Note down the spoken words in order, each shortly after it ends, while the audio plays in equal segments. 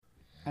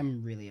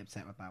I'm really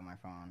upset about my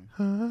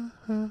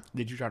phone.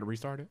 Did you try to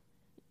restart it?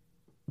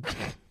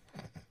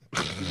 No.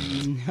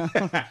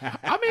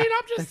 I mean,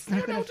 I'm just,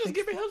 just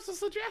giving him some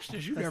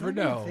suggestions. You never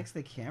know. Fix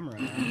the camera.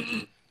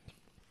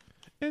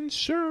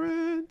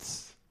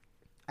 Insurance.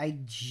 I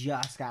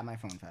just got my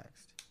phone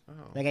fixed. Oh.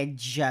 Like, I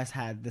just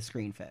had the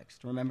screen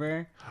fixed.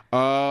 Remember?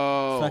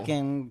 Oh.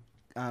 Fucking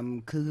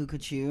cuckoo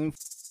cachoon.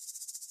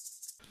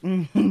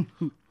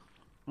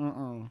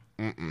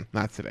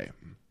 Not today.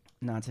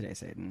 Not today,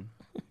 Satan.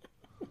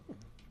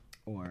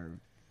 Or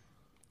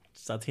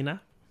Satina?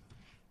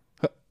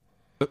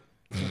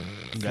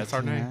 That's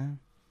our name.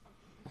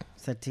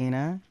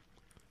 Satina.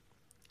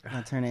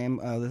 That's her name.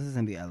 Oh, this is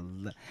gonna be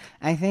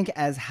I think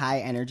as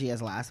high energy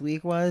as last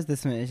week was,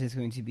 this one is just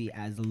going to be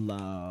as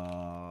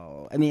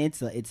low. I mean,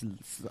 it's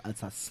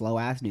a slow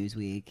ass news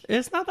week.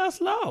 It's not that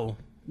slow.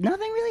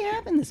 Nothing really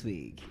happened this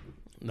week.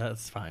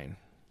 That's fine.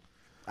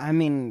 I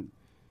mean,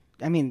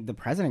 the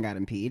president got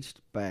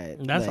impeached,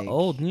 but That's like,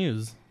 old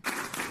news.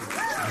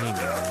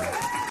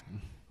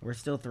 we're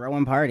still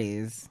throwing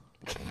parties.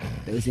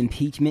 Those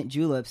impeachment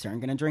juleps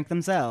aren't gonna drink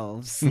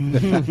themselves.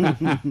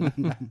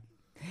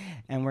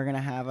 And we're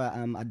gonna have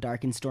a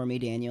dark and stormy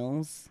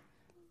Daniels,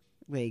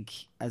 like,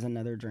 as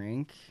another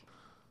drink.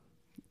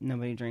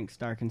 Nobody drinks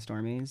dark and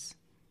stormies.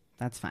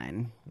 That's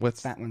fine.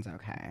 That one's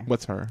okay.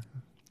 What's her?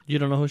 You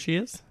don't know who she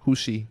is? Who's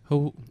she?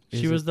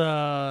 She was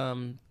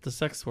the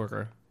sex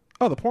worker.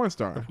 Oh, the porn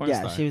star.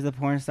 Yeah, she was the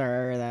porn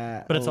star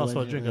that. But it's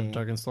also a drink of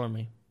dark and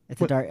stormy.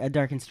 It's a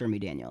dark and stormy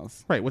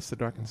Daniels. Right. What's the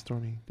dark and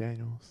stormy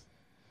Daniels?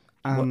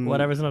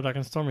 Whatever's in a dark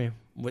and stormy,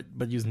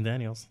 but using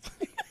Daniels.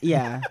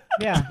 Yeah.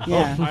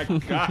 Oh my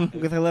God.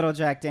 With a little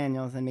Jack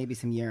Daniels and maybe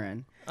some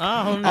urine.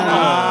 Oh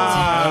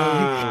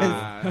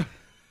no!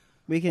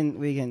 We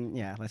can.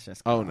 Yeah, let's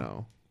just. Oh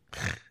no.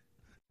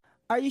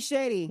 Are you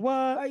shady?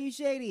 What? Are you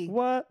shady?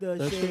 What?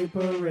 The Shade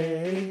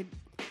Parade.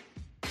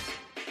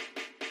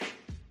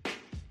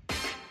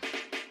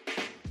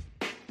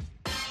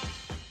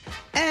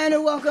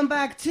 And welcome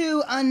back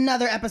to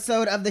another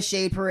episode of the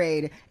Shade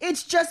Parade.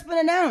 It's just been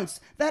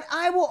announced that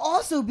I will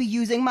also be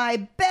using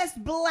my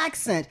best black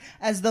scent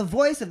as the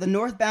voice of the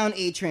northbound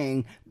A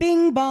train.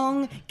 Bing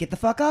bong, get the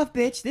fuck off,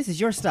 bitch. This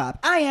is your stop.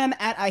 I am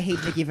at I Hate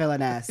Vicky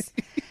Villaness.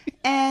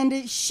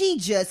 And she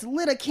just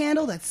lit a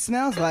candle that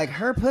smells like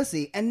her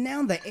pussy, and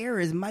now the air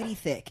is mighty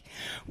thick.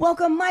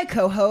 Welcome my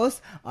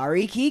co-host,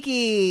 Ari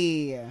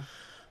Kiki.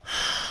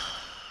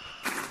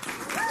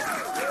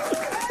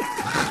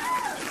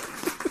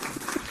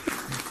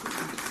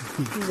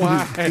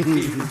 Why?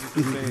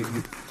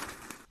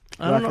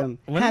 Welcome.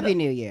 Happy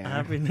New Year.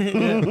 Happy New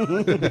Year.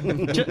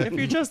 If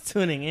you're just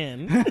tuning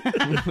in,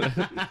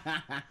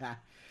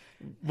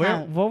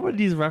 what were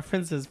these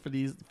references for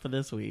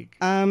this week?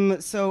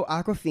 So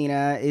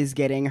Aquafina is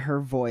getting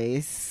her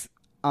voice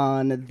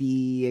on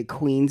the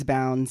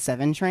Queensbound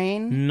 7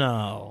 train.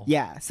 No.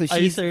 Yeah, so Are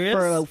you she's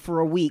serious? for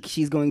a week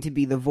she's going to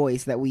be the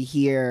voice that we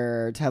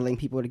hear telling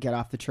people to get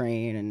off the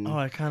train and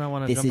I kind of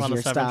want to jump on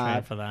the 7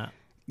 train for that.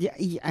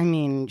 Yeah, I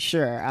mean,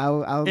 sure.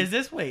 I'll Is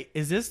this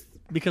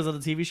because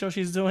of the TV show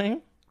she's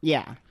doing?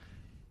 Yeah.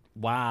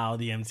 Wow,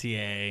 the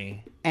MTA.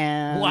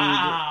 And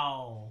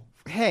wow.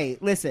 Hey,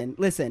 listen.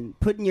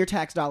 Putting your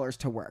tax dollars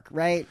to work,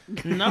 right?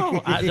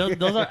 No,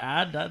 those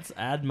are that's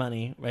ad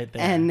money right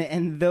there.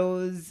 And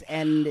those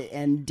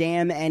and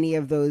damn any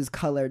of those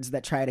coloreds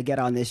that try to get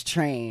on this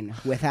train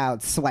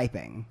without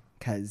swiping,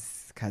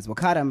 cause we'll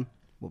cut them.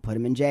 We'll put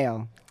them in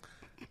jail.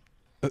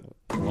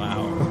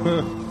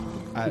 Wow.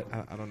 I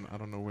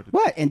don't know where to.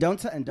 What? And don't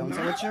sell a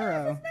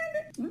churro.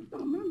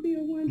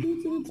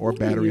 Or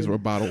batteries or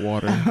bottled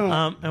water.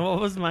 And what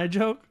was my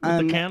joke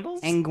with the candles?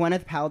 And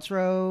Gwyneth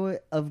Paltrow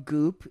of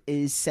Goop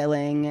is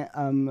selling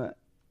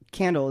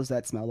candles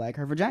that smell like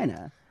her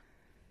vagina.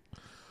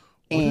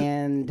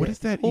 What is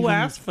that? Who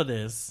asked for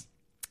this?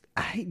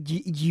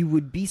 You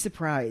would be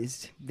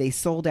surprised. They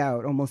sold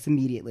out almost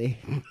immediately.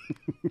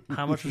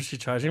 How much was she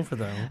charging for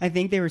them? I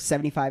think they were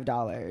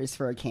 $75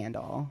 for a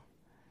candle.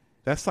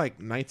 That's like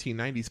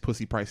 1990s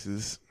pussy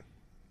prices.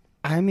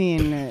 I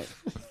mean,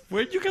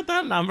 where'd you get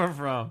that number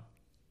from?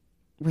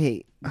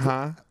 Wait.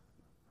 Huh?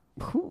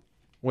 Who?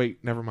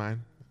 Wait, never mind.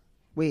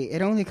 Wait,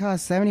 it only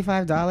cost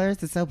 $75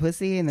 to sell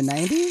pussy in the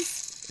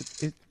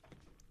 90s?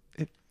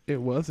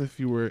 It was if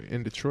you were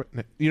in Detroit.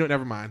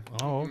 Never mind.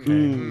 Oh, okay.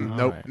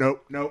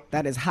 Nope.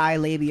 That is high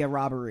labia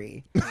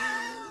robbery.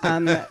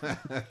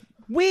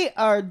 We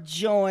are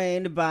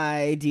joined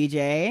by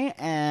DJ,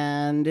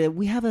 and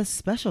we have a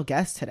special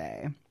guest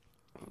today.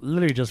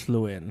 Literally just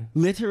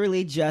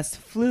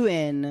flew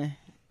in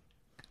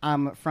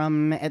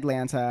from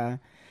Atlanta.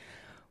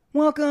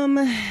 Welcome,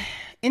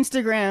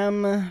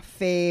 Instagram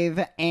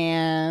fave,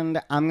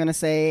 and I'm going to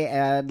say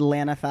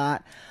Atlanta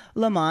thought,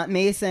 LaMont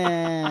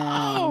Mason.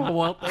 Oh,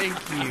 well, thank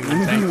you.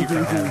 Thank you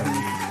for having me.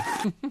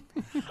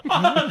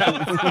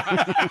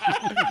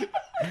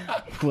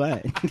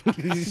 What?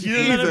 You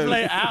didn't let it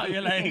play out.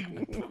 You're like,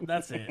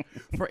 that's it.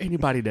 For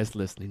anybody that's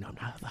listening, I'm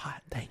not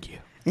hot. Thank you.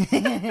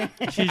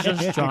 She's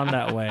just drawn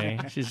that way.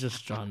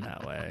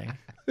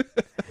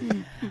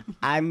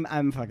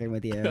 I'm fucking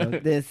with you.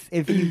 This,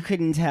 if you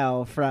couldn't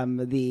tell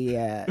from the,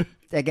 I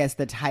guess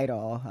the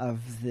title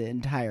of the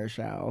entire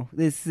show,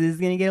 this is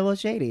gonna get a little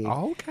shady.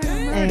 Okay,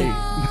 I'm ready.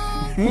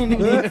 And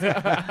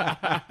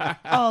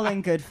all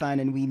in good fun,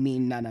 and we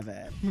mean none of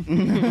it.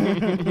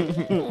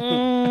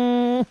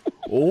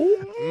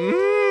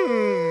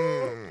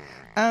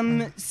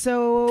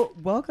 So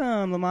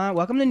welcome, Lamont.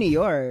 Welcome to New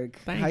York.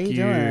 Thank How you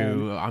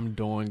doing? I'm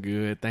doing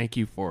good. Thank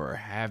you for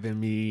having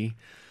me.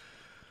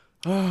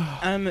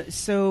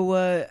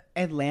 So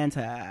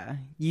Atlanta.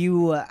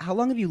 You how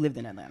long have you lived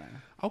in Atlanta?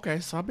 Okay,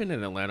 so I've been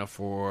in Atlanta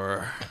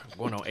for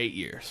 8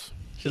 years.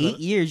 8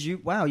 years.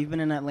 You've been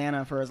in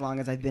Atlanta for as long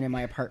as I've been in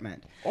my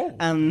apartment. Oh.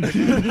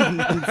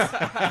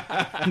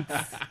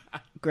 It's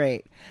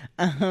great.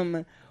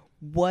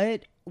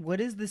 What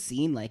is the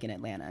scene like in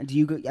Atlanta? Do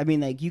you go? I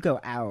mean, like, you go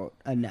out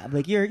enough.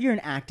 Like, you're an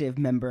active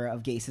member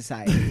of gay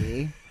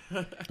society.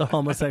 The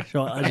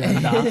homosexual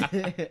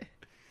agenda.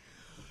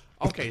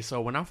 Okay, so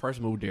when I first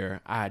moved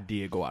there, I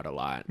did go out a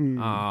lot.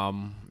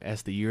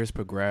 As the years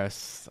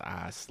progressed,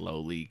 I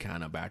slowly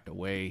kind of backed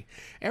away.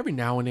 Every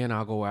now and then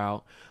I'll go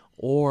out,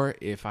 or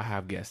if I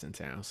have guests in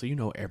town. So,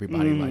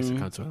 everybody likes to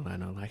come to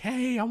Atlanta. Like,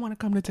 hey, I want to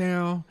come to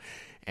town.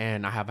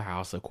 And I have a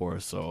house, of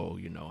course, so,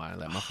 I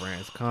let my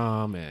friends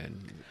come and,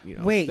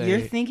 Wait, stay. you're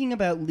thinking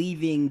about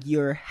leaving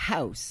your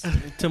house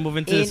To move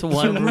into this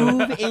one room.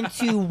 move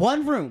into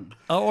one room.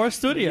 Or a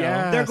studio.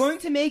 Yeah. They're going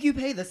to make you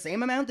pay the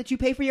same amount that you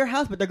pay for your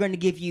house, but they're going to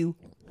give you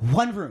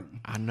one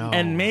room. I know.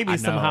 And maybe I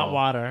some know. hot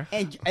water.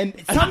 And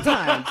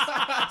sometimes,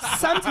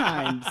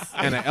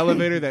 And an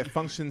elevator that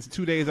functions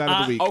 2 days out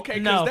of the week. Okay,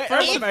 No, because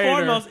first and elevator...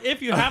 foremost,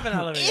 if you have an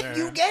elevator. if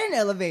you get an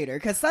elevator,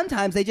 because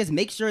sometimes they just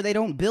make sure they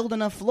don't build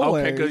enough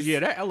floors. Okay, because,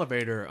 that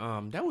elevator,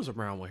 that was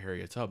around when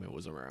Harriet Tubman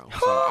was around.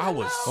 So I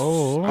was...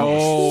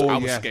 I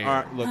was yes. scared.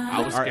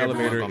 Our scared we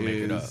elevator weren't gonna make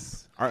it up.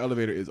 our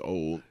elevator is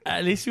old.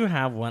 At least you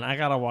have one. I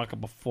gotta walk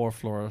up a 4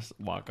 floors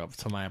walk up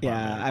to my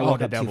apartment. Yeah, I walk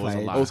the up 2 devil was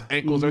flights. alive. Those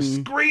ankles are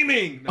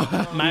screaming.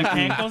 My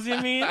ankles, you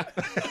mean?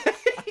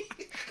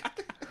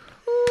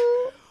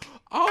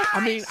 Oh,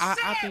 I mean,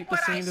 I think the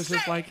scene is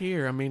just like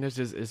here. I mean, it's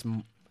just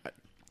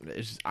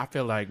I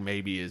feel like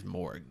maybe it's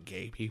more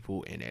gay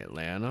people in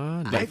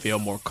Atlanta. They feel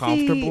more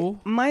comfortable. See,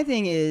 my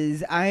thing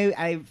is,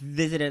 I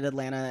visited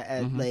Atlanta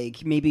at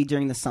like maybe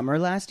during the summer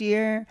last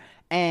year,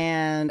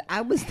 and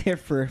I was there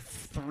for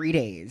 3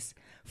 days.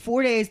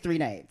 4 days, 3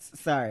 nights.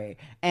 Sorry.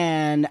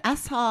 And I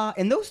saw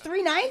in those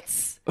 3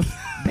 nights,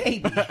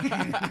 baby,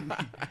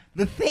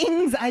 the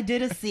things I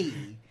did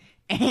see.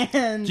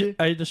 And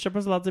Are the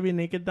strippers allowed to be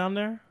naked down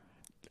there?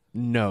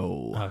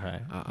 No. Okay.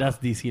 That's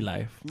DC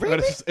life. But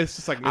it's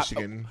just like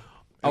Michigan.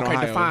 and Okay,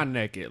 Ohio. define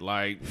naked.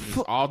 Like, just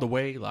all the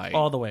way? Like,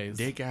 All the ways.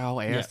 dick out,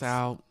 ass Yes.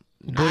 out?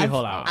 Booty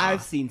hole out.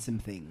 I've seen some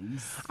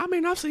things. I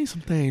mean, I've seen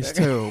some things,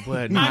 too,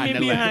 but not I mean,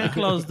 in Atlanta. behind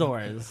closed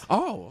doors.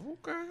 Oh,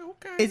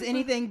 okay. Is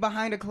anything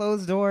behind a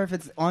closed door if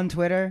it's on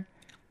Twitter?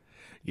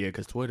 Yeah,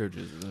 because Twitter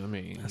just, I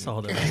mean, That's a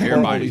whole different.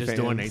 everybody's just OnlyFans.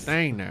 doing their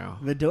thing now.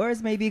 The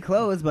doors may be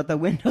closed, but the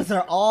windows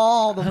are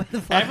all the way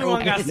the fuck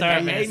Everyone got open.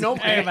 service. Ain't no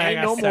Everybody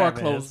got more service.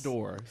 closed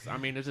doors. I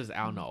mean, it's just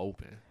out in the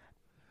open.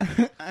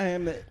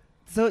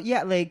 So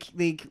yeah, like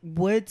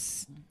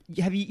what's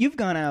you've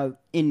gone out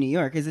in New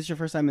York? Is this your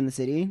first time in the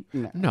city?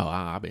 No,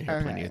 I've been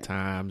here plenty of Okay.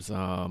 times.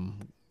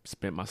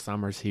 Spent my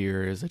summers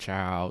here as a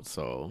child,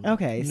 so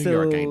Okay, New so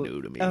York ain't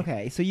new to me.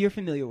 Okay, so you're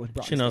familiar with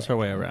Bronx. She knows her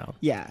way around.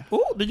 Yeah.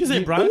 Oh, did you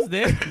say Bronx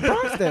Dick?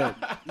 Bronx.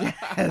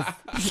 Yes.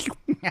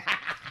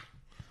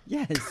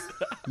 Yes.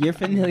 You're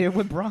familiar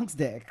with Bronx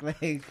Dick.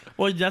 Like,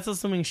 Well, that's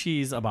assuming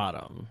she's a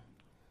bottom.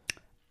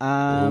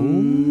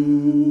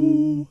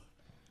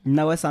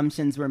 no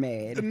assumptions were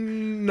made.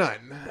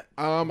 None.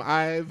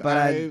 I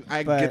but-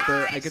 get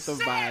the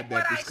vibe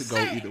that this could go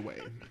either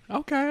way.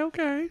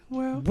 Okay.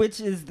 Well,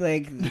 Which is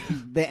like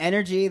the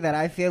energy that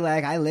I feel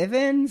like I live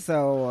in,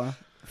 so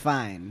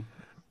fine.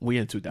 we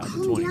in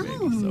 2020,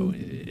 baby, so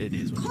it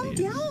is what it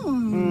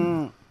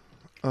is.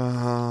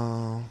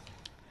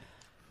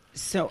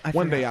 So I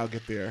One day forgot. I'll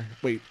get there.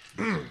 Wait,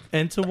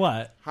 Into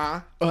what?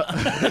 huh?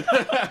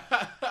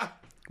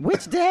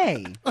 Which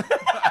day?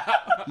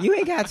 You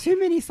ain't got too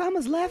many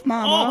summers left,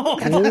 Mama.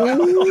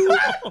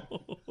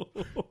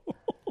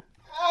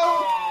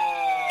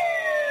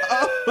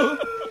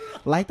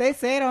 Like they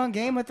said on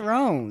Game of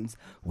Thrones,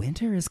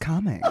 winter is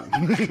coming.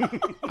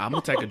 I'm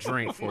gonna take a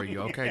drink for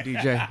you, okay,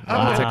 DJ?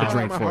 I'm gonna take a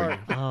drink for you.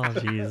 Oh,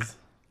 jeez.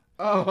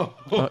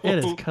 Oh,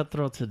 It is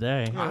cutthroat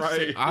today.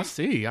 I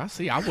see. I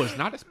was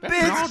not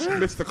expecting all that.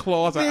 Mr.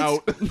 Claus are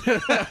out.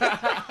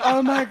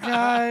 Oh my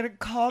God!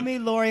 Call me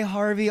Lori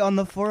Harvey on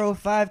the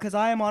 405 because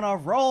I am on a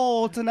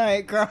roll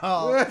tonight,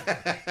 girl.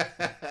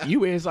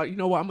 You is like, you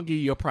know what? I'm gonna give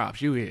you your props.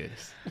 You is.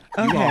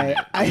 Okay,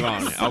 You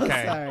on it?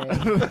 Okay.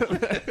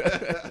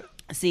 Sorry.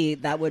 See,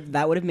 that would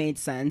have made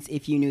sense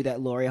if you knew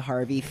that Lori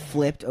Harvey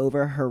flipped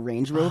over her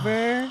Range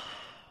Rover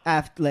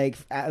after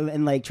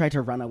and tried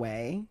to run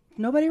away.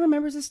 Nobody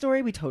remembers the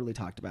story. We totally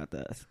talked about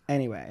this.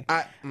 Anyway,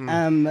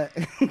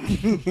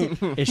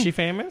 Is she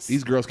famous?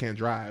 These girls can't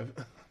drive.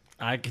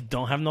 I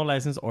don't have no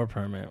license or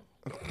permit.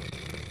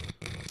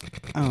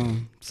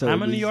 So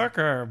I'm it a New was-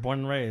 Yorker, born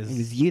and It raised.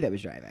 was you that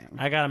was driving.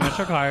 I got a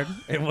Metro card.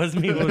 It was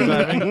me who was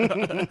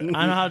driving.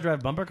 I know how to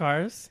drive bumper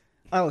cars.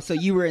 Oh, so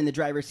you were in the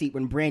driver's seat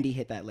when Brandy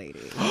hit that lady.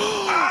 No,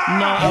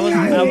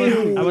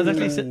 I was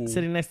actually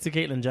sitting next to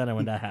Caitlyn Jenner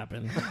when that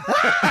happened.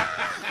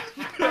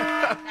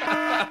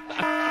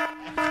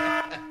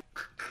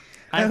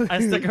 I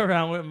stick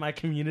around with my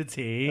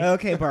community.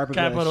 Okay, Barbara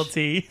Capital Bush.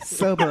 T.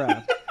 Sober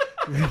up.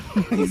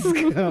 Let's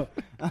go.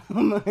 Oh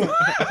my, wow.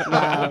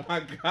 Oh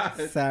my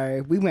God.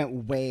 Sorry, we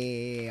went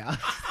way off.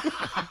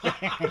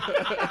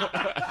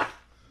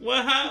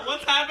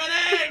 What's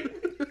happening?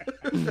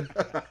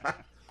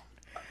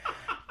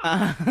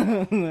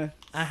 I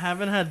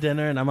haven't had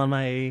dinner and I'm on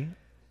my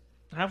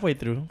halfway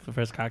through the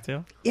first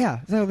cocktail. Yeah,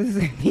 so this is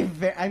going to be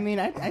very, I mean,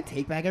 I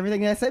take back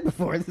everything that I said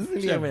before. This is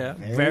going to be Sure, a yeah.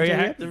 very, Very good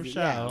active episode. show.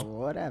 Yeah,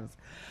 whatever.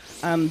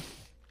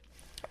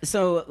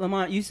 So,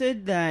 LaMont, you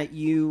said that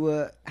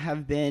you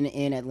have been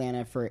in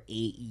Atlanta for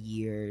 8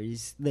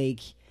 years. Like,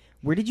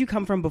 where did you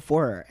come from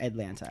before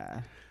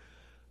Atlanta?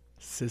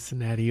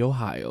 Cincinnati,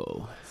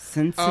 Ohio.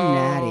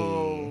 Cincinnati.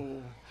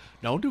 Oh.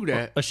 Don't do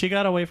that But she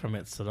got away from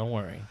it, so don't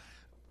worry.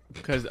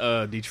 because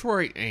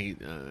Detroit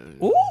ain't.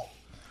 Ooh.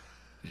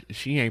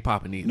 She ain't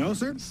popping either. No,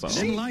 sir. So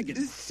Didn't like it.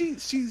 She,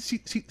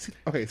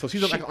 okay, so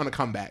she's like on a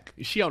comeback.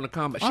 she on the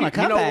comeback. On a You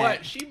know comeback.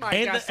 what? She might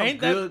Ain't got that- some ain't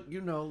that-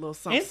 good, little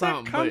something. Ain't that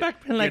something, comeback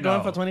but, been like you going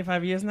know. for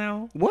 25 years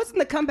now? Wasn't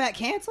the comeback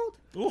canceled?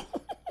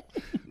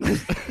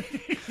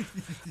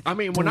 I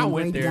mean, when I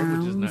went there, it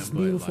was just gowns, nothing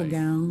beautiful but like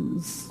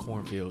gowns.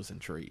 cornfields and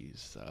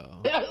trees.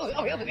 So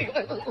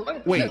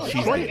Wait,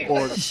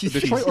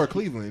 Detroit or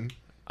Cleveland?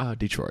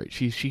 Detroit.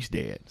 She's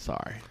dead.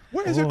 Sorry.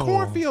 Where is your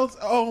cornfields?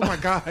 Oh my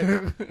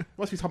God.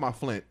 Must be talking about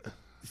Flint.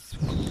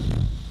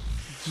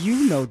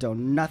 You know,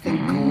 don't nothing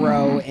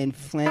grow in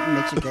Flint,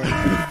 Michigan,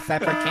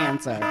 except for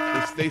cancer.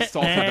 They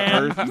salted the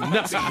earth.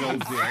 Nothing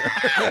grows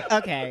there.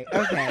 Okay,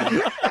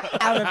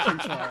 out of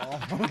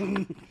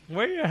control.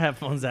 Where are your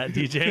headphones at,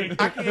 DJ?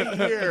 I can't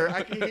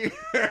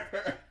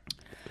hear.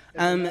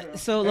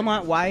 So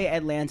Lamont, why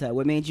Atlanta?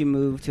 What made you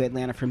move to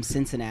Atlanta from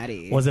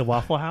Cincinnati? Was it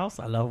Waffle House?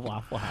 I love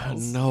Waffle House.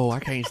 No, I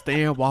can't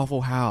stand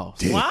Waffle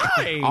House.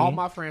 Why? All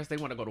my friends, they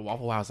want to go to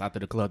Waffle House after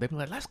the club. They be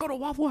like, "Let's go to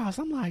Waffle House."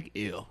 I'm like,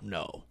 "Ew,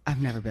 no,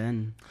 I've never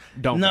been.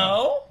 don't."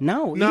 No?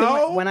 No,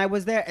 No? even when I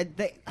was there,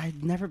 I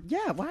never.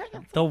 Yeah, why?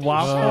 The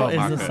waffle Oh, is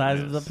my the size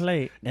of the goodness.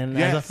 plate. And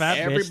Yes. as a fat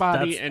bitch,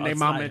 Everybody that's and their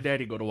outside. mom and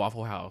daddy go to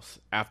Waffle House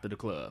after the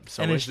club,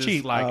 so And it's it's just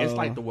cheap. like it's Oh.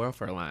 like the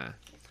welfare line.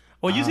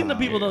 Well, you seen the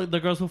people, the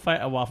girls who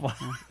fight at Waffle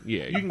House.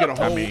 Yeah, You can get a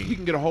whole. I mean, You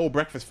can get a whole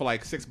breakfast for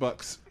like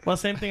 $6. Well,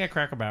 same thing at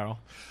Cracker Barrel.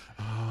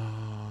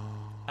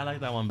 I like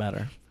that one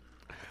better.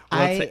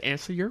 well, to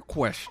answer your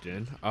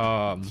question,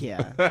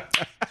 Yeah.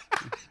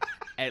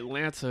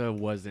 Atlanta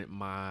wasn't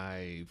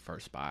my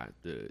first spot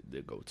to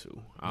go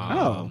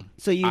to.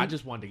 So you- I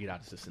just wanted to get out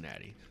of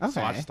Cincinnati, so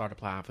I Okay. just started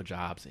applying for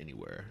jobs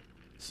anywhere.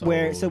 So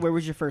where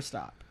was your first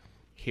stop?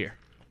 here?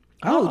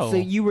 Oh, so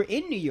you were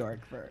in New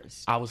York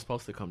first. I was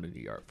supposed to come to New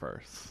York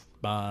first,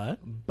 But,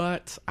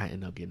 but I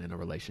ended up getting in a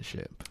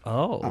relationship.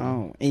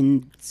 Oh,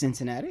 in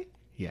Cincinnati,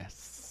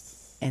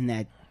 Yes, and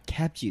that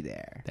kept you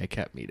there that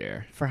kept me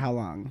there. for how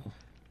long?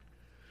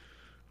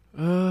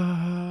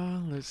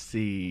 Let's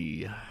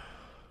see.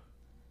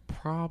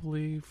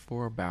 Probably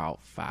for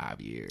about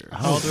 5 years.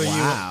 how old were you?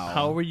 wow.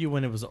 How old were you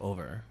when it was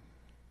over?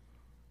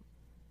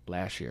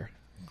 Last year.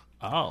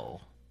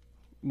 Oh.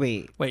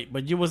 Wait. Wait,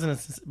 but you wasn't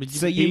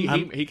So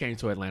you- He came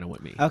to Atlanta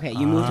with me. Okay,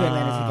 you moved to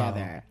Atlanta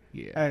together.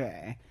 Yeah.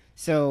 Okay,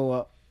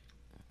 so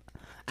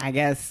I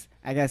guess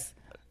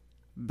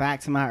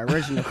back to my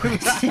original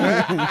question,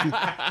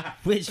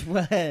 which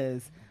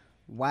was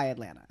why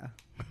Atlanta?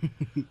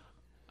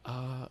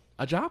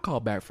 A job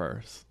called back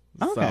first.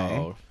 Okay.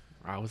 So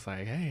I was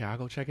like, hey, I'll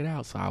go check it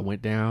out. So I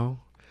went down.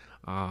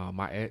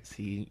 My ex,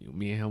 me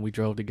and him, we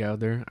drove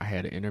together. I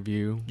had an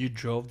interview. You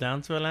drove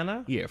down to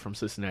Atlanta? Yeah, from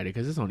Cincinnati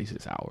because it's only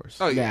 6 hours.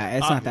 Oh Yeah,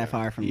 it's not that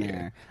far from Yeah.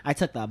 there. I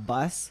took the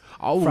bus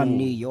Oh. from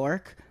New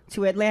York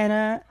to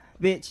Atlanta.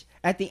 Bitch,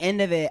 at the end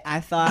of it,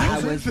 I thought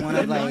I was one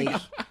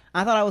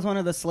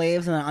of the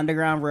slaves in the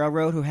Underground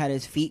Railroad who had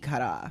his feet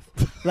cut off.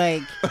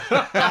 Like,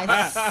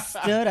 I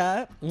stood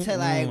up to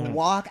like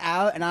walk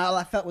out, and all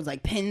I felt was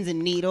like pins and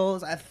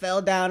needles. I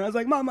fell down. I was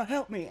like, "Mama,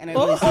 help me!" And it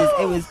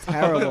was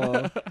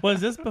terrible. Was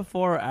this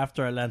before or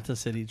after Atlanta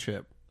City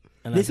trip?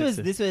 This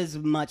Atlantic City. was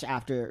much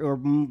after or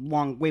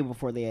long way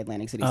before the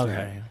Atlantic City story.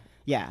 Okay.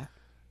 Yeah,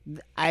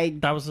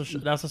 That was a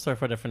story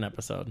for a different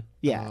episode.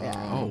 yeah.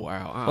 Oh,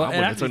 wow. I Well, wouldn't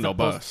have actually, took no it's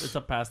bus. It's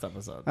a past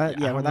episode. Yeah,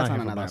 well, I'm that's not on here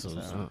for another buses.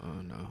 episode.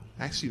 no.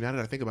 Actually, now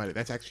that I think about it,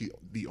 that's actually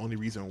the only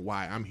reason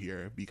why I'm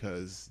here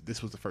because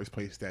this was the first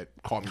place that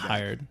called me back.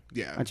 Hired.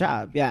 Yeah. A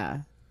job,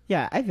 yeah.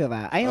 Yeah, I feel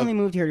that. I only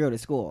moved here to go to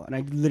school, and I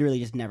literally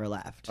just never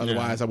left.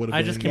 Otherwise, I would have.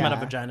 I just came out of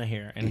Yeah. vagina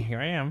here, and here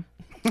I am.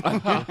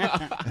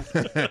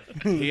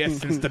 Yes,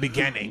 since the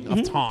beginning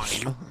of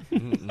time.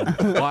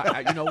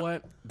 Well, you know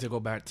what? To go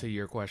back to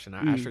your question,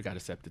 I actually got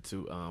accepted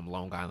to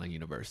Long Island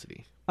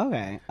University.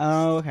 Okay.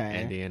 Oh,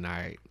 okay. And then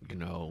I,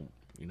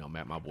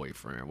 met my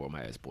boyfriend,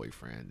 my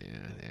ex-boyfriend,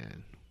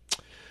 and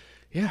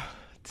yeah,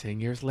 10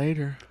 years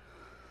later,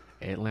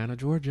 Atlanta,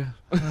 Georgia.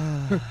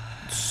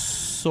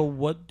 So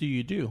what do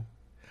you do?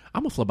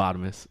 I'm a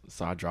phlebotomist,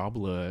 so I draw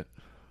blood.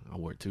 I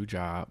work 2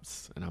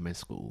 jobs, and I'm in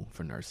school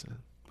for nursing.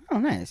 Oh,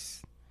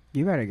 nice.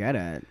 You better get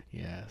it.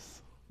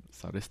 Yes.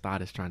 So this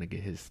thought is trying to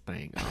get his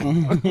thing.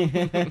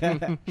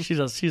 She's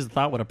a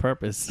thought with a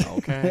purpose.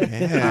 Okay.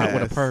 Yes.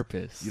 With a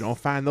purpose. You don't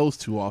find those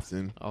too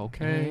often.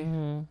 Okay.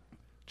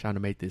 Trying to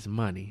make this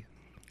money.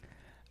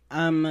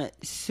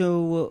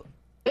 So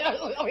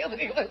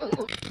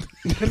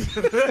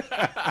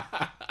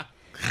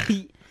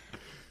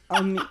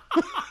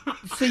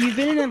so you've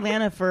been in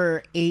Atlanta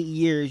for 8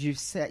 years.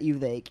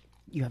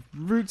 You have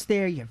roots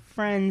there. You have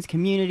friends,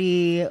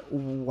 community.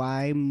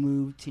 Why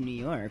move to New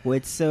York?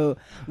 What's so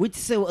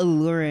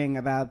alluring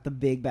about the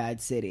big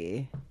bad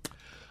city?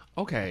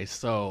 Okay,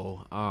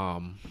 so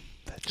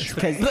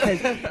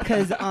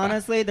Because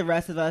honestly, the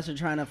rest of us are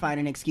trying to find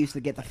an excuse to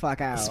get the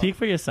fuck out. Speak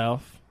for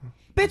yourself.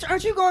 Bitch,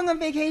 aren't you going on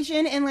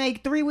vacation in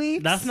like 3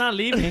 weeks? That's not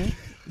leaving.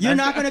 You're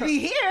not going to be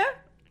here.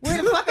 Where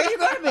the fuck are you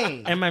going to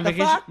be? And my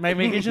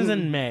vacation's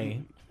in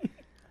May.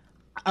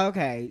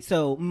 Okay,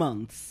 so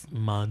months.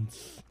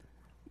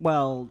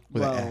 Well,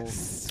 With an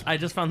S. I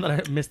just found that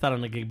I missed out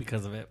on a gig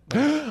because of it.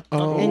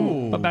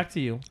 Oh. But back to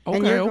you.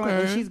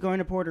 and she's going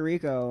to Puerto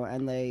Rico,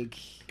 and like,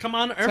 Come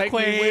on, me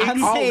earthquake. with- I'm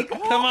like,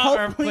 Come on,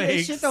 hopefully this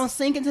earthquakes. shit don't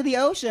sink into the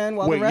ocean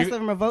while Wait, the rest you- of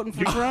them are voting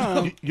for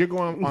Trump. You're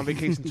going on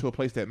vacation to a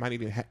place that might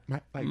even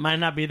Might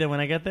not be there when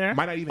I get there.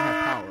 might not even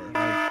have power.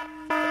 Like,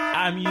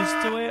 I'm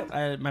used to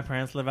it. My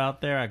parents live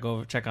out there. I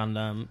go check on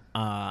them.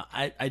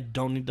 I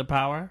don't need the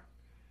power.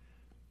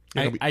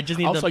 I just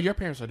need so the... your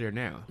parents are there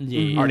now.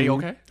 Yeah. Are they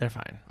okay? They're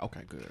fine.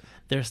 Okay, good.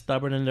 They're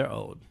stubborn and they're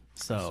old.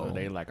 So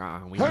they like,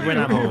 We're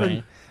not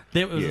moving.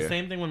 It was Yeah. the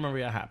same thing when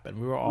Maria happened.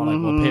 We were all like,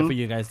 we'll pay for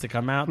you guys to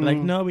come out. They're like,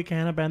 no, we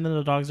can't abandon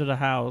the dogs or the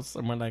house.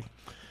 And we're like,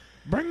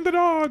 bring the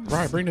dogs.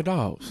 Right, bring the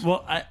dogs.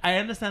 well, I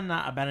understand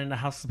not abandoning the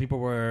house because people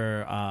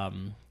were,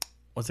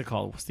 what's it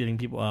called? Stealing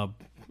people,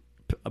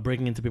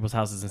 breaking into people's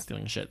houses and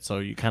stealing shit. So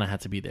you kind of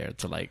had to be there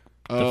to like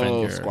defend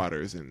your...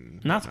 Squatters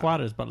and Not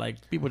squatters, but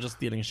like people just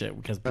stealing shit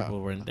because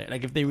people weren't there.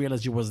 Like if they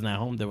realized you wasn't at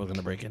home, they were going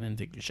to break in and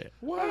take your shit.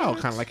 Wow,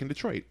 kind of like in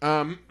Detroit.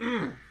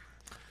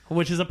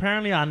 Which is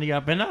apparently on the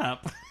up and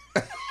up.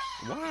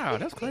 Wow,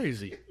 that's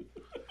crazy.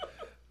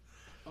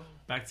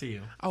 Back to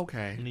you.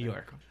 Okay. New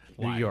York.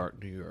 New Why? York.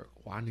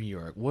 Why New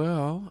York?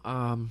 Well,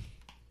 I've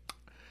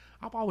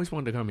always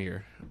wanted to come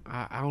here.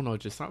 I don't know,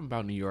 just something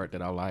about New York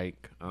that I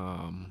like.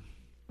 I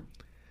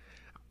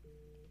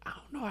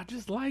don't know, I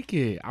just like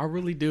it. I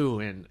really do.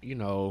 And, you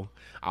know,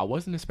 I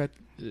wasn't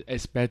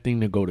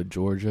expecting to go to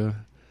Georgia.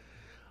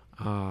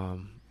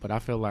 But I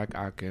feel like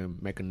I can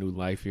make a new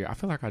life here. I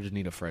feel like I just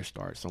need a fresh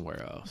start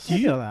somewhere else. I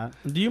feel that.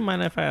 Do you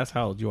mind if I ask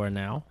how old you are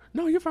now?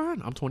 No, you're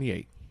fine. I'm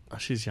 28. Oh,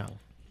 she's young.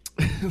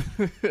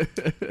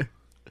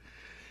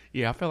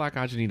 Yeah, I feel like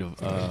I just need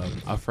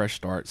a fresh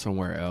start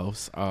somewhere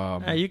else.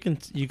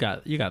 You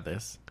got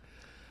this.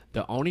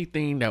 The only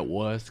thing that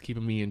was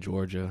keeping me in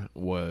Georgia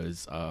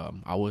was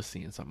I was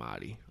seeing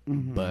somebody,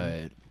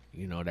 but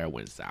you know that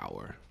went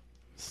sour.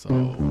 So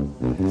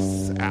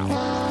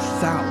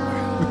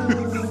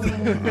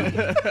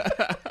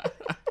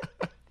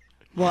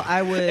Well,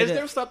 I would. is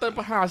there something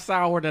behind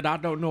sour that I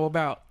don't know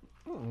about?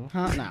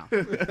 Huh? No.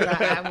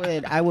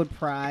 But I would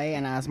pry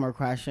and ask more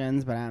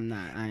questions, but I'm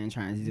not. I ain't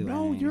trying to do it.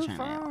 No, you're trying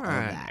to all fine.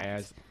 that.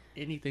 As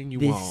anything you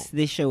want.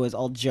 This show is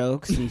all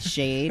jokes and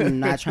shade.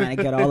 I'm not trying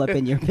to get all up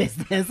in your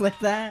business with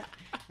that.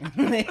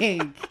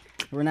 Like,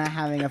 we're not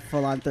having a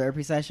full-on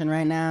therapy session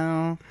right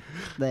now.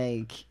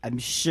 Like, I'm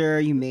sure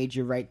you made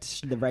the right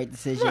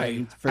decision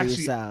Right. for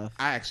yourself.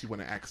 I actually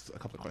want to ask a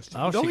couple of questions.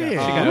 Oh, Go she ahead.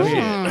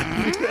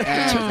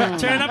 got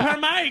turn up her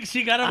mic.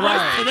 She got a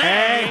voice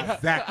today.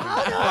 Exactly.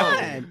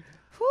 God.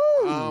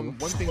 Whew.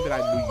 One thing that I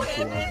knew you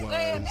for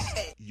was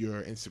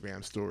your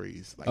Instagram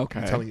stories, like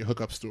Okay. telling your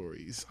hookup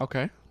stories.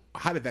 Okay.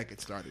 How did that get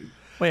started?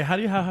 Wait, how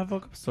do you have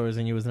hookup stories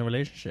and you was in a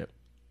relationship?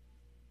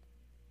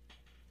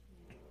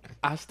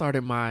 I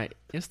started my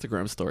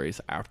Instagram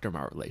stories after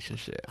my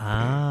relationship.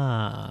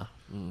 Ah.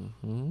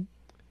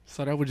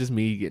 So that was just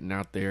me getting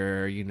out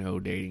there, you know,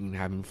 dating,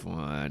 having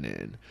fun.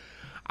 And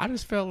I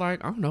just felt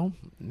like, I don't know,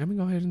 let me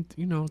go ahead and,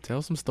 you know,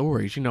 tell some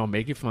stories, you know,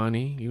 make it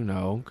funny, you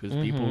know, because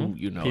people,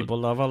 you know. People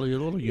love all your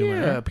little humor.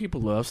 Yeah,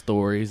 people love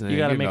stories. And, You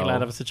got to make know, a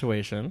lot of a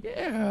situation.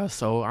 Yeah,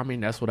 so, I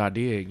mean, that's what I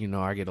did. You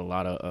know, I get a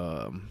lot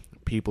of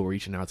people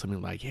reaching out to me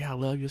like, yeah, I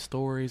love your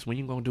stories. When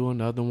you going to do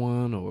another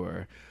one?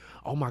 Or,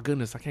 oh, my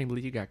goodness, I can't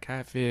believe you got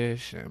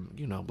catfish. And,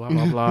 you know, blah,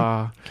 blah,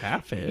 blah.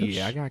 Catfish?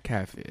 Yeah, I got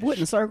catfish. What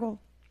in a circle?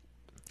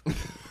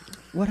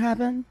 What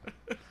happened?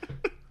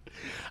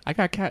 I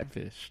got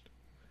catfished.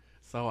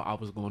 So I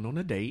was going on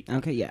a date.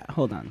 Okay, yeah.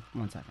 Hold on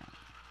 1 second.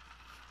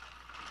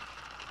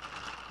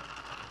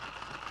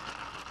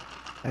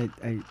 I'm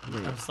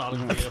sorry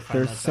for you to find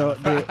There's that so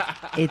out.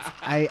 it's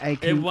I It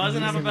can was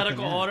in easily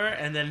alphabetical look at order,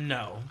 and then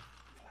no.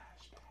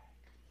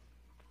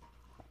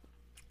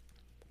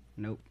 that.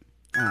 Nope.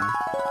 Oh.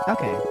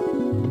 Okay.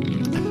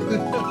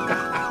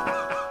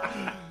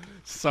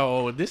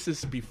 So this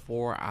is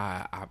before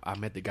I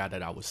met the guy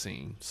that I was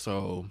seeing.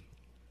 So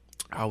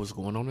I was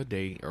going on a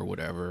date or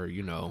whatever,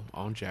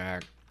 on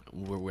Jack.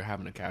 We're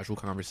having a casual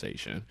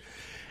conversation.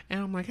 And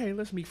I'm like, hey,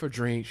 let's meet for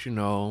drinks,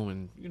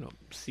 and,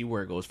 see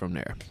where it goes from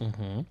there.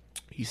 Mm-hmm.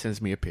 He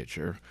sends me a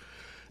picture.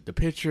 The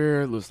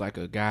picture looks like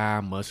a guy,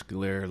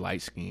 muscular,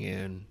 light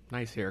skin,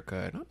 nice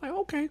haircut. I'm like,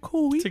 okay,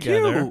 cool. He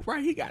Together. cute.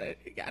 Right, he got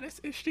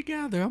his ish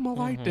together. I'm going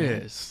to like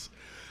this.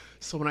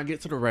 So when I get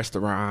to the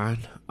restaurant,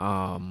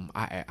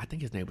 I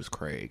think his name was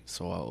Craig.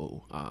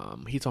 So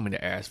he told me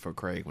to ask for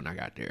Craig when I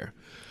got there.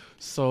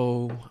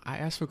 So I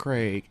asked for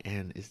Craig,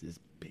 and it's this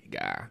big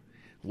guy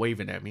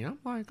waving at me. I'm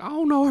like, I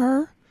don't know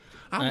her.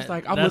 I was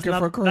like, I'm looking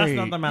for Craig. That's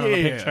not the man on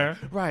the picture.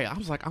 Right. I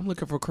was like, I'm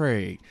looking for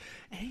Craig.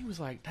 And he was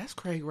like, that's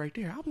Craig right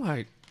there. I'm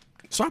like,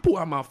 so I pull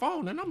out my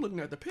phone, and I'm looking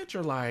at the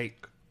picture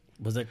like,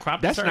 was it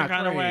cropped that's a certain not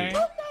kind of Craig.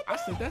 way? I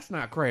said, that's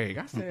not Craig.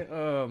 I said,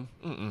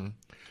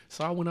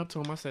 So I went up to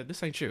him. I said,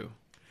 this ain't you.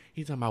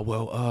 He's talking about,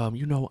 well,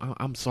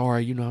 I'm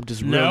sorry. I'm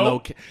just real low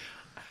key.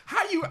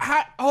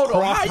 Hold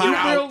on. How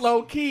you real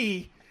low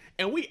key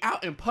and we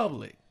out in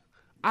public?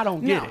 I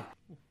don't get it.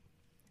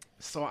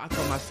 So I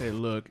told him, I said,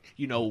 look,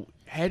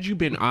 had you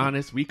been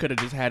honest, we could have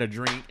just had a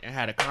drink and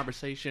had a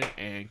conversation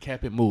and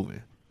kept it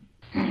moving.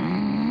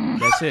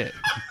 That's it.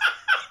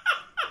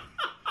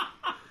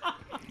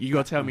 You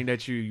gonna tell me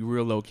that you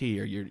real low key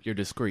or you're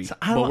discreet, So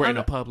but we're in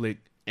a public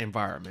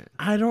environment.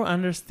 I don't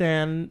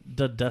understand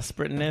the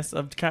desperateness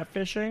of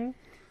catfishing.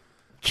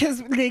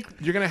 Because,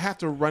 You're gonna have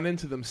to run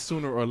into them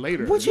sooner or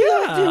later. what you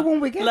gonna do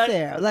when we get Like-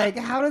 there? Like,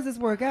 how does this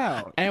work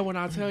out? And when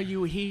I tell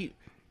you, he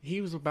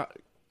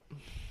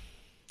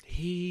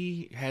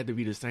had to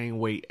be the same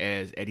weight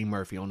as Eddie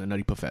Murphy on The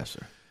Nutty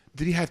Professor.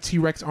 Did he have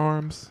T-Rex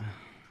arms?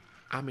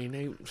 I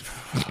mean,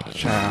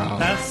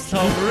 child. That's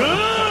so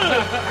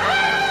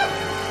rude.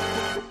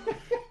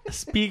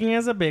 Speaking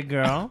as a big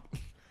girl,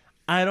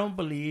 I don't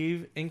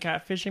believe in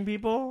catfishing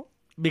people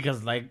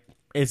because,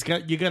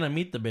 you're gonna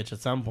meet the bitch at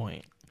some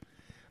point.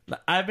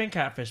 I've been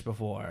catfished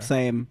before.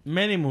 Same.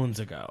 Many moons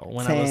ago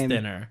when I was Same.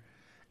 thinner,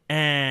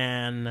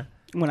 and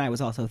When I was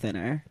also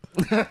thinner.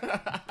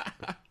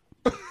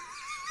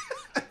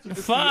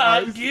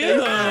 fuck you.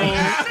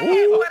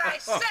 What I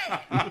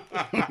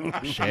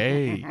say.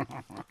 Shade.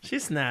 She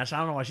snatched. I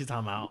don't know what she's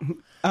talking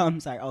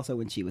about. Sorry, also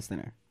when she was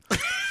thinner.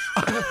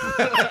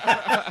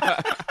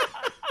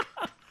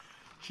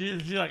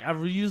 She's like, I've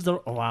reused the.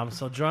 Oh, I'm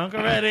so drunk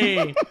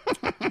already.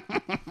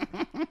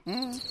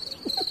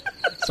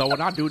 So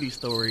when I do these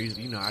stories,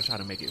 I try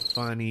to make it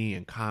funny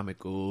and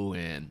comical,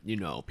 and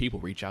people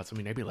reach out to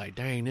me. They be like,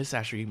 "Dang, this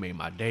actually made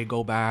my day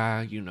go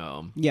by."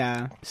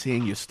 Yeah.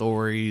 Seeing your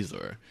stories,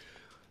 or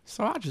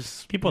so I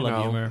just People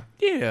love humor.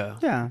 Yeah,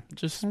 Yeah.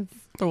 just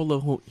throw a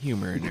little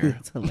humor in there.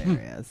 It's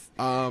hilarious.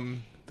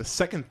 The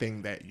second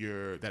thing that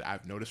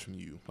I've noticed from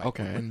you,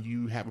 when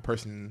you have a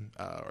person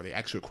or they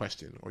ask you a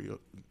question, or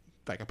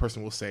a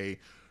person will say,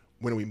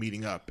 "When are we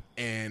meeting up?"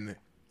 and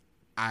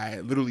I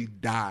literally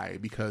die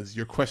because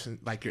your question,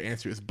 your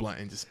answer is blunt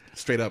and just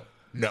straight up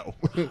no.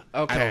 Okay.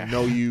 I don't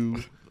know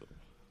you.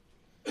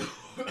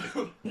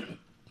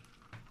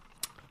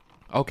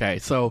 Okay,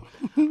 so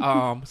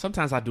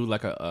sometimes I do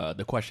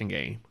the question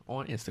game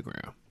on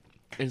Instagram,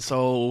 and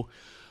so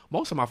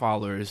most of my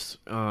followers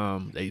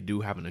they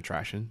do have an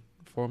attraction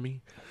for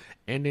me,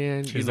 and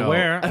then She's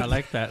aware. I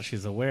like that.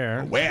 She's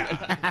aware. Where?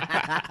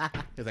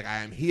 He's like,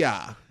 I am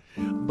here.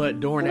 But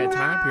during that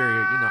time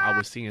period, I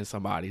was seeing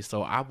somebody,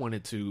 so I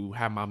wanted to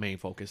have my main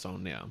focus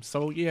on them.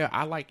 So yeah,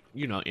 I like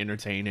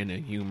entertaining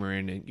and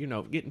humoring and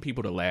getting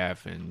people to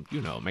laugh and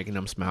making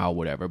them smile,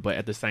 whatever. But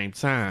at the same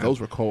time, Those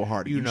were cold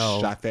hearted. You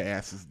shot their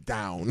asses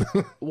down.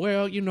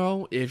 well,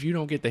 if you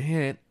don't get the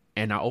hint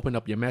and I open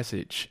up your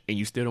message and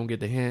you still don't get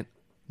the hint,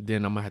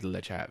 then I'm gonna have to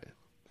let you have it.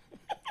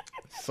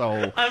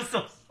 So I'm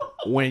so.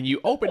 when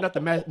you open up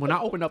when I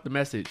open up the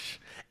message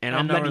and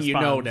I'm no letting you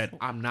know response. that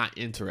I'm not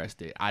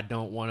interested, I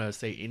don't want to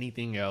say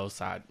anything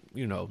else.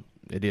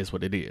 It is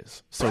what it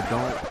is. So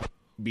don't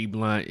be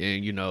blunt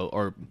and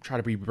or try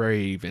to be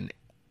brave and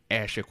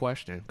ask your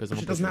question because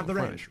She doesn't have the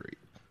range. Street.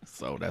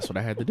 So that's what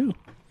I had to do.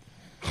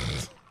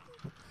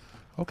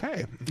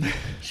 Okay.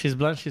 She's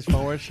blunt. She's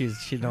forward. She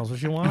knows what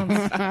she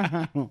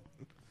wants.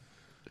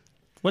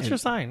 What's your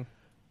sign?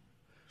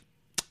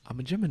 I'm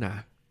a Gemini.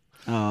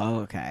 Oh,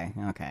 okay.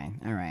 Okay.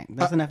 All right.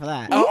 That's enough of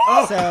that.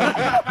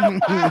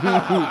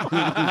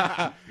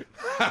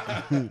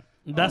 So,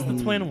 That's the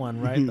twin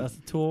one, right? That's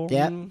the tool.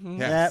 yep.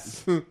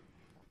 Yes. Yep.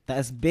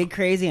 That's big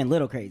crazy and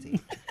little crazy.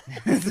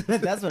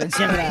 That's what a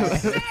Gemini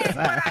is. What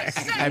I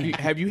say.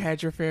 Have you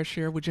had your fair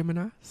share with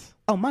Geminis?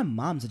 Oh, my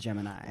mom's a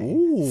Gemini.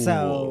 Ooh.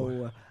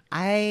 So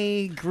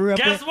I grew up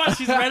Guess with... what?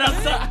 She's right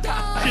outside.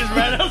 She's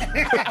right outside.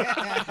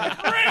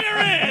 Bring her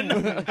in.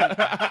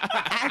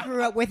 I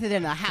grew up with it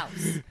in a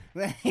house.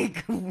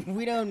 Like,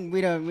 we don't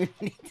need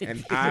to And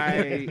do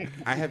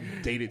I have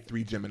dated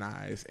 3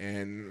 Geminis,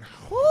 and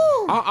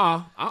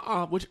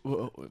Which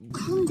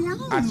Calm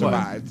down. I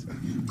survived.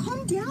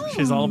 Calm down.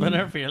 She's all in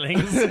her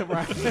feelings.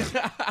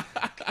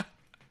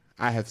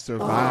 I have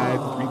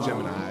survived 3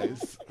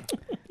 Geminis.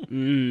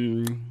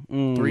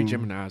 Three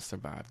Geminis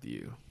survived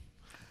you.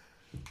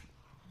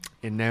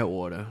 In that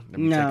order. Let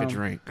me take a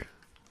drink.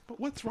 But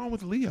what's wrong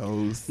with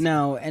Leos?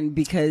 No, and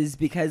because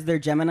they're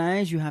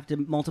Geminis, you have to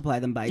multiply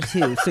them by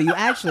 2. So you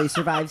actually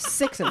survived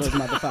 6 of those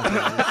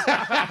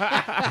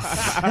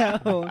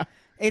motherfuckers. So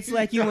it's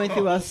like you went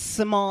through a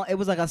small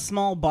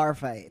bar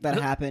fight that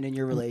happened in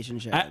your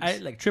relationship. I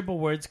like triple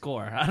word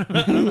score. I don't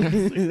know.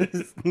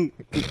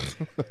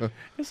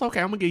 It's okay.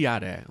 I'm gonna give y'all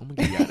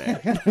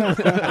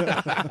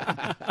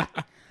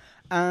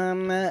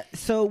that.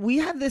 So we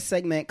have this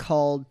segment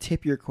called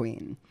Tip Your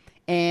Queen.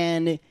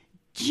 And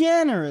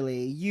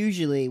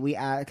usually we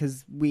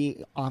because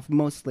we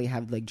mostly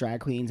have like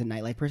drag queens and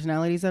nightlife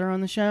personalities that are on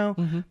the show.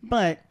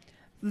 But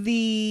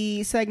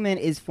the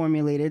segment is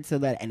formulated so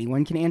that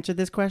anyone can answer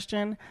this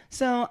question.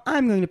 So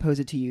I'm going to pose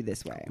it to you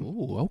this way.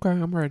 Ooh, okay,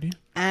 I'm ready.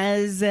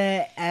 As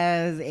a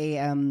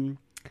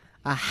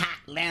hot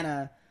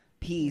Lana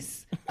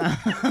piece.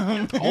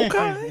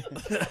 Okay.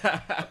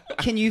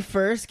 Can you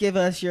first give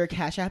us your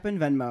Cash App and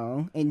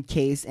Venmo in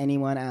case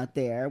anyone out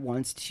there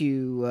wants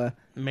to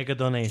Make a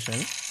donation.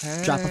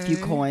 drop a few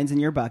coins in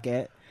your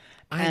bucket?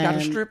 I ain't got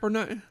a strip or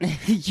nothing.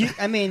 You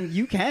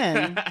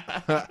can.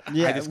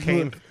 Yeah,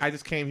 I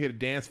just came here to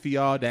dance for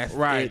y'all. That's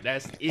Right, it.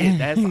 that's it.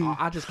 That's all.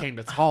 I just came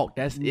to talk.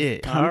 That's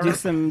it. Come do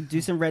some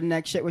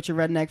redneck shit with your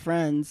redneck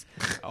friends.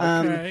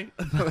 Okay.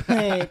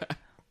 But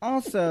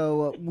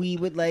also, we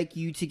would like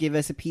you to give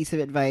us a piece of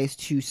advice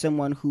to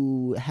someone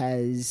who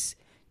has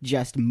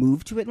just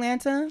moved to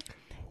Atlanta,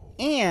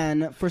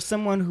 and for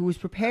someone who is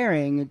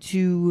preparing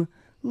to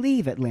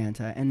leave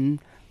Atlanta and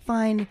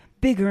find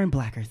bigger and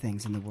blacker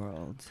things in the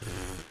world.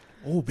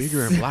 Oh,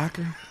 bigger and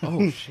blacker.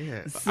 Oh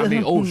shit. I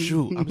mean, oh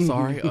shoot. I'm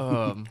sorry.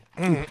 Okay.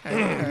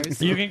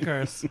 You can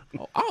curse.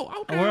 Okay.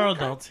 We're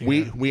adults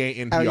here. We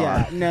ain't NPR. Oh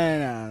yeah,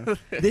 no.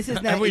 This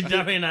is not. we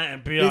definitely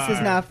not NPR. This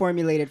is not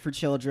formulated for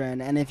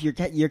children, and if your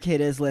kid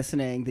is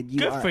listening, then you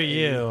Good are for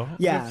you.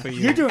 Yeah, Good for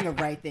you. you're doing the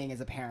right thing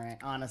as a parent.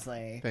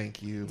 Honestly,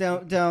 Thank you.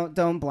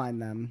 don't blind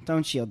them.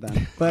 Don't shield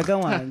them. But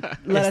go on.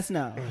 Let us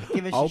know.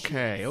 Give us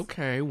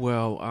Okay.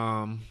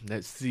 Well,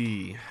 let's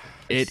see.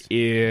 It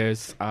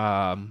is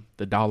the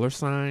 $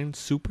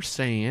 Super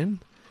Saiyan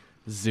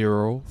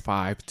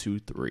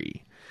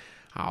 0523.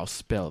 I'll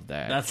spell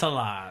that. That's a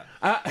lot.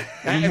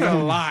 That is a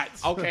lot.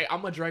 Okay,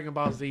 I'm a Dragon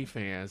Ball Z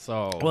fan,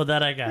 so Well,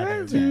 that I got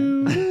it.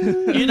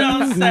 You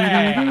don't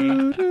say.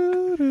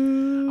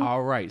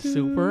 all right,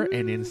 Super,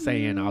 and then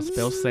Saiyan. I'll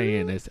spell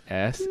Saiyan as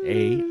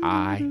SAIYAN.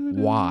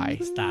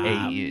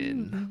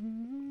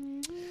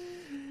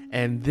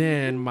 And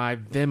then my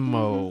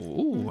Venmo.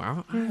 Ooh,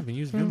 I haven't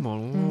used Venmo in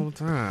a long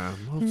time.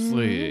 Let's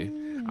see.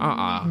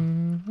 I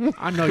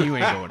know you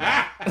ain't doing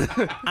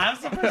that. I'm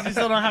surprised you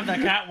still don't have that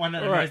cat one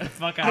that annoys the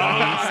fuck out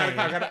of me.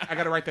 I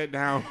gotta write that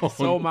down.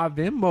 So my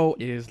Venmo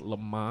is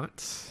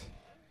LaMont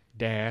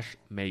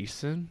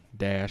Mason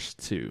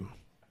 2.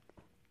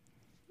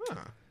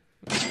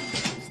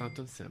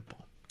 Something simple.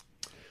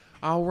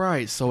 All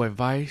right, so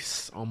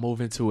advice on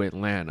moving to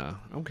Atlanta.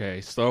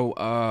 Okay,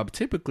 so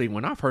typically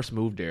when I first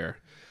moved there,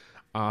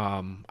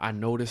 I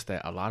noticed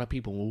that a lot of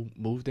people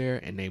move there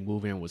and they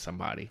move in with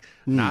somebody.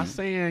 Not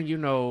saying,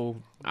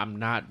 I'm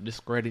not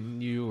discrediting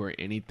you or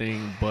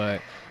anything,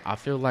 but I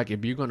feel like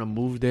if you're going to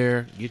move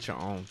there, get your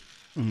own.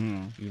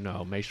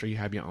 Make sure you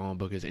have your own,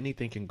 because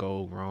anything can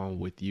go wrong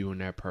with you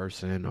and that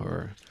person.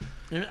 Or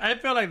I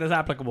feel like that's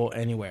applicable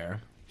anywhere.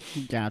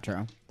 Yeah,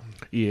 true.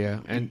 Yeah,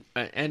 and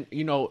I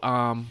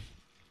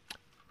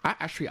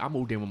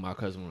moved in with my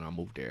cousin when I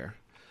moved there.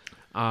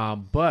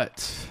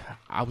 But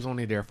I was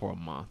only there for a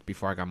month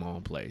before I got my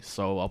own place,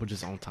 so I was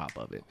just on top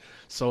of it.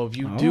 So if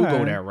you do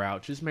go that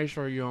route, just make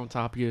sure you're on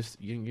top of your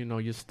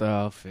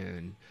stuff,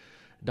 and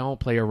don't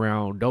play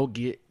around. Don't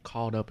get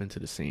caught up into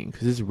the scene,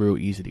 because it's real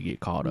easy to get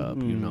caught up.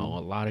 A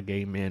lot of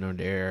gay men are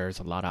there. There's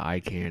a lot of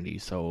eye candy,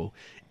 so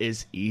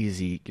it's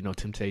easy.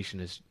 Temptation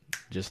is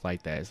just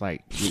like that. It's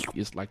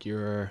like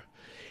you're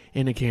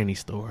in a candy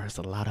store. It's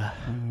a lot of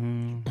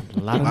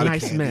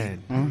nice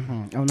men.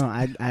 Oh no,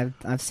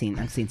 I've seen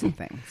some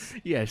things.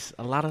 Yes,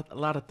 a lot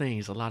of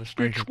things, a lot of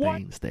stranger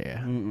things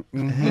there.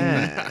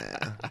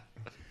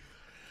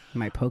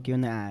 Might poke you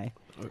in the eye.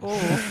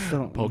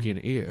 Poke you in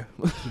the ear.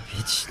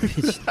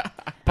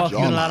 Poking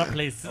in a lot of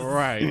places.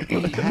 Right.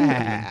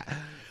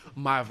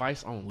 My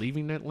advice on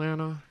leaving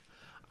Atlanta,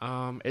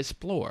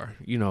 explore.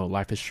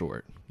 Life is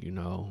short.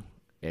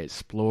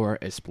 Explore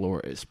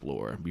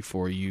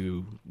before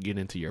you get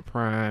into your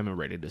prime and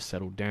ready to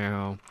settle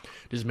down.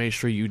 Just make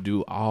sure you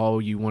do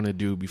all you want to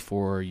do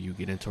before you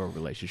get into a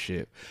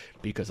relationship,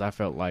 because I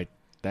felt like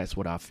that's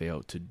what I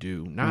failed to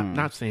do.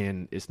 Not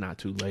saying it's not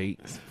too late.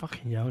 It's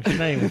fucking young. She's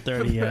not even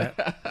 30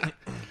 yet.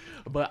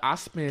 But I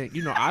spent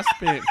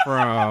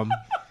from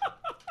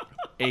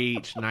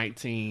age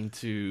 19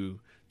 to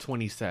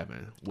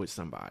 27 with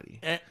somebody.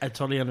 I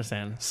totally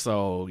understand.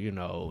 So,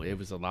 it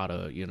was a lot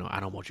of, I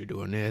don't want you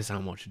doing this, I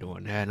don't want you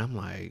doing that. And I'm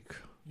like,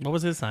 What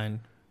was his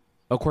sign?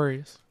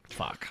 Aquarius.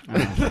 Fuck. I'm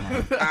an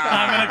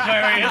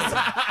Aquarius.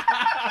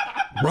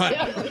 Run.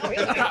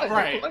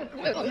 Right.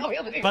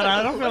 But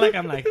I don't feel like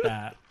I'm like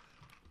that.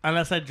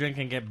 Unless I drink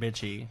and get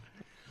bitchy.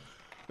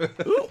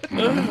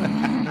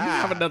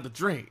 Have another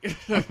drink.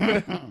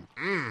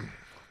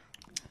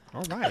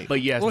 All right.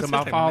 But yes, What's to my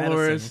this, like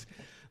followers, medicine?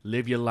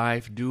 live your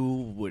life. Do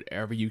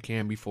whatever you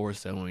can before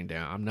settling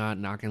down. I'm not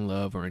knocking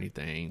love or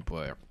anything,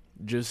 but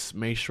just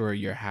make sure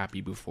you're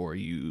happy before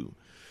you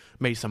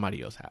make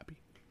somebody else happy.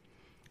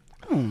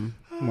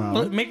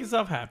 Well, make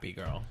yourself happy,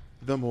 girl.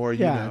 The more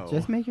you know.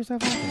 Just make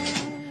yourself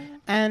happy.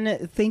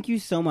 And thank you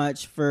so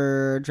much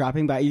for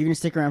dropping by. You're going to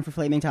stick around for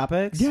Flaming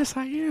Topics? Yes,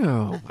 I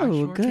am. I Oh,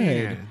 sure good.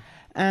 can.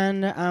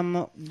 And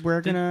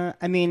we're going to,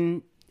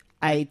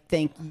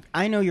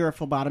 I know you're a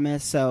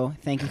phlebotomist, so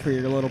thank you for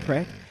your little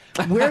prick.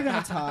 We're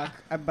going to talk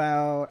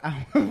about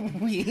our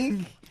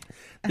week.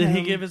 Did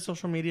he give his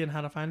social media and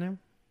how to find him?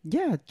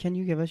 Yeah, can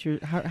you give us your,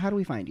 how do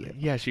we find you?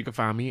 Yes, you can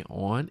find me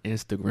on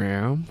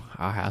Instagram.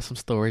 I'll have some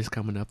stories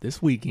coming up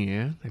this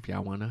weekend if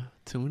y'all want to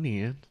tune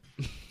in.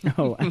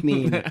 Oh, I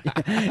mean,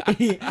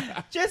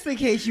 just in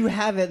case you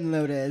haven't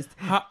noticed,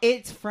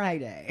 it's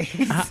Friday.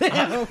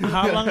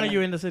 How long are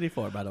you in the city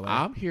for, by the way?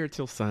 I'm here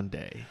till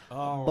Sunday.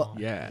 Oh.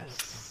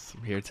 Yes,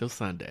 I'm here till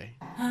Sunday.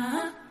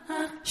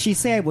 She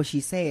said what she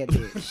said,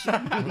 bitch.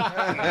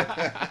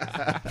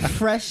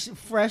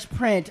 fresh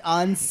print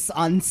on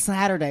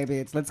Saturday,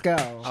 bitch. Let's go.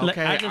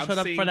 Okay, I just I'm showed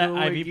up for that single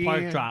Ivy Park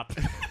again. drop.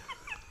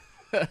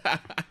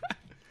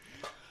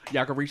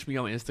 Y'all can reach me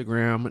on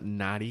Instagram,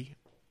 Naughty,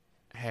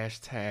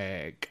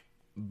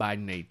 #by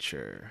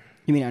nature.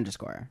 You mean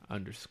underscore?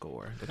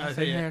 Did I I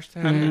say yeah.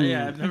 hashtag?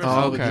 Yeah, I've never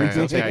Oh, the okay. drinks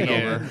are Okay, taking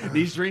yeah. over.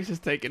 These drinks is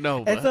taking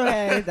over. It's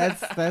okay.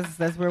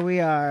 That's where we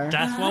are.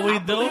 That's what we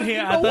do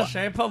here at the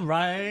Shape of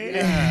Right.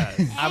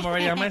 Yes. I'm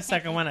already on my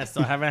second one. I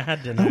still haven't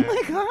had dinner. Oh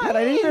my god!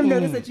 I didn't even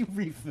notice that you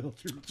refilled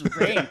your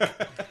drink.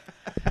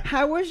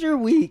 How was your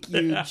week,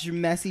 you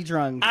messy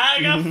drunk?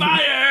 I got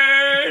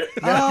fired.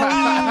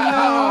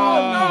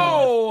 Oh,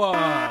 no.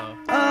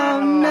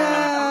 Oh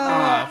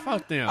no!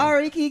 Fuck them.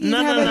 Ari Kiki's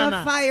No, no, having no, a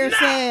no. fire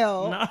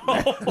sale.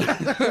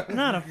 No,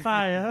 not a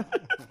fire.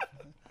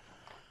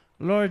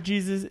 Lord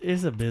Jesus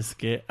is a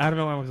biscuit. I don't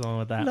know where I'm going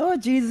with that.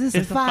 Lord Jesus,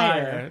 It's a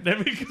fire. There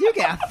we go. You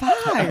got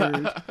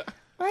fired.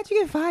 Why'd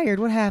you get fired?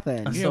 What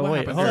happened? Yeah, So what wait,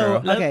 happened, hold girl?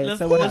 on. Okay, Let's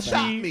so what let's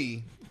happened? Shot see.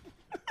 me.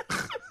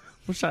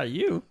 Who shot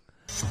you?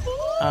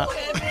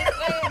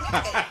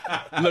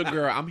 Look,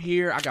 girl, I'm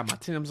here. I got my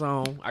Tim's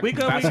on. We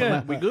good, we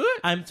good. We good?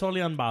 I'm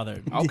totally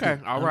unbothered. Okay,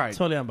 all I'm right.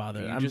 totally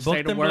unbothered. You I'm just say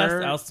booked the and blessed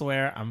word.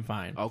 elsewhere. I'm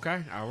fine.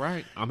 Okay, all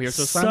right. I'm here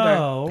till Sunday.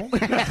 So,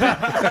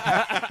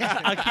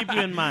 I'll keep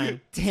you in mind.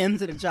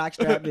 Tim's and a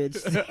jockstrap,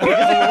 bitch.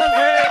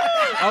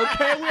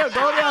 Okay, we'll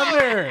go down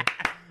there.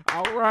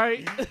 All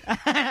right.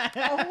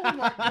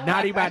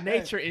 Naughty by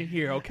nature in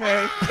here,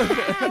 okay?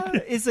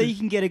 It's so you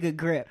can get a good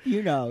grip.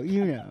 You know.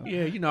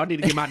 Yeah, I need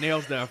to get my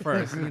nails done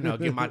first.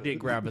 Get my dick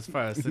grabbers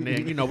first. And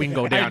then, we can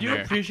go I down do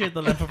there. appreciate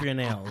the length of your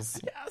nails.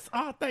 Yes.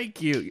 Oh, thank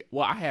you.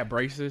 Well, I had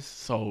braces,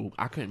 so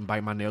I couldn't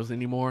bite my nails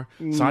anymore.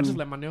 So I just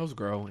let my nails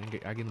grow and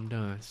I get them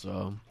done.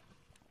 So,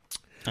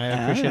 I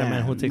appreciate a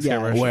man who takes care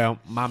of Yeah. our shit. well,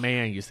 my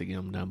man used to get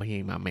them done, but he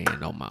ain't my man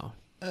no more.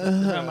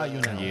 Talking about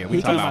you now. Yeah, He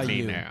we talking can- about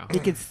me now. He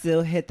could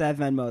still hit that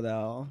Venmo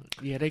though.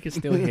 Yeah, they can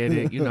still hit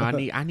it.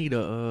 I need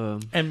a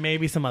And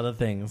maybe some other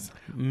things.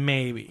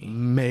 Maybe.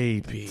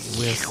 maybe.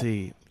 We'll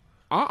see.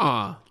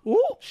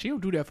 She'll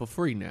do that for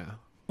free now.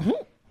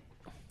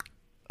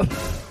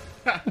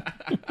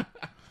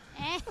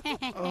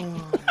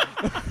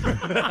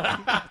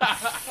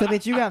 So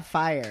bitch, you got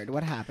fired.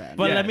 What happened?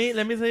 But Yes.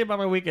 let me tell you about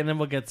my week and then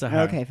we'll get to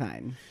her. Okay,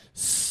 fine.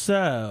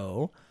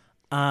 So,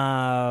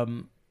 I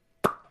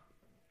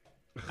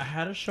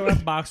had a show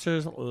at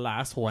Boxers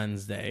last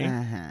Wednesday.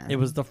 Uh-huh. It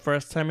was the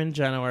first time in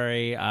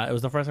January. It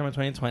was the first time in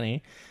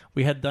 2020.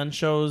 We had done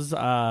shows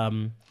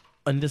in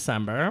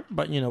December,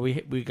 but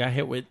we got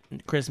hit with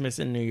Christmas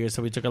and New Year,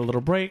 so we took a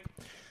little break.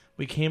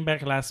 We came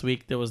back last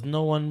week. There was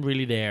no one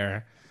really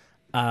there.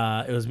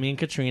 It was me and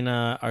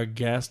Katrina. Our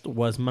guest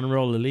was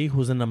Monroe Lily,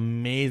 who's an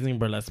amazing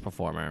burlesque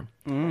performer.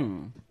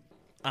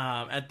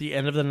 At the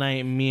end of the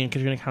night, me and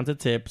Katrina counted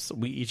tips.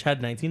 We each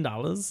had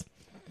 $19.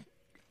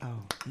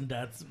 Oh.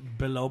 That's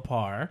below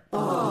par.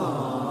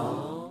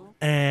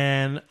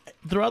 And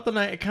throughout the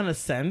night, I kind of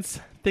sensed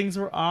things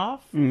were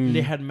off.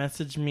 They had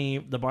messaged me.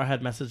 The bar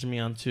had messaged me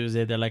on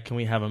Tuesday. They're like, "Can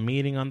we have a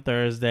meeting on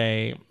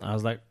Thursday?" I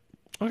was like,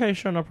 "Okay,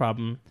 sure, no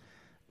problem."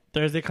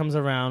 Thursday comes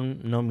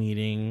around, no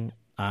meeting.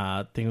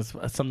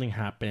 Something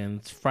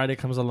happens. Friday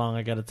comes along,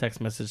 I get a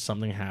text message,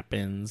 something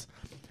happens.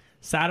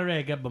 Saturday,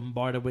 I get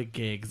bombarded with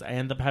gigs. I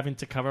end up having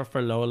to cover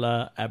for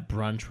Lola at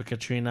brunch with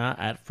Katrina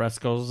at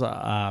Fresco's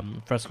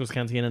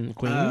Canteen in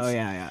Queens. Oh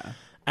yeah.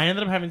 I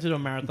ended up having to do a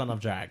marathon of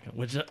drag,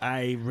 which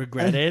I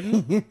regretted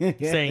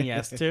saying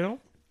yes to.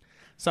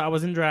 So I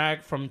was in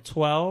drag from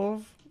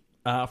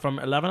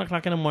 11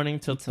 o'clock in the morning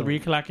till 3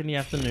 o'clock in the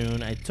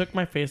afternoon. I took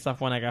my face off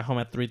when I got home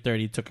at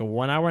 3:30, took a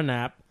 1 hour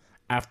nap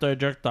after I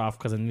jerked off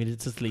because I needed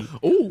to sleep.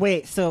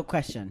 Wait, so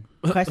question.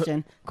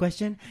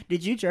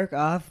 Did you jerk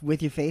off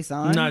with your face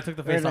on? No, I took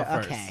the face off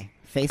first. Okay,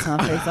 face on,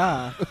 face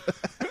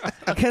off.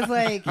 Because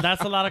like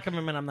That's a lot of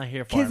commitment I'm not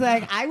here for. Because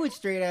like I would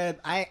straight up,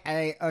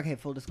 okay,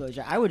 full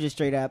disclosure, I would just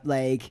straight up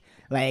like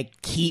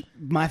keep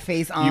my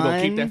face on. You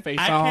gonna keep that face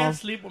I on? can't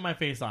sleep with my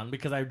face on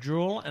because I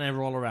drool and I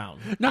roll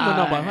around. No,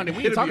 but honey, we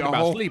ain't It'll talking be a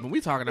about whole- sleeping.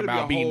 We talking it'll be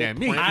about a being whole that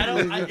meat. I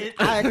don't.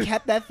 I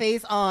kept that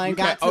face on,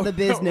 got to the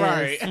business.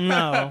 Right.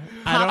 No,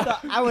 I Popped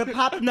don't. off, I would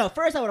pop. No,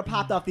 first I would have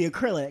popped off the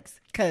acrylics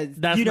because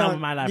That's you not don't.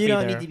 my life you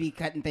don't either. need to be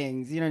cutting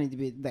things. You don't need to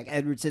be like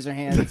Edward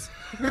Scissorhands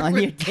on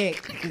your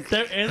dick.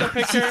 There is a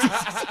picture.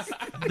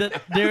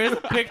 There is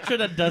a picture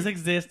that does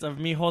exist of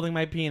me holding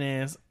my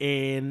penis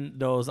in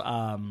those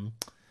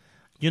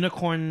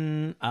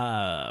unicorn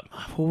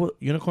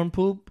unicorn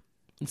poop.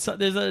 So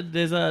there's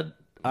a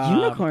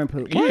Unicorn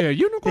poop. Yeah,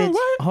 unicorn. Bitch,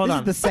 What? Hold this on.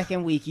 is the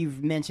second week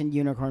you've mentioned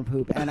unicorn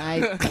poop, and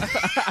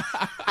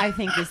I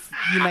think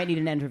you might need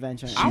an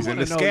intervention. I She's in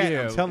the wanna know, scat.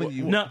 yeah, I'm telling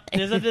you. No,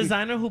 there's a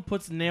designer who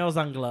puts nails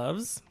on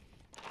gloves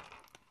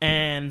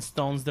and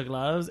stones the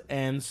gloves,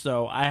 and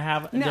so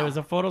there was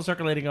a photo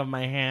circulating of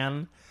my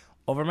hand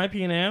over my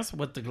penis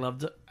with the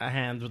gloved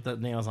hands with the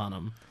nails on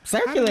them.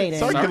 Circulating.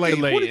 Circulating.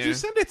 Who did Circulating. you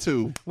send it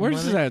to?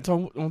 Where's this at?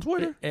 On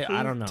Twitter?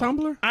 I don't know.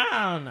 Tumblr?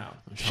 I don't know.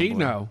 She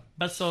know.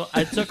 But so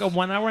I took a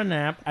 1 hour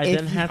nap. I If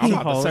then had I'm to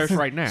about to host. search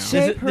right now.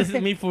 Shit. This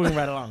is me fooling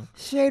right along.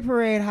 Shade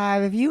Parade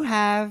Hive, if you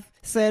have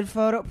said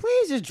photo,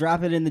 please just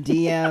drop it in the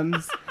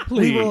DMs.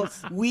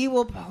 Please. We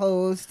will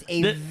post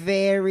a The-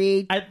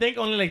 very I think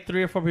only like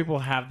 3 or 4 people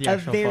have the A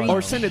actual very- photo.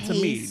 Or send it to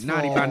me, Tasteful.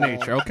 Naughty by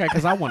Nature, okay?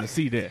 Because I want to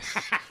see this.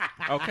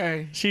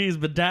 Okay. She's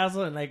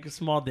bedazzled and like a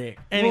small dick.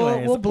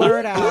 Anyways, we'll blur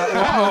it out. We'll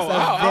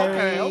post a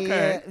very,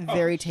 okay.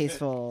 very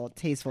tasteful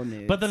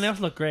nude. but the nails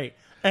look great.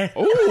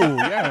 Ooh,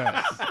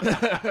 yes.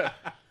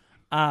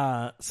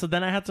 So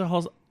then I had to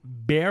host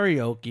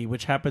karaoke,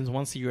 which happens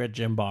once a year at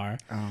Gym Bar.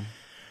 Oh.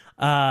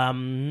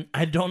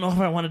 I don't know if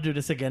I want to do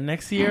this again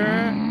next year.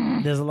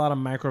 There's a lot of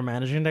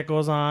micromanaging that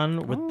goes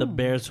on with the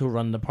bears who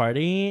run the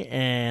party,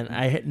 and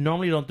I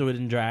normally don't do it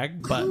in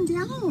drag, but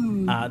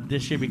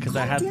this year because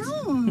I had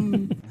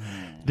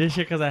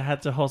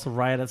to host a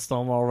riot at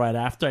Stonewall right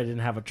after, I didn't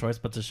have a choice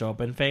but to show up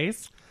in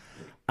face.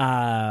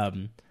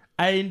 I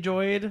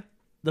enjoyed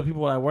the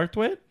people I worked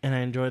with, and I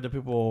enjoyed the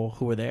people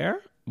who were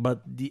there,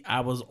 but I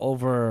was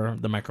over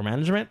the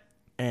micromanagement,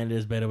 and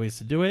there's better ways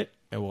to do it,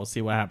 and we'll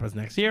see what happens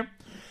next year.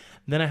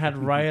 Then I had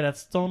Riot at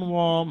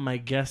Stonewall. My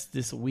guests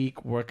this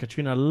week were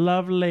Katrina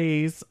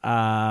Lovelace,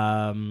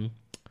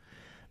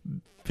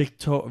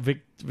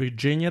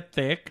 Virginia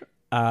Thick,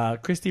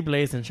 Christy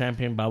Blaze, and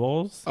Champagne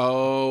Bubbles.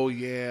 Oh,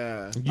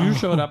 yeah. You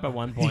showed up at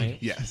one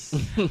point. Yes.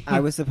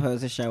 I was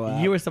supposed to show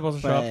up. You were supposed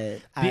to show up.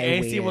 but The I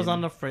AC was waited.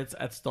 on the fritz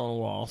at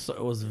Stonewall, so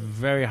it was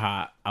very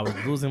hot. I was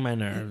losing my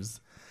nerves.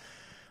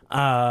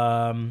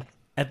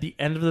 At the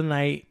end of the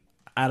night,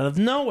 out of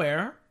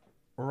nowhere,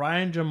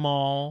 Ryan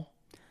Jamal,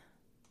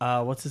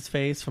 what's his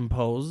face from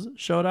Pose,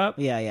 showed up.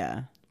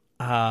 Yeah.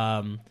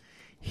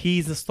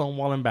 He's a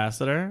Stonewall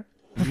ambassador.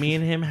 Me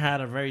and him had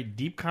a very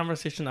deep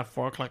conversation at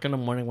 4:00 in the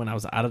morning when I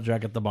was out of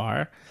drag at the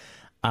bar,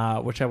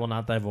 which I will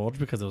not divulge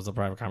because it was a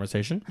private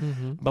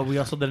conversation. But we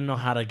also didn't know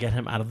how to get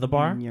him out of the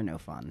bar. You're no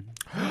fun.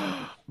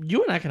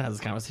 You and I can have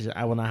this conversation.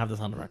 I will not have this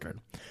on the record.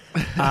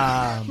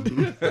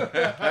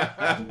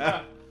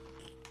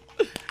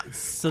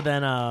 So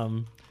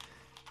then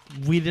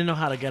we didn't know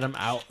how to get him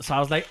out. So I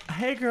was like,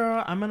 hey,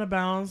 girl, I'm going to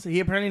bounce. He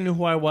apparently knew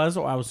who I was,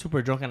 or I was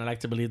super drunk, and I like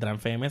to believe that I'm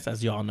famous,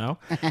 as you all know.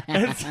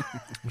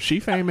 She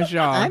famous,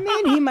 y'all. I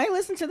mean, he might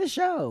listen to the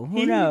show.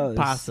 Who knows?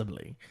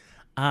 Possibly.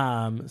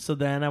 So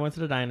then I went to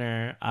the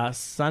diner.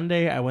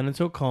 Sunday, I went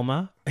into a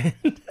coma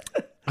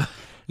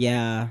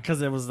Yeah.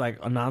 because it was like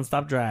a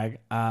nonstop drag.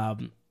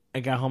 I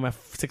got home at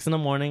 6 in the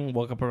morning,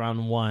 woke up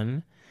around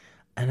 1.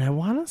 And I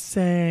want to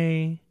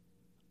say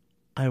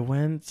I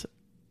went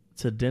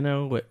to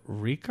dinner with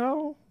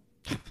Rico.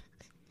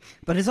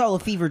 But it's all a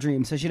fever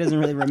dream, so she doesn't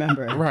really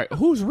remember. Right.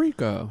 Who's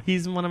Rico?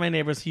 He's one of my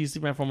neighbors. He used to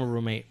be my former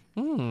roommate.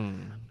 Oh,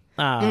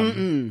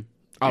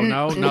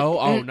 no.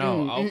 Oh,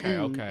 no.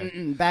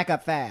 Okay. Back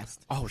up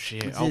fast. Oh,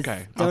 shit. Just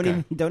Okay.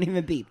 Don't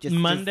even beep. Just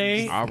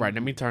Monday, All right.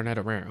 Let me turn that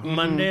around.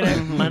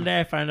 Monday,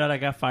 I found out I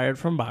got fired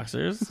from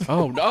Boxers.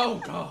 Oh,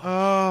 no.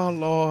 Oh,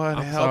 Lord,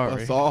 I'm help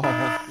sorry. us all.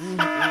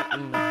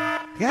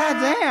 God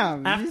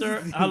damn.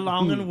 After a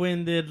long and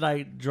winded,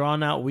 like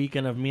drawn out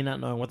weekend of me not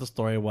knowing what the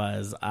story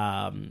was,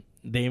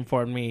 they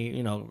informed me,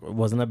 it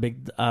wasn't a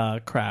big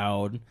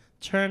crowd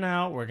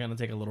turnout. We're gonna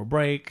take a little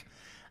break.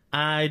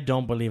 I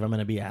don't believe I'm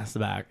gonna be asked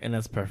back, and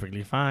that's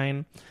perfectly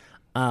fine.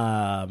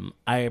 I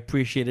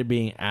appreciated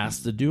being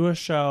asked to do a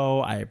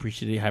show. I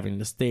appreciated having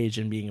the stage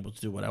and being able to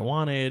do what I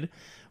wanted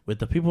with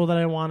the people that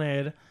I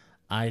wanted.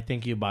 I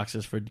thank you,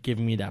 Boxers, for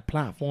giving me that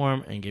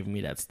platform and giving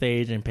me that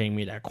stage and paying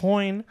me that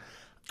coin.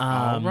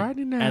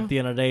 Alrighty now. At the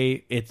end of the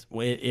day, it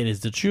is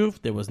the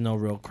truth. There was no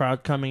real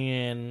crowd coming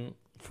in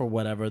for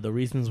whatever the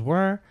reasons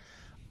were.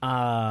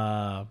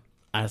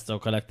 I still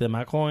collected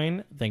my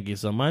coin. Thank you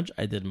so much.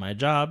 I did my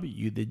job.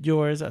 You did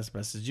yours as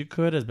best as you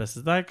could, as best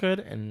as I could,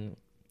 and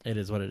it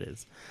is what it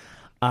is.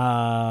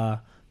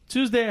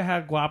 Tuesday I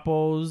had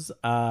Guapos,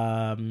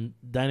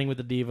 dining with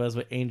the divas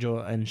with Angel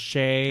and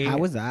Shay. How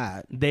was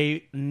that?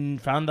 They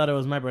found out it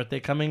was my birthday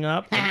coming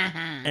up,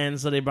 and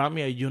so they brought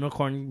me a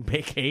unicorn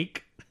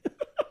cake.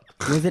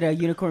 Was it a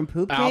unicorn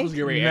poop cake? I was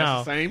getting ready to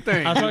ask the No. same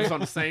thing. I I was was on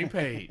the same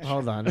page.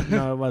 Hold on,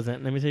 no, it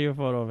wasn't. Let me tell you a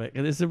photo of it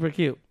because it's super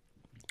cute.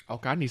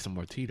 Okay, I need some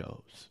more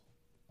Tito's.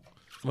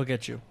 We'll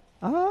get you.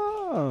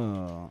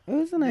 Oh, it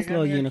was a nice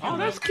little unicorn. Oh,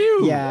 that's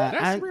cute. Yeah,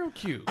 That's real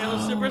cute. It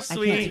was super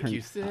sweet. Thank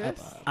you, sis.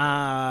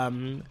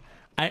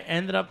 I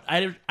ended up.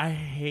 I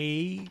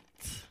hate.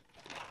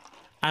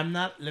 I'm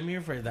not. Let me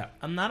rephrase that.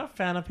 I'm not a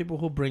fan of people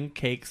who bring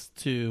cakes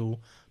to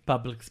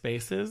public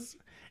spaces.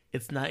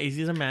 It's not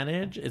easy to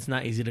manage. It's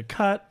not easy to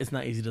cut. It's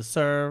not easy to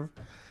serve.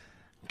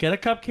 Get a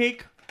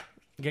cupcake.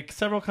 Get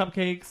several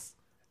cupcakes.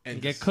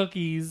 And get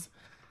cookies.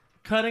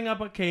 Cutting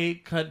up a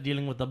cake.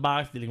 Dealing with the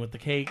box. Dealing with the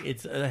cake.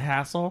 It's a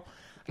hassle.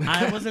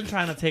 I wasn't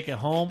trying to take it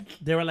home.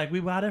 They were like,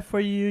 "We bought it for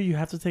you. You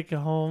have to take it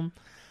home."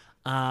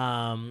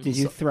 Did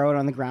you throw it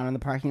on the ground in the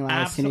parking lot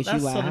as soon as you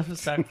that's so left?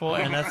 disrespectful,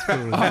 and that's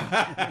food.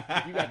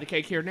 You got the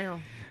cake here now?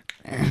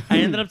 I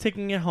ended up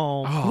taking it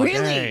home. Oh, Really?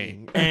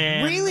 dang.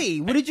 And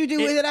Really? What did you do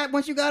with it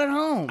once you got it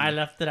home? I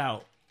left it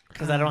out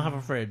because I don't have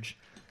a fridge.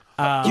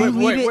 Did you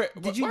leave wait, it?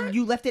 wait, did what?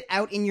 you left it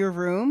out in your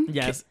room?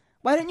 Yes.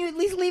 Why didn't you at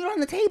least leave it on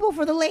the table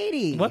for the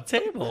lady? What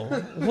table?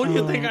 Who do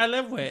you think I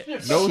live with?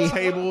 No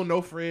table,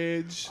 no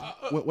fridge.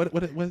 What?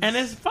 And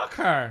it's fuck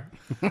her.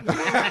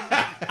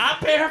 I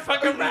pay her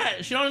fucking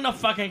rent. She don't need no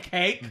fucking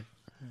cake.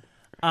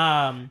 So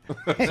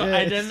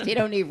I didn't. You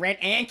don't need rent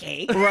and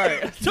cake.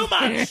 Right. Too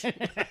much.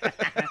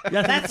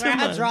 That's where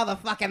I draw the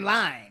fucking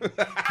line.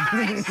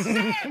 I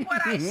said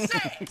what I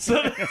said.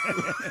 So,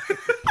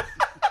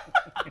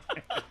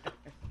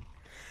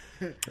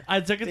 I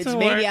took it Bitch, to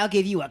maybe work. I'll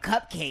give you a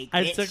cupcake.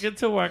 I bitch. took it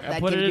to work. I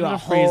That put it gives in you the a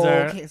whole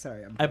freezer. cake.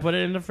 Sorry, I put it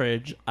in the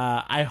fridge.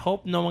 I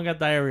hope no one got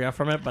diarrhea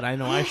from it, but I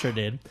know I sure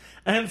did.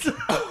 And so,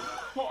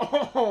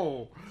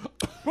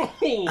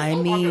 I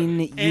mean,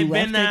 you it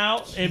left been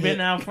out. It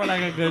been out for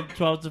like a good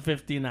 12 to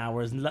 15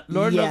 hours. Lord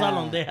knows Yeah. how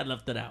long they had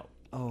left it out.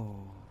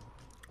 Oh,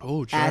 at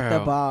the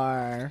child.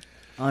 bar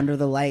under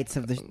the lights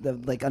of the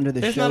like under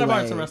the It's show not a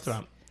bar; it's a lights.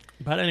 restaurant.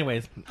 But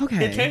anyways,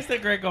 Okay. it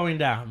tasted great going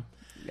down.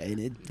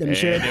 And I'm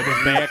sure And it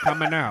was bad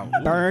coming out.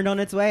 it burned on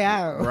its way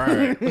out.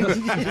 Right.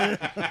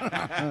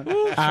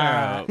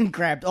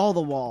 Grabbed all the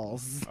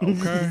walls.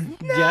 Okay.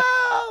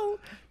 No,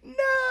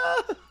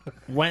 no.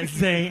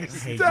 Wednesday. I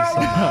hate you so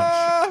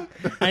much.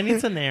 I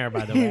need some air,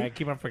 by the way. I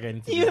keep on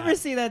forgetting to do You ever that.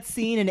 see that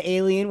scene in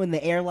Alien when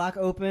the airlock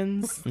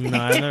opens? No,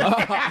 I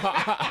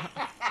never.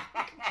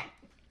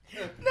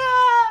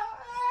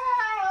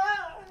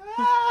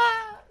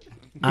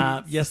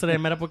 Yesterday, I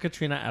met up with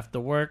Katrina after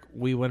work.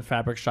 We went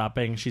fabric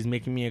shopping. She's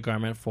making me a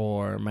garment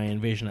for my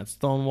invasion at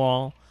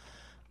Stonewall.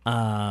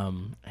 I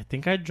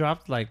think I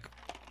dropped like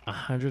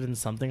 100 and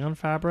something on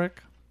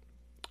fabric.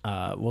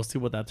 We'll see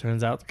what that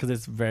turns out because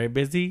it's very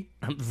busy.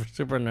 I'm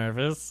super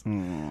nervous,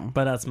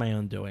 but that's my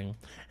own doing.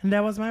 And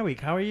that was my week.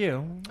 How are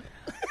you?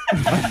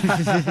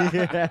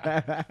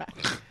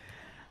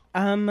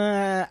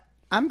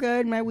 I'm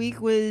good. My week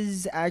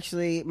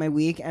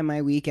and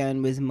my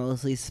weekend was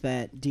mostly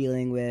spent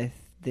dealing with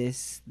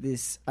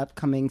this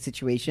upcoming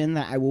situation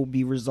that I will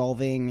be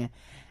resolving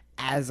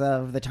as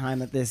of the time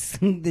that this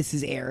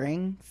is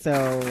airing. So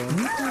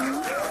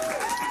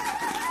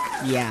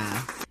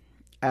yeah.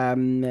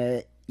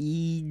 That's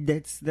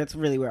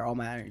really where all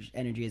my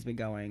energy has been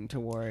going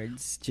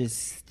towards.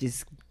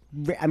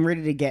 I'm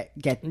ready to get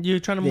You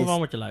trying to move this- on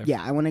with your life?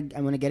 Yeah, I want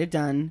to get it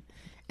done,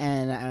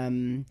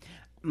 and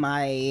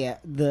I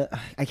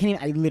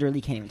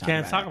literally can't even talk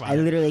Can't about talk it. about I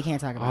it. literally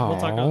can't talk about We'll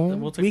it. talk.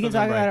 We'll take We can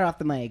some talk break. about it off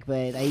the mic,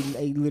 but I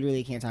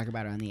literally can't talk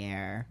about it on the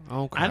air.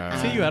 Okay. I didn't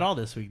see you at all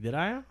this week, did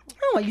I?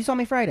 Oh, you saw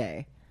me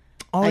Friday.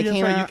 Oh, I that's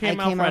came right. out- You came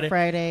I out came out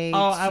Friday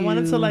Oh, I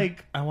wanted to-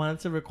 I wanted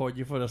to record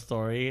you for the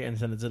story and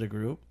send it to the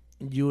group.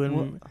 You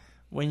and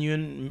when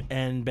you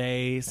and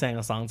Bay sang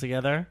a song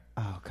together.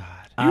 Oh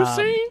God. You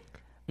sing?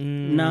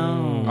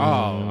 No.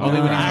 Oh,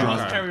 only when he's I was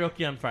drunk.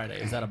 karaoke on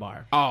Fridays at a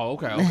bar. Oh,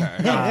 okay.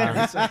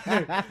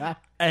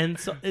 And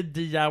so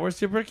that was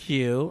super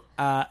cute.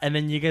 And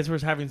then you guys were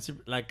having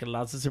like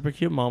lots of super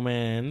cute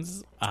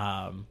moments.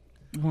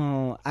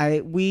 Well,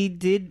 we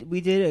did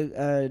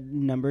a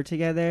number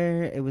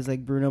together. It was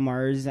like Bruno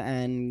Mars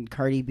and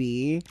Cardi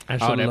B. I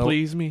Oh, that low-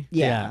 pleased me.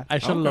 Yeah, I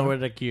should Okay. lower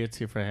the key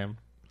too for him.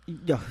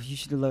 Oh, you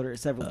should have loaded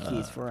several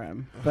keys for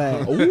him,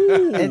 but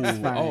Ooh. it's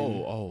fine.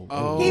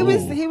 Oh. He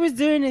was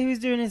doing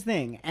his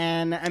thing,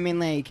 and I mean,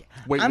 like,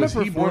 Wait, I'm was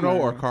a he performer. Bruno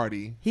or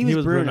Cardi? He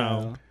was Bruno.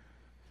 Bruno.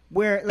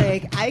 Where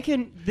like I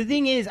can, the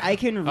thing is, I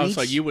can reach. Oh,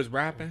 so you was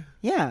rapping?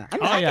 Yeah, I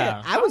mean, Oh,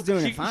 yeah. I was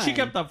doing it fine. She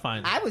kept up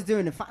fine. I was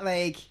doing it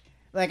fine.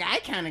 Like I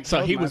kind of.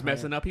 So he was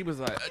messing up. He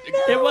was like,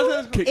 It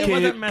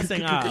wasn't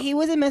messing up. He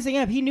wasn't messing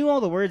up. He knew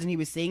all the words and he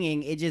was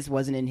singing. It just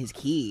wasn't in his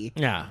key.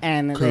 Yeah.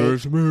 And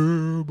like,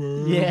 me,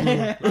 baby.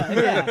 yeah,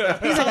 yeah.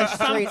 He's like a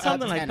straight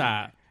something up like tenor.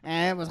 that.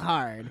 And it was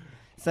hard.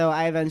 So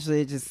I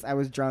eventually I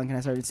was drunk and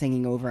I started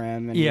singing over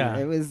him. And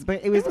it was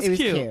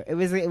cute. It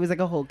was like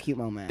a whole cute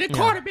moment. The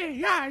quarterback,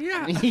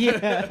 yeah.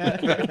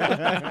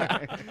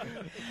 Yeah.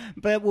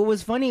 But what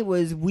was funny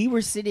was we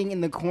were sitting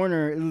in the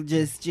corner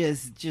just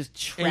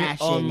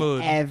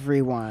trashing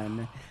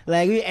everyone.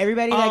 Like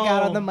everybody that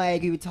got on the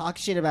mic, we would talk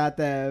shit about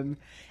them.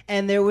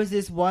 And there was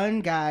this one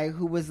guy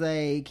who was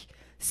like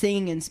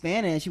singing in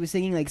Spanish. He was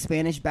singing like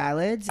Spanish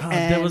ballads.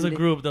 And there was a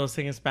group that was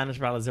singing Spanish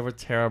ballads. They were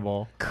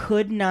terrible.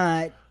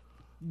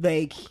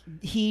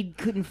 He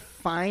couldn't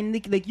find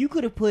you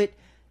could have put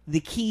the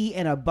key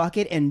in a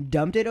bucket and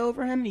dumped it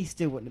over him and he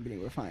still wouldn't have been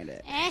able to find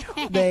it.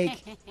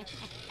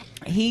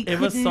 It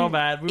was so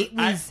bad. It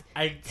was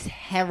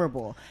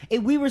terrible.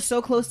 We were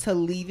so close to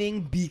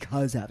leaving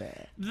because of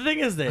it. The thing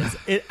is this.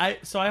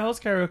 I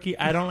host karaoke.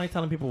 I don't like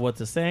telling people what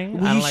to sing.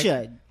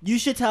 You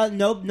should tell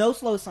no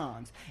slow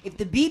songs. If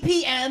the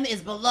BPM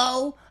is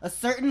below a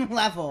certain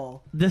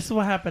level. This is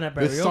what happened at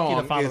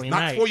karaoke the following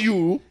night. Not for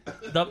you.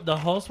 The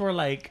hosts were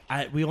like,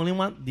 we only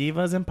want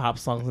divas and pop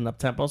songs and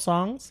up-tempo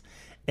songs.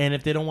 And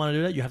if they don't want to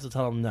do that, you have to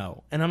tell them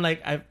no. And I'm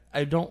like,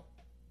 I don't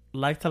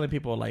like telling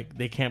people like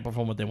they can't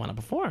perform what they want to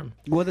perform.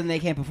 Well, then they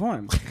can't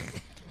perform.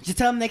 Just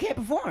tell them they can't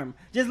perform.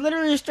 Just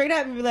literally straight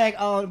up and be like,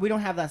 oh, we don't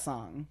have that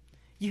song.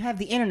 You have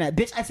the internet.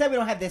 Bitch, I said we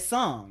don't have this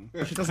song.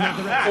 She doesn't have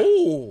the rap.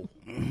 Oh,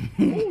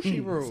 she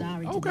rude.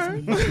 Sorry.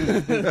 Okay.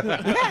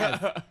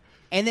 Yes.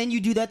 And then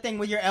you do that thing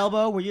with your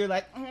elbow where you're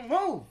like,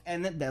 move.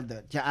 And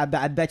then I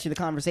bet you the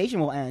conversation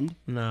will end.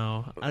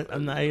 No, I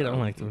don't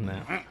like doing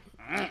that.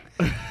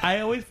 I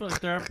always feel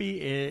like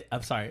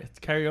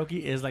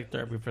karaoke is like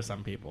therapy for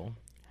some people.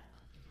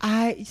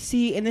 I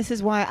see, and this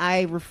is why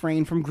I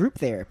refrain from group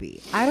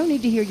therapy. I don't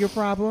need to hear your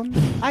problems.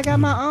 I got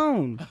my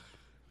own.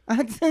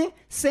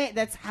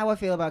 That's how I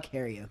feel about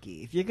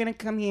karaoke. If you're gonna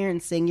come here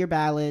and sing your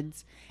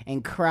ballads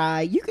and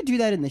cry, you could do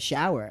that in the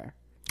shower.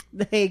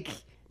 Like,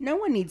 no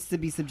one needs to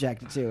be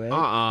subjected to it.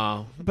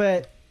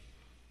 But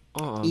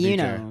you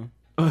know,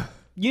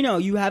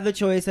 you have the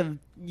choice of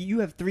you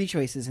have 3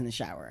 choices in the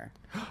shower.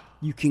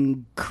 You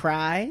can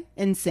cry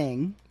and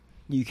sing.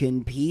 You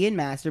can pee and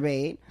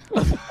masturbate,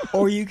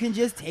 or you can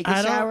just take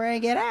a shower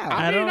and get out.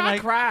 I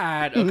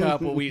cried a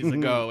couple weeks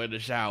ago in the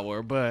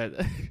shower,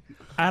 but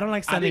I don't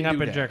like standing up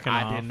and jerking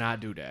off. I did not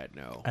do that.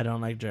 No, I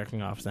don't like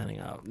jerking off standing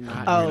up.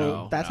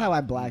 That's how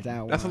I blacked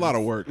out. That's a lot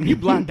of work. You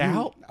blacked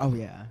out? Oh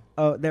yeah.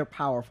 Oh, they're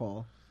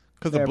powerful.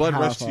 Because the blood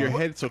rushed to your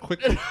head so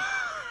quickly.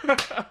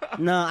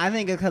 No, I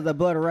think it's because the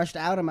blood rushed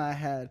out of my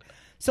head.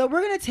 So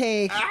we're gonna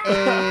take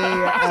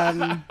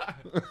a.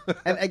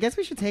 I guess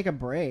we should take a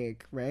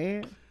break,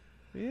 right?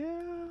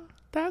 Yeah,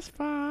 that's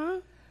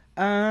fine.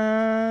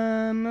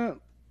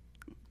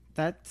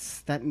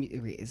 That's that.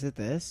 Wait, is it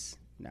this?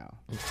 No.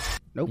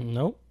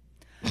 Nope.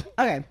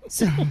 Okay,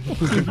 so I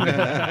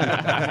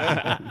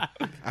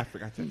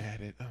forgot to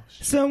add it. Oh,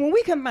 shit. So when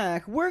we come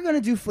back, we're gonna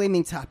do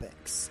flaming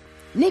topics.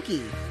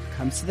 Nikki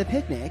comes to the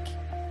picnic.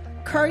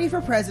 Cardi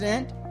for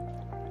president.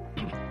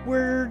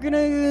 We're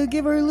gonna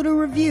give her a little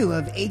review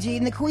of AJ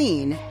and the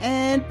Queen,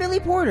 and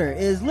Billy Porter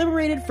is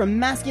liberated from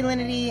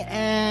masculinity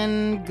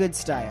and good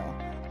style.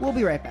 We'll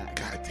be right back.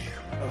 God damn.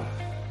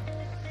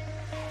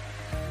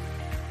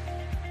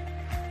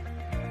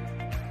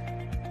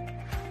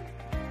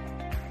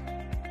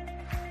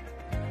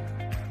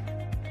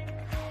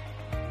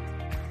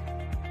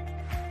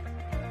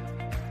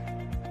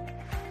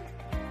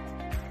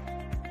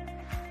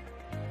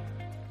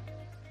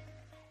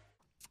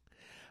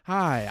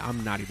 Hi,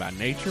 I'm Naughty by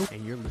Nature,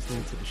 and you're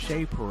listening to The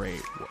Shade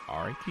Parade with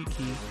Ari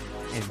Kiki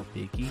and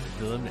Vicky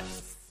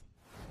Villaness.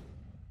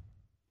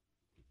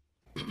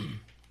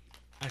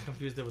 I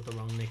confused it with the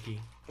wrong Nikki.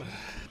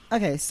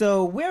 Okay,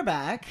 so we're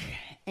back,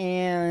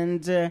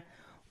 and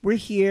we're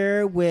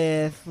here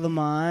with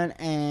LaMont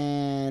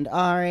and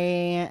Ari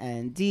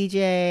and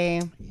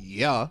DJ.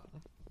 Yeah.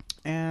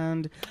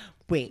 And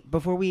wait,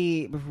 before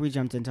we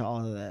jumped into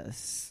all of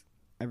this,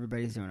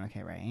 everybody's doing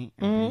okay, right?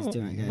 Everybody's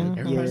doing good.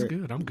 Everybody's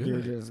good.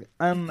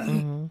 I'm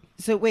good.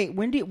 So wait,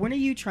 when are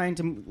you trying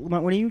to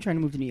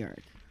move to New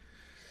York?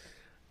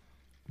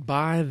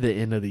 By the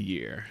end of the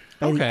year.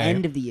 By the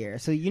end of the year.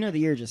 So the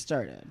year just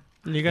started.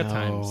 You got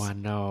time. Oh, I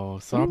know.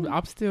 So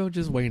I'm still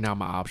just weighing out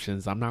my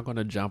options. I'm not going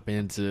to jump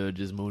into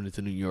just moving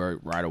to New York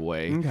right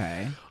away.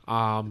 Okay.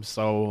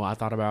 So I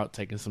thought about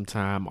taking some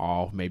time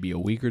off, maybe a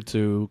week or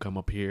two, come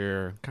up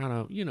here, kind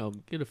of,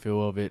 get a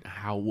feel of it,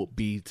 how it would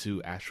be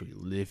to actually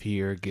live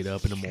here, get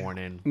up in the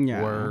morning,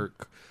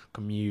 work,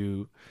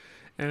 commute.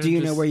 And do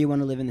you know where you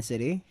want to live in the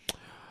city?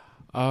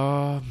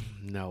 No,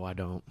 I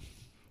don't.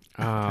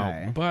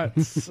 Okay. But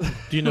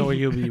do you know where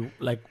you'll be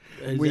like?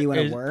 Where you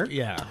want to work?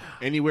 Yeah.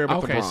 Anywhere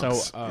but the Bronx. So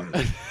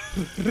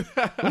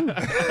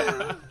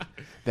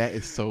that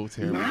is so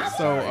terrible.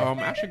 So I'm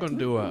actually going to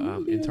do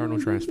a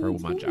internal transfer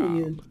with my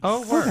job.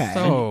 Oh, work.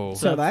 Okay.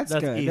 So that's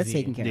good. easy. That's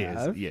taken care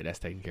of. Yeah, that's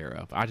taken care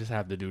of. I just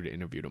have to do the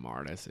interview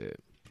tomorrow. That's it.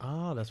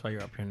 Oh, that's why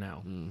you're up here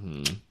now.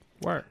 Mm-hmm.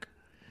 Work.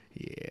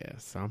 Yeah,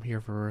 so I'm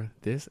here for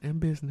this and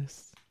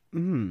business.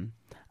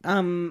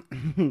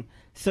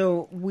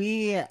 So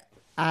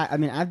I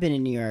mean, I've been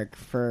in New York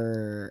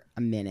for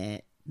a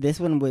minute. This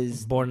one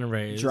was Born and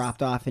raised.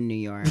 dropped off in New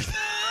York.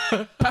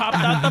 Popped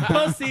out the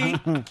pussy.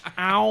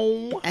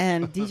 Ow.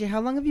 And DJ,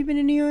 how long have you been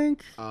in New York?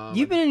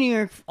 You've been in New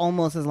York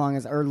almost as long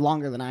as, or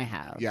longer than I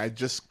have. Yeah, I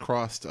just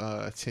crossed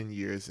 10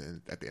 years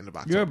at the end of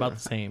October. You're about the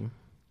same.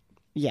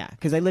 Yeah,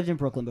 because I lived in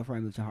Brooklyn before I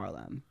moved to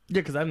Harlem.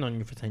 Yeah, because I've known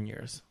you for 10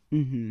 years.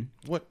 Mm-hmm.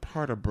 What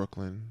part of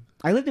Brooklyn?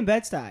 I lived in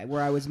Bed-Stuy,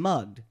 where I was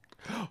mugged.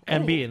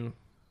 And being.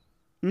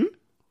 Hmm?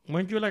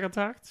 Weren't you like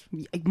attacked?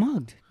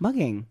 Mugged.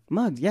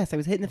 Yes, I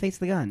was hit in the face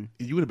with a gun.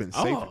 You would have been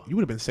safer. Oh. You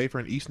would have been safer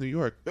in East New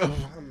York.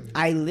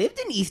 I lived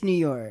in East New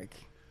York.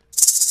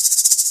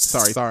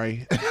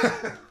 Sorry.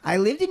 I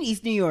lived in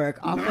East New York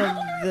off of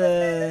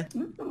the.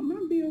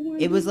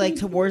 It was like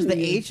towards the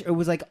H. It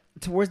was like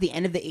towards the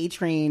end of the A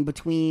train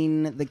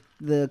between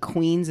the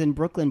Queens and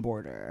Brooklyn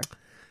border.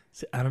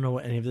 See, I don't know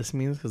what any of this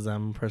means because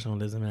I'm a person who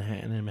lives in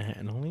Manhattan and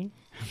Manhattan only.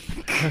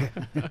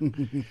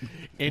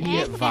 Any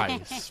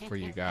advice for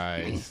you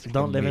guys?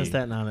 Don't live in Me.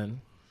 Staten Island.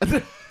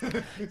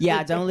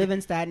 Yeah, don't live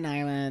in Staten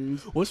Island.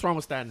 What's wrong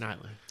with Staten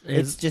Island?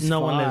 It's just no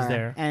one far, lives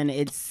there. and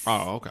it's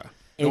Oh, okay.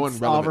 No one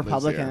it's all relevant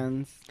lives there.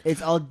 Republicans.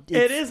 It's all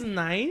It is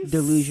nice.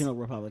 delusional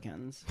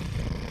Republicans.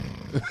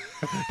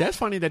 That's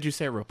funny that you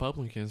say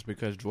Republicans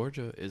because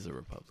Georgia is a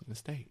Republican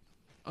state.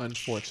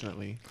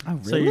 Unfortunately. Oh,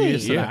 So you're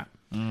used to Yeah. that.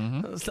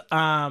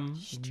 Mm-hmm.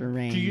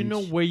 Strange. Do you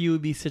know where you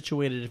would be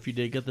situated if you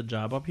did get the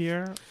job up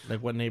here?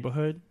 Like what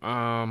neighborhood?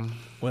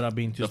 Without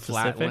being too The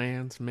specific.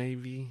 Flatlands,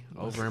 maybe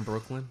over in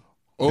Brooklyn.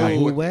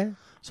 Oh, where?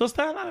 So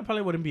Staten Island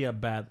probably wouldn't be a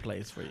bad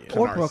place for you.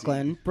 Or Canarsie.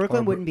 Brooklyn.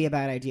 Brooklyn wouldn't be a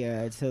bad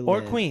idea to Or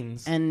live.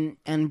 Queens. And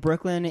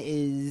Brooklyn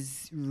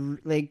is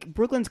like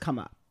Brooklyn's come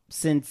up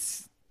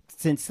since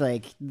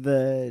like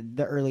the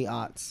early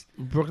aughts.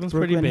 Brooklyn's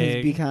Brooklyn pretty has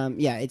big. become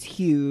it's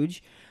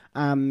huge.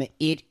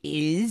 It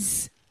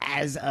is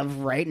as of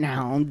right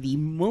now the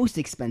most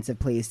expensive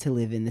place to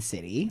live in the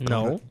city.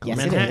 No. Yes,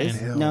 Manhattan. it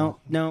is.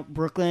 No,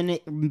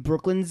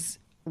 Brooklyn's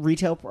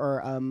retail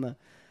or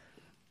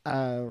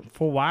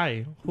For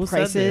why? Who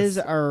prices said this?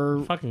 are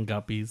Fucking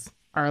guppies.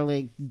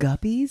 like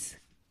guppies.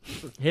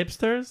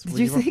 Hipsters? Did Would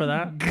you you vote say for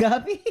that?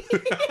 guppy?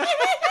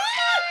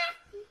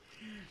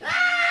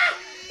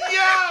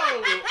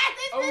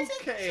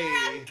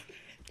 Okay.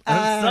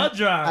 I'm so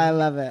drunk. I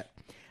love it.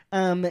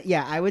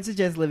 Yeah, I would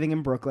suggest living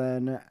in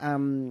Brooklyn.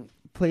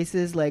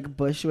 Places like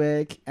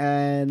Bushwick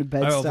and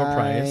overpriced.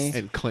 Bed-Stuy.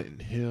 And Clinton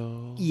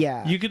Hill.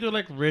 Yeah. You could do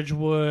like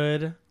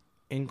Ridgewood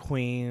in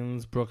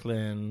Queens,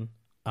 Brooklyn.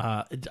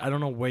 I don't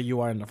know where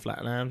you are in the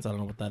Flatlands. I don't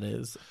know what that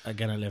is.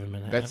 Again, I live in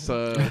Manhattan.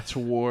 That's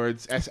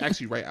towards. That's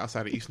actually right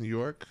outside of East New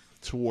York,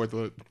 toward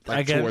the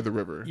Again, toward the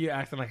river. You're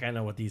acting like I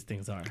know what these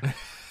things are.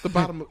 The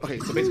bottom. Okay,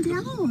 so basically,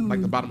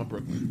 like the bottom of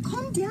Brooklyn.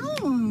 Calm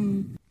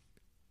down.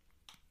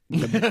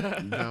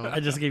 No.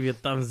 I just gave you a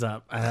thumbs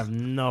up. I have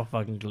no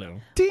fucking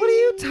clue. What are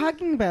you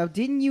talking about?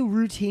 Didn't you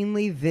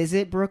routinely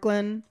visit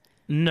Brooklyn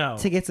No.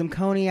 to get some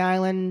Coney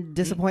Island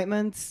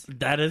disappointments?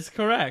 That is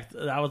correct.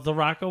 That was the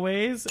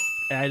Rockaways.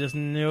 And I just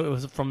knew it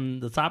was from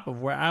the top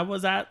of where I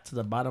was at to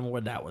the bottom of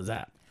where that was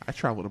at. I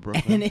traveled to And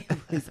Brooklyn. it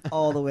was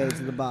all the way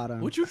to the bottom.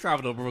 What you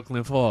travel to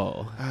Brooklyn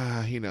for?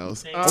 He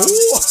knows.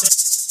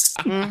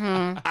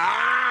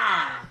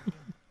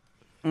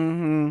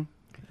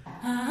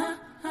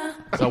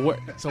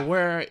 So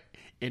where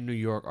in New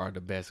York are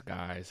the best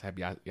guys? Have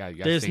y'all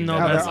There's seen no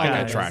that? best That's, like,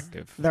 guys.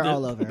 attractive? They're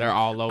all over. They're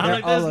all over. I'm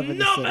like, all there's over the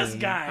no city. best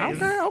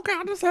guys. Okay,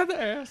 I just had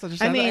to ask.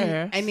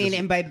 I mean,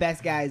 and by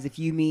best guys, if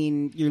you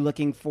mean you're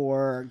looking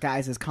for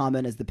guys as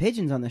common as the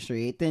pigeons on the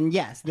street, then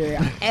yes, they're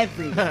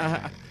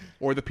everywhere.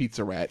 Or the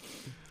pizza rat.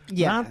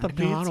 Yeah. Not the No,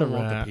 I pizza don't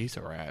want the rat.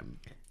 pizza rat.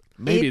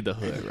 Maybe the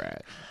hood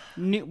rat.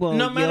 Well,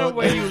 No matter you'll-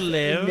 where you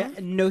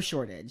live. no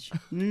shortage.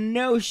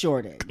 No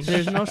shortage.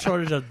 There's no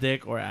shortage of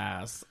dick or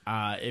ass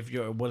if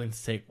you're willing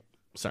to take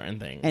certain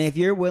things. And if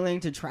you're willing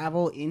to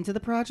travel into the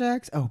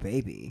projects, oh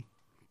baby,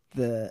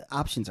 the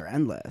options are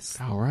endless.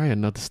 All right,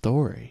 another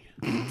story.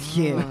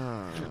 Yeah.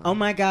 Oh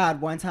my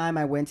god, one time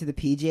I went to the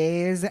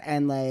PJs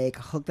and like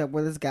hooked up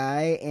with this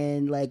guy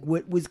and like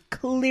what was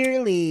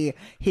clearly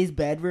his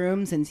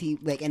bedroom since he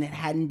like and it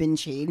hadn't been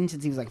changed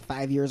since he was like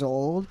 5 years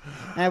old.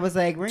 And I was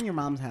like, we're in your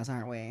mom's house,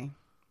 aren't we?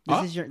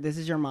 This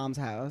is your mom's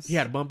house. He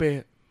had a bunk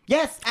bed.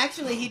 Yes,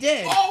 actually he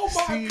did. Oh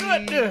my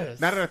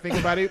goodness! Now that I think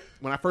about it,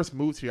 when I first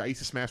moved here, I used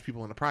to smash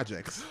people in the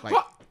projects,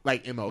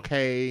 like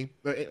MLK.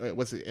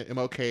 What's it?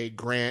 MLK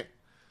Grant.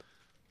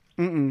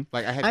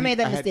 Like I made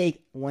that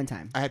mistake one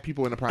time. I had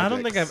people in the projects. I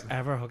don't think I've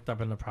ever hooked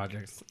up in the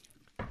projects.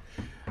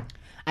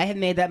 I had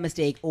made that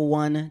mistake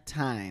one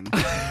time.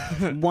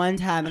 One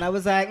time. And I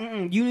was like,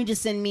 you need to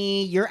send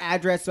me your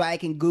address so I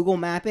can Google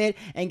map it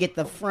and get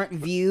the front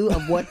view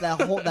of what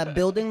that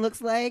building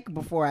looks like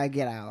before I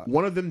get out.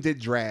 One of them did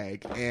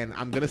drag, and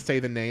I'm gonna say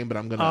the name, but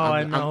I'm gonna.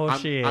 I know who I'm,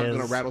 she I'm is.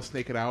 gonna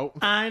rattlesnake it out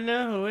I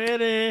know who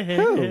it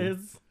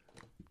is.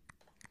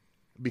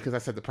 because I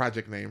said the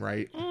project name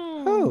right.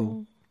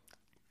 Who?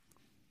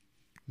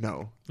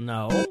 No.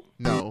 No.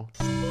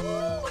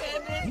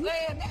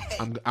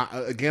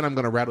 I'm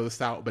gonna rattle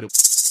this out, but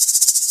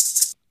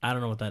I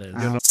don't know what that is.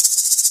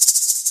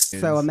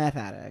 So a meth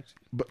addict.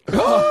 But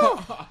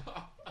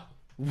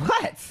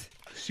What?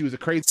 she was a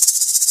crazy.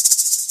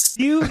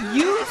 You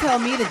tell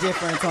me the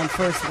difference on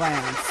first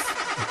glance.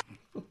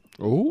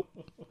 Ooh.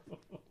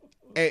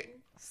 Hey,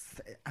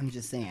 I'm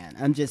just saying.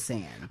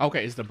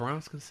 Okay, is the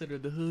Bronx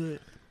considered the hood?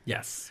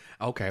 Yes.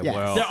 Okay, Yes.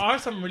 well. There are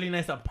some really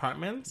nice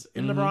apartments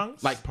in the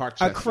Bronx. like Park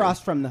Chester.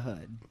 Across from the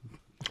hood.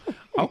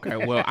 Okay,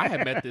 well, I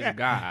had met this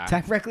guy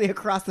Directly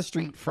across the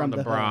street from the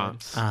hood.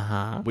 Bronx.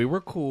 Uh-huh. We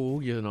were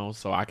cool,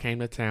 so I came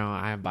to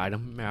town. I invited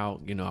him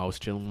out. I was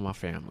chilling with my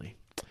family.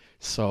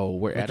 So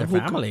we're at a your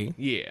hookah. family?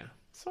 Yeah.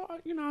 So,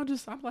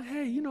 I'm like,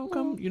 hey,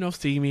 come,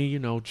 see me,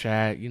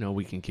 chat,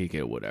 we can kick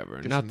it,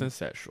 whatever. Nothing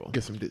sexual.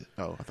 Get some.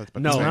 Oh, I thought.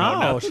 No, No,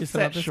 nothing she said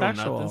nothing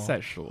sexual. Nothing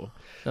sexual.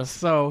 That's-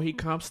 So he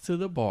comes to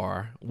the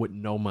bar with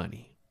no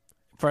money.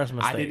 First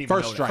mistake. I didn't even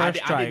First know strike. that.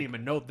 First I didn't strike.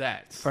 even know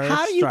that. First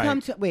How do you strike.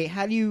 come to? Wait.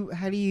 How do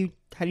you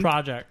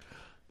Project.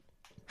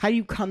 How do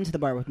you come to the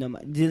bar with no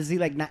money? Did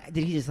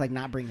he just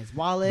not bring his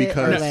wallet?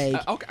 Because- or,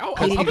 like,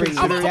 Okay, he didn't bring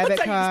his debit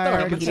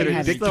card. He didn't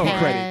have his Dick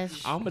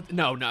cash.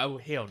 No,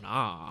 hell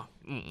nah.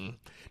 Mm-mm.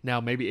 Now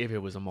maybe if it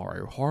was a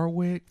Mario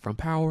Hardwick from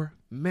Power,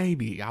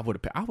 maybe I would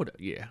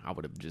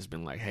have just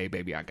been like, hey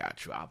baby, I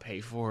got you. I'll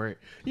pay for it.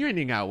 You ain't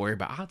even gotta worry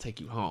about it. I'll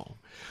take you home.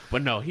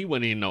 But no, he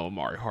wouldn't even know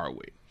Mario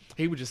Hardwick.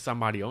 He was just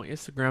somebody on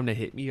Instagram that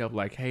hit me up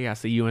like, hey, I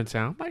see you in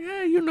town. I'm like,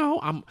 hey,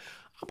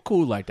 I'm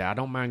cool like that. I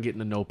don't mind getting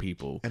to know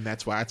people. And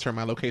that's why I turn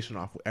my location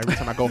off every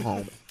time I go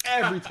home.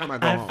 Every time I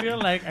go I home. feel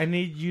like I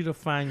need you to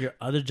find your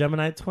other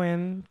Gemini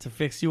twin to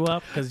fix you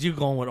up because you're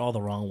going with all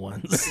the wrong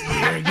ones.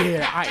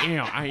 yeah,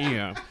 I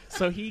am.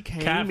 So he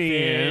came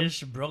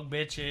Catfish, broke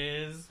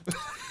bitches. in.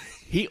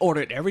 He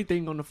ordered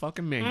everything on the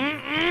fucking menu.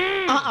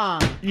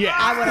 Yeah,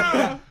 I would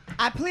have.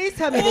 Please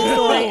tell me the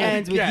story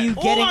ends with you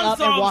getting I'm up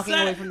so and walking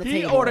upset. away from the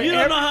He table. ordered You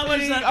don't know how much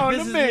everything that on the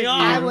pisses me menu.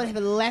 off. I would have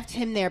left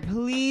him there.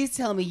 Please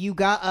tell me you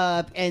got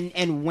up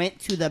and went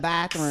to the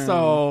bathroom.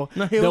 So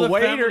No, he the was a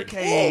waiter family-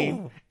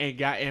 came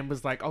and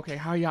was like, okay,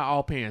 how y'all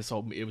all paying?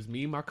 So it was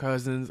me, my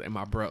cousins, and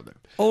my brother.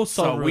 Oh,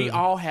 so we rude.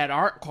 all had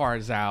our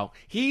cards out.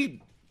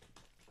 He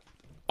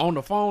on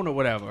the phone or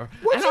whatever.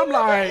 And I'm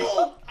like,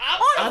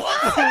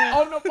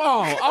 on the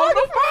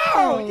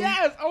phone.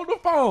 Yes, on the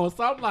phone.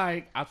 So I'm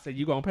like, I said,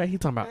 you gonna pay? He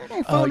talking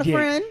about phone a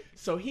friend.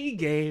 So he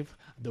gave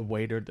the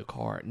waiter the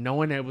card,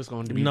 knowing that it was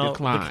going to be No,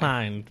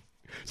 declined.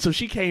 So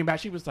she came back.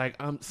 She was like,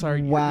 I'm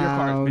sorry, your Wow,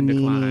 card's been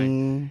declined.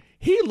 Nene.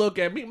 He looked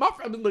at me. My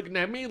friend was looking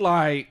at me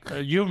like,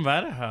 You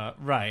invited her.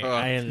 Right.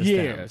 I yeah.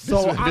 understand. So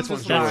This I'm one's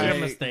just That's like,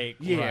 your mistake.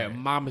 yeah, Right.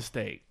 my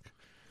mistake.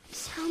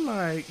 So I'm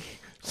like,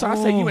 I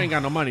said, you ain't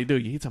got no money, do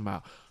you? He talking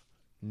about,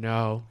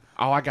 no.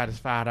 All I got is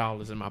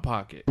 $5 in my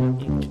pocket.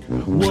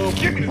 Well,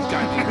 give me this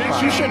goddamn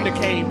bitch. You shouldn't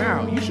have came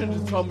out. You should have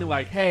just told me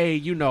like, hey,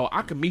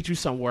 I can meet you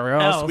somewhere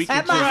else. We can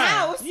At my just-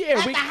 house. Yeah,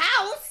 At the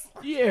house.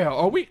 Yeah,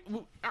 or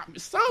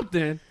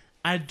something.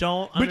 I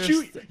don't But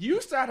understand.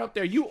 you sat up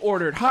there, you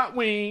ordered hot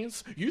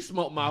wings, you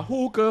smoked my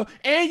hookah,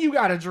 and you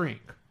got a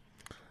drink.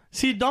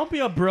 See, don't be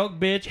a broke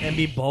bitch and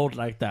be bold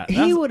like that. He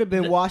That's- would have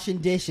been washing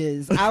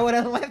dishes. I would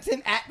have left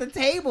him at the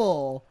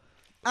table.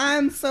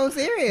 I'm so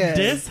serious.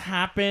 This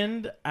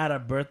happened at a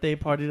birthday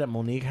party that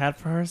Monique had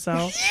for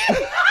herself.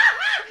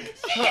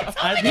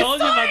 I told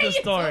you about the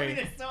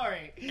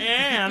story.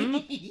 And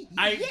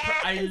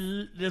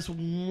this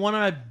one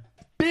of my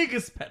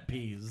biggest pet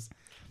peeves.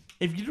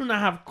 If you do not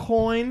have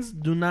coins,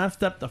 do not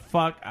step the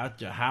fuck out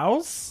your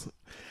house.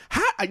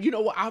 How, you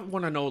know what? I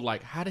want to know,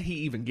 like, how did he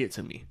even get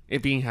to me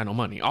if he ain't had no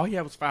money? All he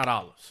had was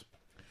 $5.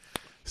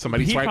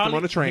 Somebody He swiped him probably-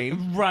 on the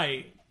train.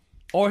 Right.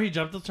 Or he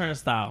jumped the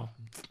turnstile.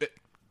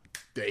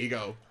 There you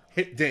go.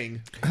 Hit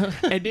ding.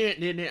 And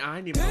then I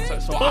ain't even know.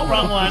 So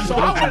Wrong one.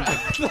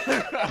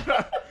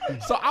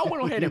 So I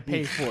went ahead and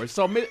paid for it.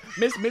 So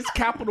Miss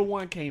Capital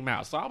One came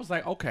out. So I was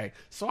like, okay.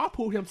 So I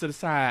pulled him to the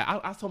side.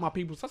 I told my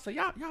people, so I said,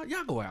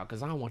 y'all go out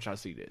because I don't want y'all to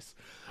see this.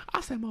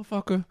 I said,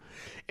 motherfucker,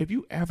 if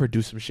you ever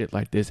do some shit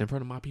like this in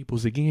front of my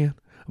peoples again,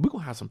 we're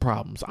going to have some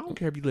problems. I don't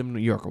care if you live in New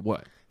York or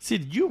what. See,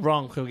 you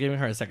wrong for giving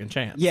her a second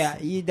chance. Yeah,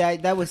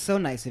 that was so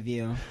nice of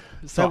you.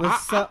 So That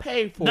was I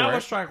paid for That it.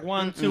 was strike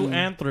 1, 2,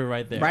 and 3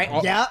 right there. Right?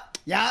 Oh.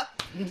 Yep.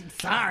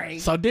 Sorry.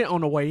 So then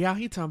on the way out,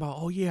 he talking about,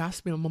 oh yeah, I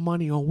spent my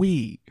money on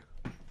weed.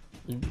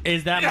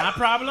 Is that my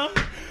problem?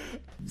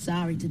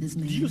 Sorry to this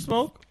man. Do you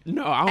smoke?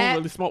 No, I don't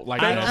really smoke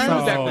like I that. don't So-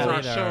 use that for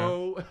our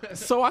show.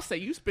 So I said,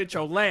 you spent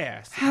your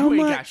last. How you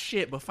ain't much- got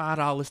shit but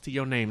 $5 to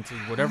your name to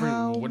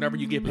whatever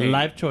you get paid.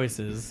 Life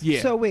choices.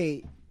 Yeah. So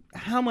wait,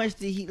 how much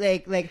did he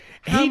like?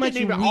 How he much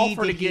didn't even weed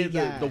offer to did he give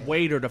got? the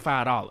waiter the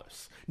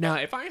 $5. Now,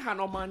 if I ain't had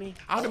no money,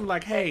 I'd be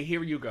like, hey,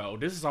 here you go.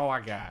 This is all I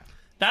got.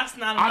 That's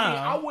not I mean,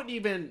 enough. I wouldn't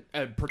even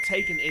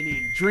partake in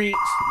any drinks,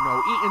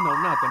 no eating,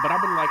 no nothing. But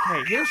I've been like,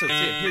 hey, here's a tip.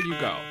 Here you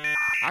go.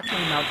 I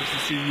came out just to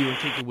see you and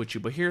kick it with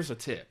you, but here's a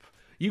tip.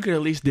 You could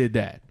at least did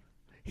that.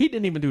 He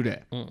didn't even do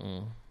that.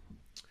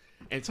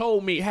 And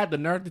told me, had the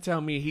nerve to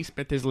tell me he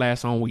spent his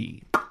last on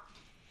weed.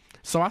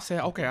 So I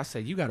said, okay,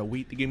 you got a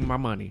week to give me my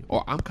money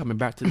or I'm coming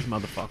back to this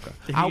motherfucker.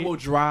 I will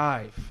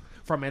drive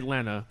from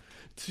Atlanta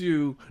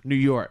to New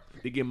York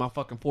to get my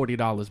fucking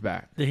 $40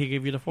 back. Did he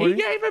give you the He 40?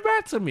 gave it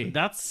back to me.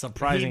 That's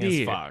surprising He as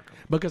did. fuck.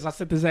 Because I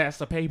sent his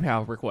ass a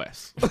PayPal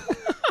request.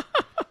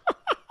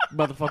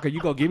 Motherfucker, you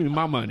gonna give me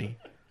my money.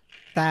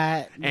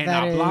 And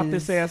I blocked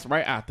his ass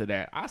right after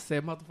that. I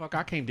said, motherfucker,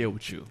 I can't deal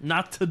with you.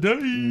 Not today.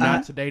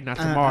 Not today, not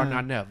tomorrow,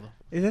 not never.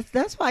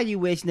 That's why you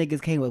wish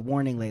niggas came with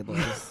warning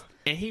labels.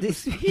 And he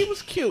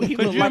was cute. He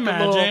Could looked you like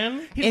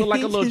imagine? He if looked like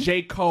he a little just-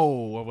 J.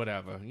 Cole or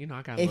whatever. You know,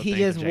 I got a If little he thing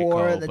just for J.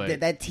 wore Cole, but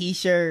that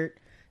T-shirt,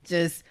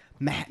 just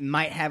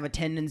might have a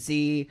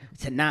tendency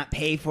to not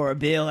pay for a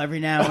bill every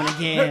now and and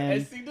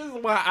again. see, this is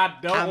why I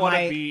don't I want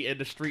to might- be in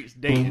the streets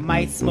dating.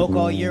 Might smoke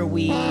all your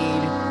weed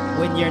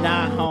when you're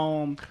not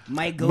home.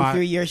 Might go My-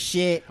 through your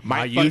shit.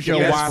 Might fuck use your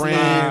your best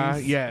Wi-Fi.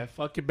 friends. Yeah,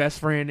 fuck your best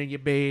friend in your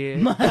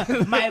bed.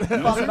 Might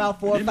fuck about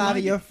 4 or 5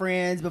 of your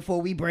friends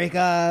before we break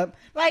up.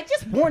 Like,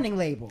 just warning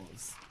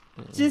labels.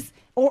 Just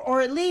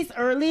or at least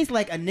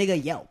like a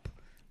nigga Yelp.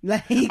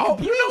 Like, Oh, you know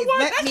please what?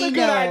 let That's me a good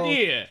know.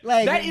 idea.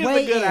 Like, That is a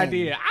weigh good in.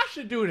 idea. I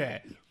should do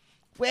that.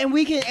 And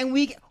we can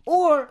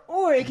or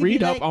it can Read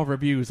be up like, on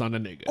reviews on the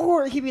nigga.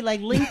 or it could be like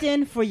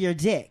LinkedIn for your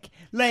dick.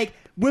 Like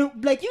when,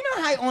 like you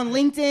know how on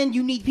LinkedIn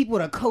you need people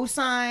to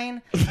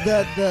co-sign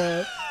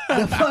the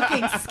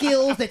fucking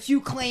skills that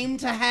you claim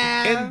to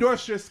have.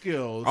 Endorse your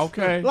skills.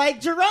 Okay.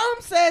 Like Jerome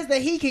says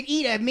that he could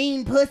eat a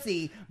mean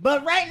pussy,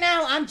 but right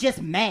now I'm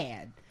just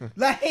mad.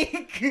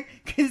 Like,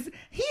 cause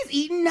he's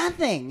eating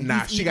nothing. Nah,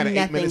 He's she got an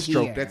eating 8-minute nothing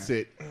stroke. here. That's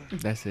it.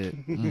 That's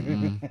it.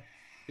 Mm-mm.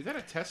 Is that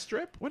a test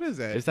strip? What is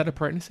that? Is that a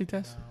pregnancy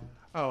test?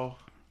 Oh,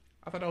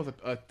 I thought that was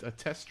a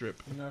test strip.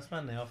 No, it's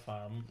my nail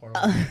farm.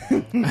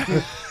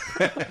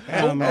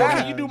 Oh,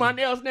 man. you do my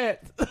nails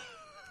next.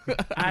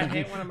 I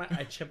hate when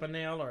I chip a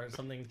nail or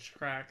something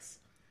cracks.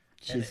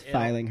 and She's it'll-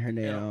 filing her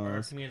It'll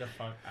nails. irk me the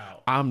fuck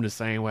out. I'm the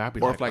same way. I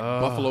be Or like, if like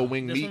 "Ugh." buffalo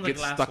wing This meat one's a gets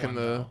glass stuck in one,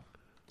 the. though,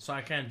 so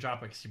I can't drop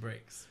it because she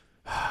breaks.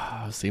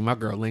 See, my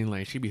girl Ling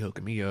Ling, she be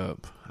hooking me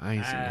up. I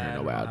ain't seen her in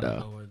a while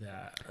though.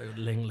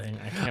 Ling Ling.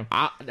 I can't.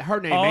 Her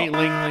name ain't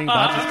Ling Ling, but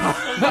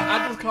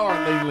I just call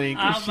her Ling Ling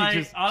I because was she like,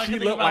 just all I she could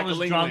think looked about like a was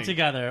Ling Drawn Ling.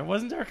 Together.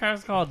 Wasn't there a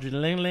character called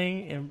Ling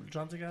Ling in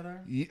Drawn Together?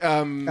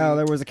 Oh,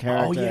 there was a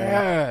character. Oh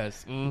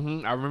yes,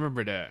 I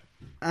remember that.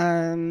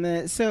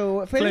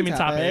 So flaming Flaming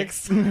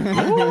topics.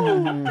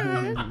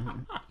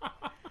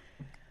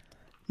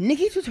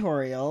 Nikki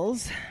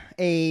Tutorials,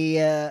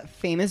 a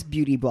famous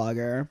beauty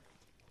blogger,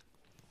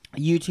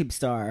 YouTube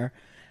star,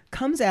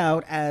 comes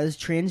out as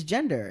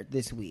transgender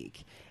this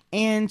week.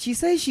 And she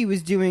says she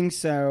was doing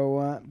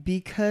so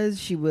because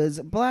she was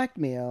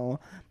blackmailed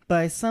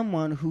by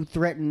someone who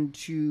threatened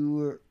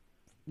to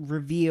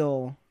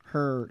reveal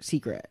her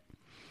secret.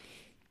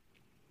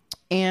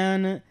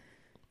 And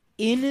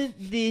in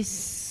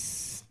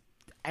this,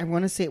 I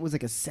want to say it was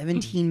like a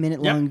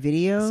 17-minute long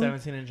video.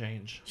 17 and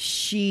change.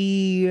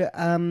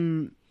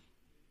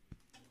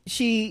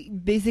 She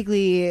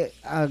basically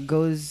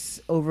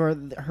goes over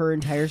her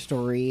entire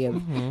story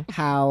of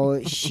how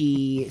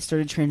she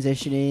started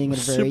transitioning at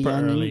a very Super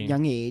early.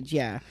 young age.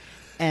 Yeah.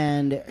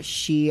 And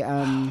she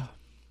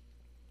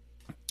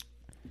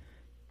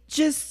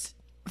just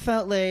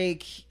felt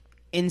like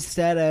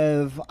instead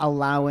of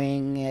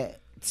allowing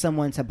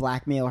someone to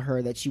blackmail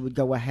her, that she would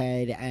go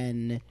ahead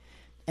and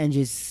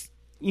just,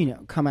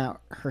 come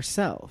out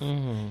herself.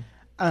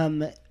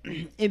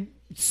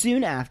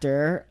 Soon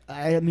after,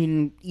 I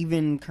mean,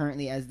 even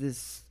currently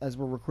as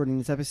we're recording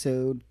this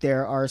episode,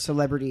 there are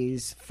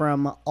celebrities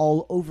from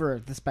all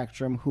over the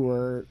spectrum who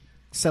are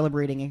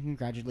celebrating and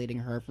congratulating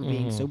her for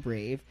being so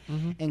brave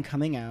and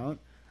coming out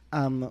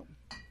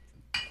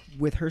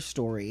with her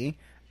story,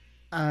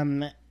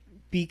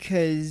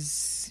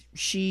 because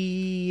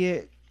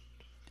she,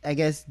 I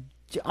guess,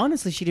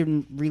 honestly, she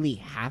didn't really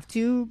have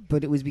to,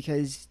 but it was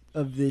because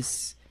of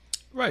this.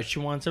 Right. She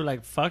wants to,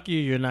 fuck you.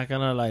 You're not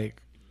going to,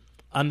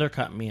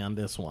 undercut me on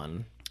this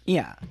one.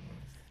 Yeah.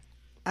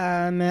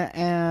 And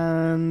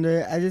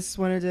I just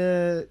wanted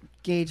to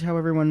gauge how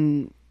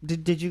everyone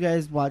did you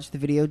guys watch the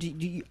video? Do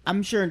you,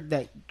 I'm sure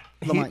that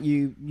LaMont,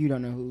 you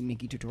don't know who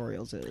Nikki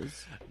Tutorials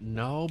is.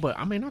 No, but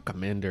I mean, I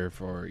commend her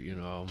for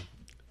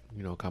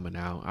coming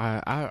out.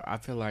 I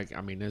feel like, I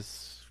mean,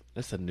 it's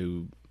a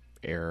new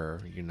era.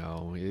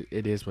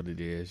 It is what it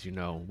is.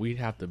 We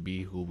have to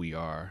be who we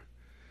are.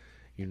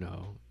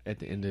 At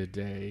the end of the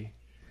day,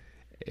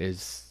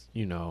 it's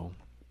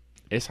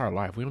our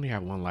life. We only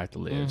have one life to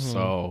live.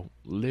 So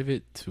live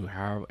it to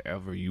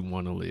however you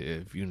want to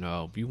live. If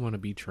you want to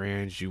be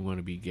trans, you want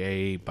to be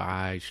gay,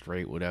 bi,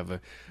 straight, whatever,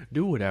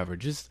 do whatever.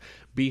 Just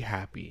be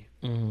happy.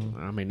 I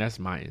mean, that's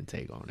my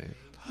intake on it.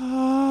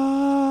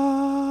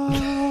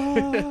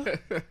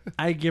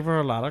 I give her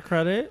a lot of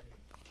credit.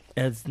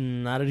 It's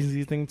not an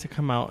easy thing to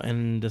come out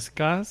and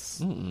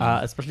discuss,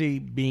 especially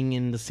being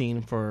in the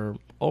scene for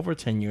over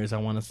 10 years, I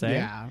want to say.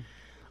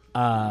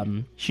 Yeah.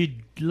 She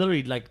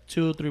literally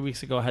 2 or 3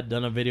 weeks ago had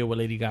done a video with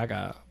Lady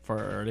Gaga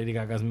for Lady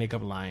Gaga's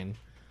makeup line.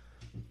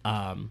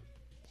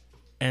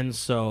 And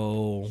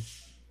so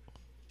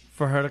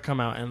for her to come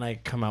out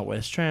and come out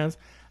with trans,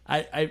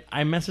 I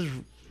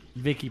messaged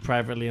Vicky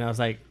privately and I was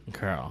like,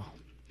 girl,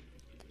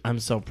 I'm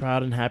so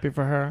proud and happy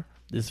for her.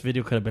 This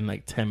video could have been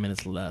like 10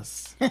 minutes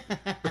less.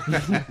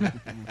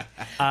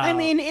 I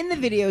mean, in the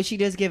video, she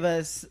does give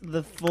us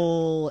the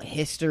full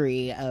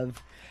history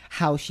of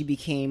how she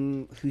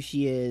became who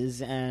she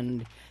is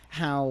and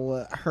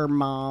how her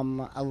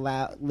mom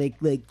allowed,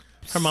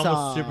 Her mom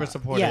was super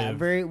supportive.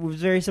 Yeah, was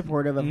very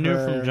supportive of Knew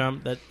her. from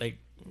jump that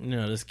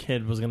this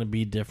kid was gonna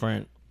be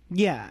different.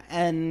 Yeah,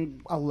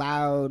 and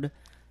allowed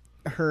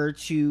her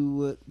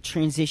to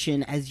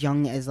transition as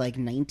young as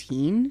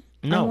 19.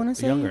 I want to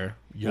say younger.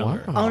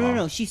 Oh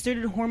no, she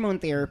started hormone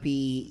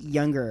therapy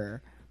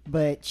younger,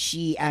 but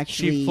she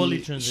fully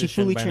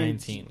transitioned by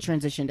 19.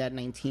 Transitioned at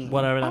 19.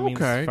 Whatever that means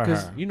for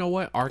because her. you know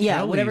what, R. Yeah,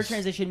 Kelly's whatever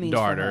transition means for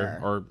daughter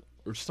her.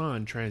 or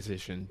son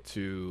transitioned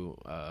to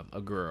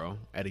a girl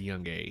at a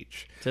young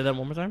age. Say that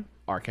one more time.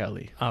 R.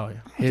 Kelly, Oh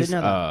yeah. his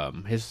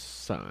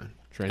son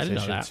didn't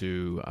know transitioned that.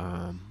 to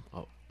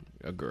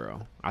a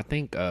girl. I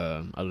think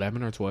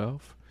 11 or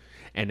 12.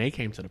 And they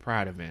came to the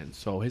Pride event.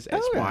 So his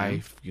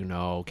ex-wife,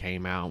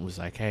 came out and was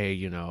like,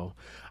 hey,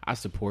 I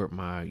support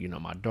my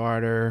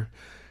daughter.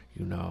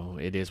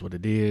 It is what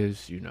it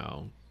is.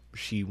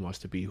 She wants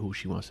to be who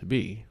she wants to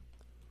be.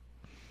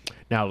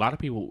 Now, a lot of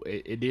people,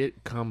 it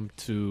did come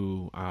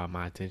to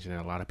my attention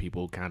that a lot of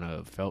people kind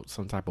of felt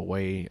some type of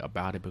way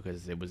about it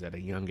because it was at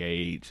a young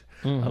age,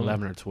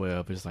 11 or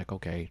 12. It's like,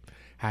 okay,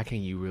 how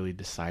can you really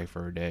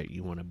decipher that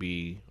you want to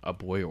be a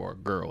boy or a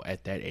girl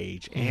at that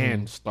age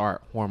and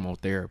start hormone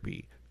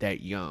therapy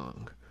that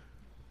young?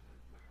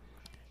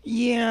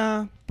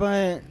 Yeah,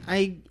 but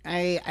I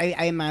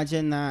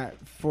imagine that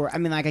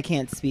I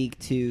can't speak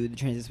to the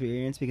trans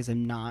experience because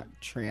I'm not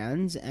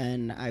trans,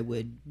 and I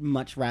would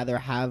much rather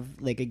have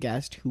a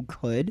guest who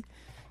could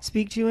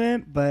speak to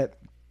it. But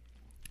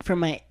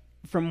from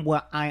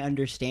what I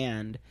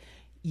understand,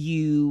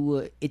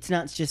 it's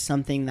not just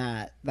something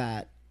that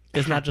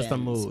It's not just a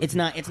happens. mood. It's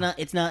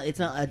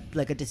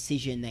not a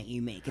decision that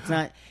you make. It's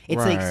not. It's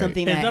Right.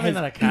 something It's that definitely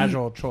has, not a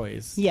casual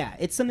choice. yeah,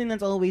 it's something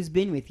that's always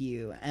been with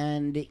you,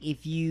 and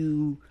if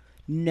you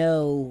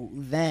know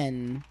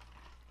then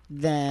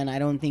I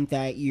don't think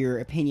that your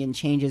opinion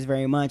changes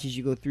very much as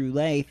you go through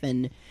life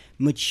and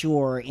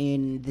mature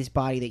in this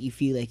body that you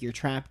feel like you're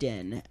trapped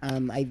in.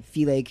 I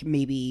feel like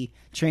maybe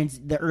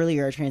the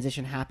earlier a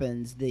transition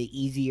happens, the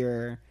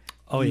easier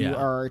you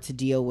are to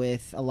deal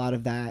with a lot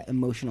of that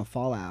emotional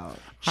fallout.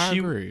 I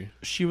agree.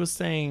 She was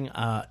saying,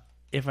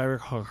 if I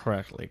recall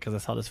correctly, because I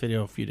saw this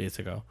video a few days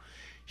ago,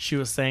 she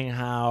was saying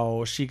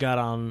how she got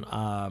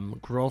on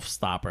growth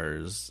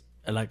stoppers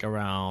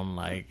around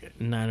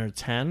 9 or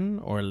 10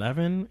 or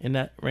 11 in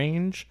that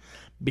range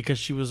because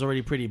she was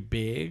already pretty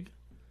big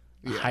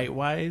height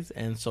wise,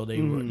 and so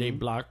they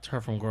blocked her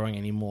from growing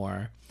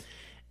anymore,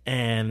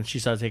 and she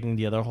started taking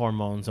the other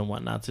hormones and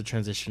whatnot to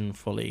transition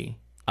fully.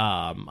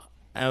 I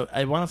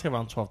want to say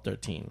around 12,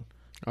 13.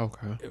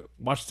 Okay.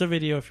 Watch the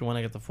video if you want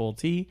to get the full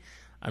tea.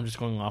 I'm just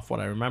going off what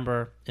I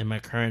remember in my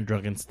current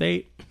drunken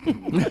state.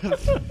 But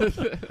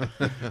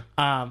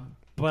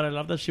I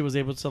love that she was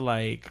able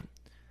to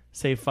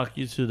say fuck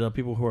you to the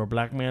people who are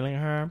blackmailing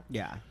her.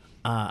 Yeah.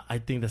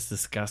 I think that's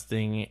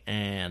disgusting.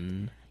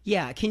 And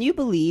yeah, can you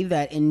believe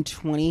that in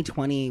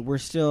 2020 we're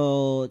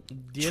still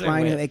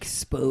trying to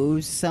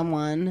expose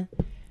someone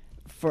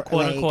for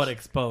quote unquote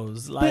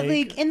expose? But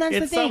and that's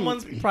the it's thing.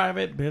 someone's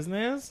private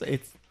business.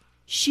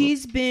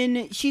 She's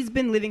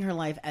been living her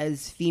life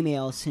as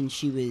female since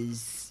she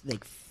was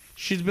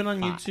she's been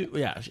on YouTube.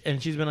 Yeah,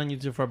 and she's been on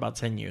YouTube for about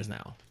 10 years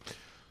now.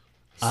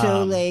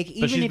 So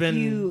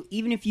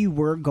even if you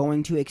were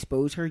going to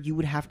expose her, you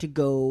would have to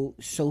go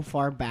so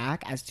far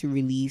back as to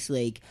release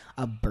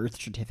a birth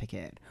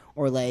certificate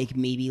or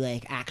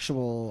maybe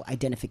actual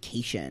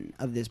identification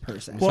of this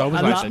person. So it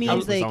was which the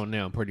means focus on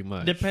them pretty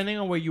much. Depending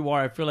on where you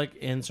are, I feel like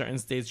in certain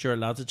states you're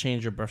allowed to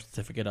change your birth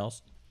certificate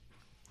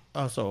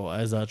also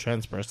as a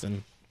trans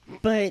person.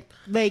 But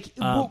but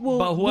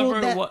whoever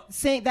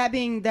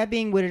that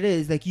being what it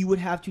is, you would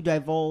have to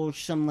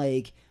divulge some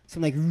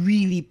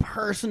really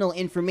personal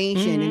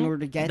information in order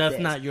to get that's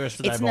this. not yours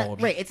to it's divulge.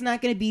 Not, right. It's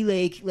not going to be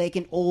like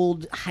an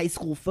old high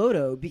school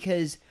photo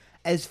because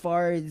as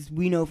far as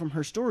we know from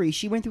her story,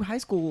 she went through high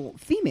school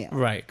female.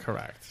 Right,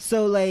 correct.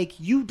 So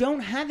you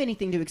don't have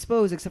anything to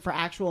expose except for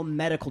actual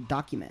medical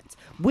documents,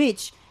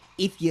 which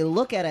if you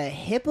look at a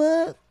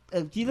HIPAA,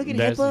 if you look at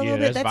HIPAA a little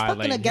bit, that's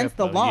fucking against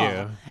the law.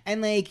 Yeah.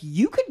 And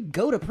you could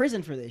go to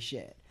prison for this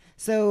shit.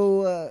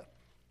 So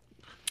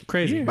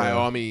crazy. By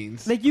all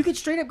means. you could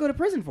straight up go to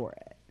prison for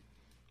it.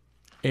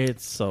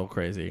 It's so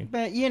crazy.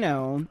 But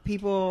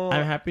people.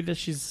 I'm happy that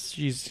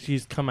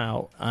she's come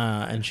out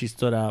and she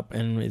stood up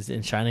and is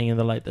shining in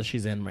the light that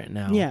she's in right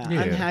now. Yeah,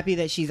 I'm happy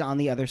that she's on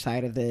the other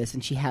side of this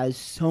and she has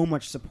so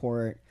much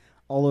support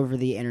all over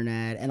the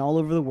internet and all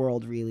over the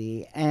world,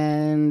 really.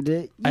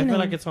 And I feel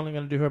like it's only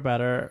going to do her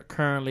better.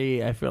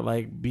 Currently, I feel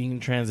like being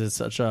trans is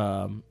such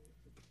a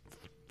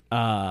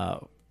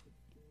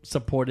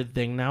supported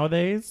thing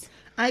nowadays.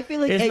 I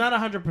feel like it's not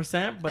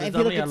 100%, but it's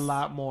definitely a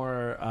lot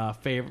more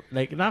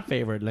not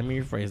favored. Let me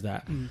rephrase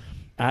that.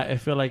 I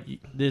feel like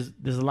there's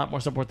a lot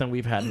more support than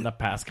we've had in the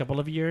past couple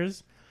of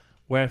years,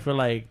 where I feel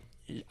like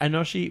I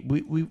know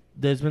we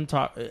there's been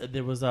talk.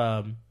 There was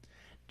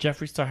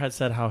Jeffree Star had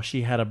said how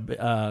she had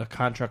a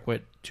contract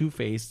with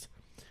Two-Face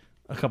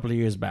a couple of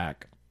years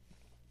back,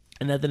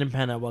 and that didn't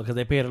pan out well because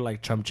they paid her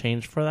like chump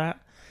change for that.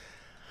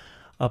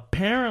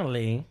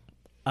 Apparently,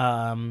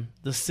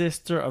 the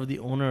sister of the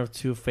owner of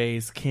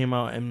Two-Face came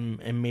out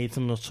and made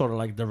some sort of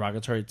like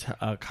derogatory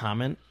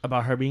comment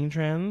about her being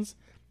trans,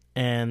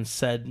 and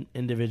said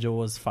individual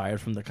was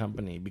fired from the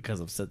company because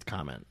of said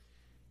comment.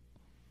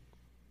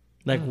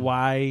 Like,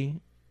 why?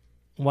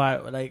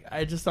 Like,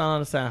 I just don't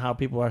understand how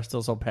people are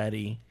still so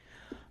petty.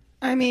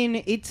 I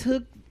mean, it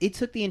took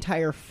the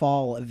entire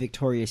fall of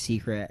Victoria's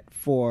Secret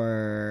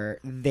for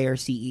their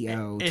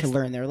CEO to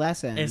learn their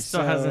lesson. It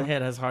still hasn't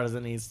hit as hard as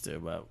it needs to,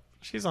 but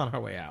she's on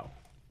her way out.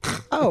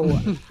 Oh,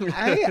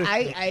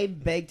 I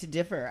beg to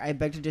differ. I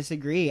beg to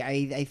disagree.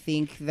 I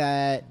think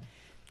that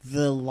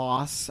the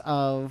loss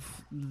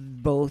of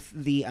both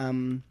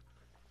the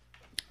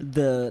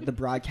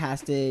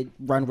broadcasted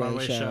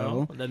runway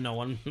show that no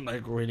one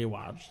like really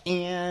watched,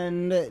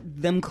 and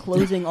them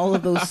closing all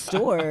of those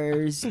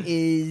stores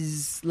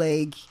is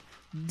like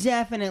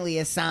definitely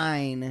a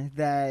sign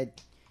that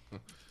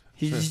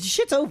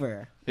shit's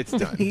over. It's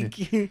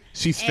done.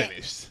 She's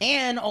finished.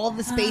 And all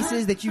the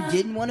spaces that you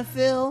didn't want to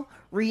fill,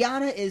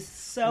 Rihanna is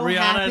so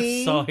happy.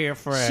 Is so here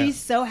for it. She's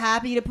so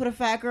happy to put a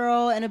fat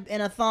girl in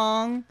a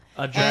thong,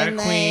 a drag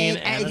queen,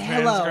 and a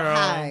trans girl.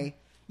 Hi.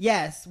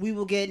 Yes, we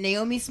will get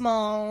Naomi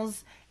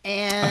Smalls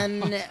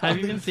and... Have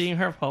you been seeing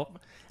her post?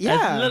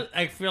 Yeah.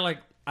 I feel like,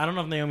 I don't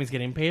know if Naomi's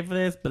getting paid for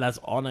this, but that's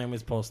all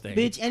Naomi's posting.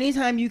 Bitch,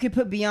 anytime you can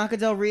put Bianca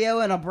Del Rio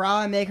in a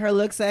bra and make her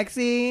look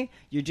sexy,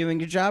 you're doing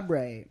your job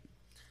right.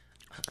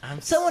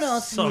 Someone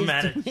else is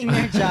doing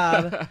their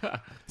job.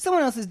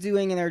 Someone else is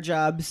doing their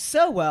job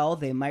so well,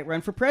 they might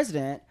run for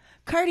president.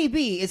 Cardi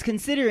B is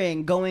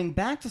considering going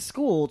back to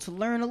school to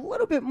learn a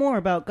little bit more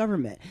about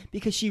government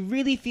because she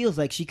really feels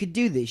like she could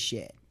do this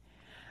shit.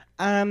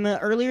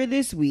 Earlier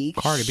this week,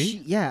 Cardi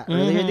B?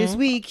 Earlier this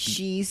week,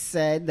 she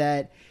said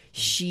that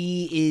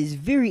she is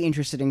very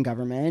interested in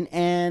government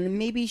and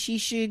maybe she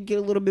should get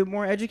a little bit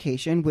more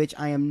education, which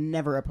I am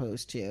never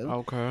opposed to.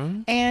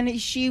 Okay. And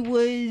she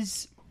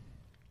was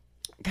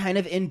kind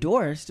of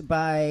endorsed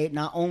by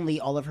not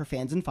only all of her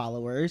fans and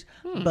followers,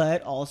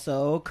 but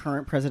also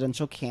current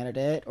presidential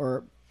candidate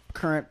or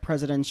current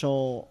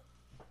presidential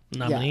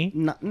nominee.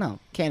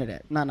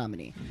 Candidate, not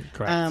nominee.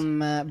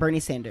 Correct. Bernie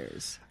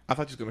Sanders. I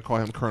thought you were going to call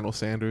him Colonel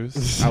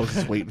Sanders. I was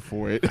just waiting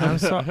for it.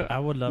 I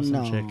would love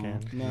some chicken.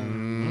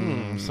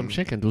 No. Some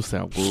chicken do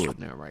sound good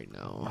now, right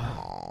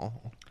now.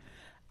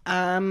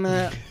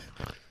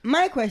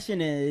 My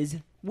question is,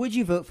 would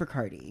you vote for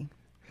Cardi?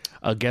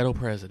 A ghetto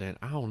president?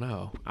 I don't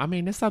know. I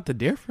mean, it's something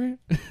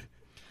different.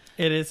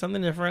 It is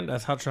something different.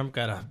 That's how Trump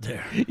got up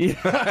there.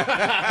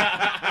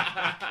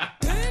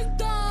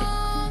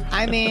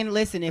 I mean,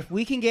 listen, if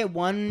we can get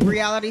one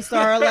reality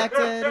star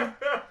elected,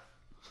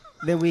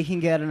 then we can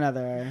get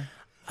another.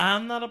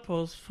 I'm not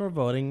opposed for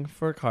voting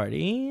for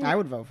Cardi. I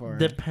would vote for her.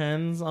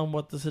 Depends on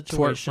what the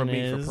situation Twerk for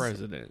is. me for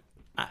president.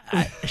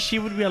 She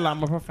would be a lot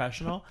more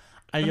professional.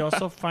 I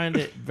also find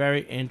it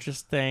very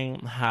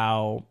interesting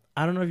how,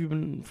 I don't know if you've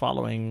been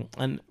following,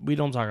 and we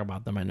don't talk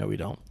about them. I know we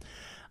don't.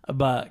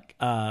 But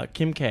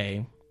Kim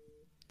K.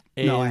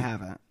 No, I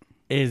haven't.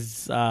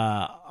 Is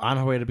on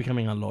her way to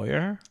becoming a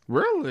lawyer.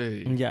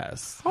 Really?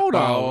 Yes. Hold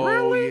on.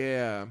 Really?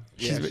 Yeah.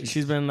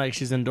 She's been like,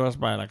 she's endorsed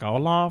by like a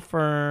law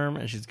firm,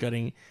 and she's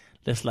getting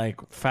this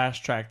like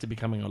fast track to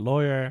becoming a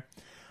lawyer.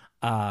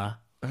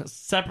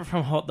 Separate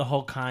from the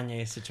whole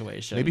Kanye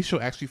situation. Maybe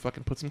she'll actually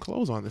fucking put some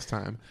clothes on this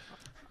time.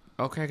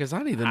 Okay, because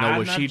I need to know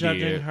what she did. I'm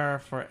not judging her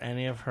for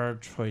any of her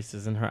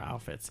choices in her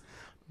outfits.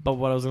 But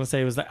what I was going to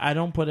say was that I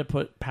don't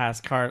put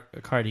past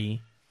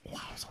Cardi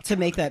to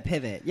make that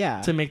pivot.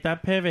 Yeah. To make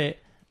that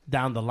pivot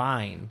down the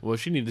line. Well,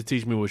 she need to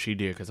teach me what she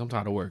did because I'm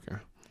tired of working.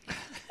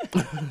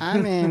 I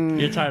mean,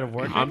 you're tired of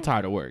working? I'm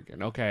tired of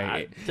working.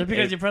 Okay. Just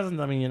because you're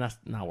president, I mean, you're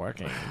not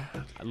working.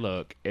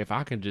 Look, if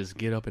I can just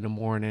get up in the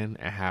morning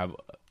and have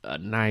a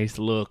nice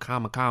little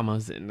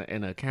commas in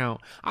an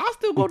account, I'll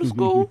still go to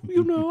school.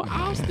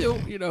 I'll still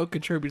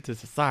contribute to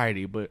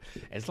society. But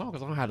as long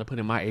as I don't have to put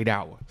in my 8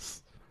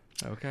 hours,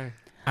 okay.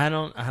 I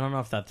don't know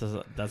if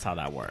that's how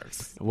that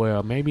works.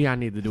 Well, maybe I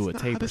need to do a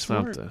tape or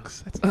something.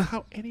 That's not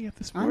how any of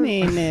this works. I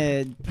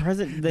mean,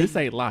 this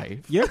ain't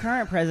life. Your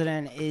current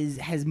president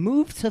has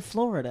moved to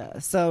Florida,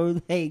 so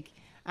like,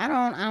 I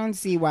don't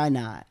see why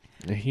not.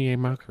 He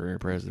ain't my current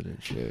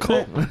president. Shit.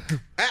 Cool.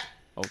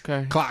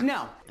 Okay. Clock.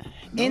 No.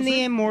 In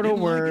the immortal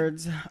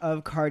words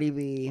of Cardi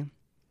B,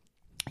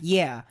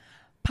 yeah.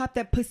 Pop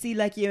that pussy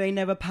like you ain't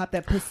never popped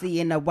that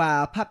pussy in a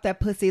while. Pop that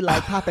pussy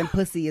like popping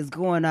pussy is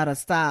going out of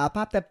style.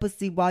 Pop that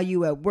pussy while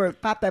you at work.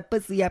 Pop that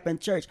pussy up in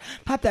church.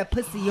 Pop that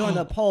pussy on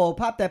the pole.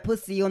 Pop that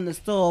pussy on the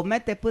stove.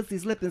 Make that pussy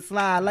slip and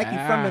slide like you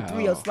from the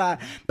 3 slide.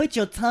 Put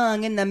your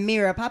tongue in the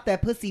mirror. Pop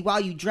that pussy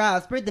while you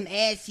drive. Spread them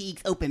ass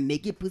cheeks open.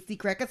 Make your pussy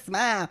crack a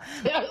smile.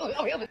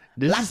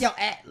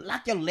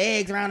 Lock your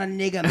legs around a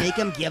nigga. Make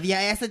him give your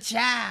ass a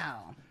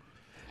child.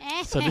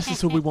 So this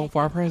is who we want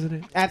for our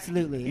president?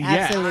 Absolutely.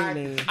 Yeah.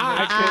 Absolutely.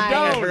 I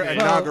condone Her it.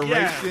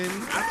 inauguration.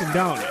 I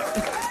condone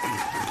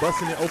it.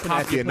 Busting it open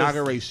at the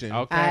inauguration.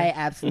 Okay. I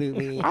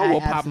absolutely. I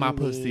will pop my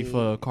absolutely- pussy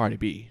for Cardi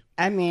B.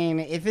 I mean,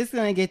 if it's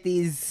gonna get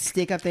these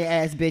stick up their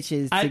ass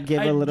bitches to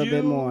give a little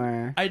bit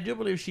more. I do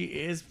believe she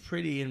is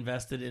pretty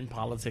invested in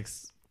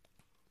politics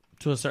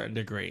to a certain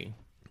degree.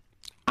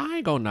 I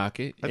ain't gonna knock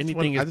it.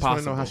 Anything I is just want to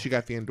possible. know how she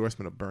got the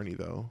endorsement of Bernie,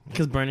 though.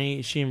 Because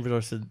Bernie, she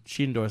endorsed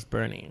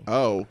Bernie.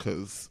 Oh,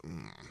 because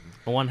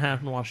One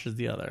hand washes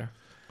the other.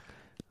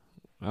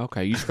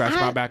 Okay, you scratch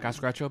my back, I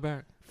scratch your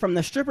back. From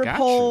the stripper Got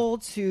pole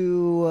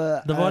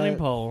to The voting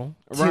poll.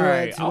 to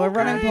a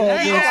running pole,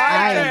 bitch.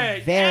 I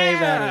am very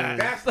ready.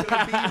 that's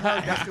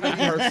gonna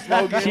be her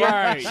slogan.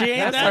 Right. She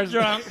ain't that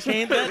drunk. She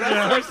ain't that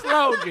drunk. Her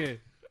slogan.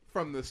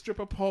 From the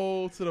stripper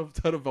pole to the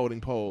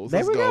voting polls.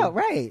 There Let's we go.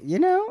 Right. You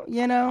know.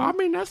 I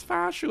mean, that's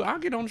fine. Shoot, I'll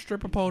get on the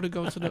stripper pole to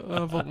go to the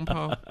voting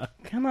poll.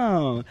 Come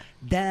on.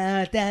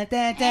 Da da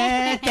da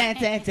da da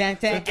da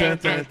da da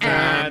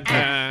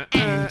da.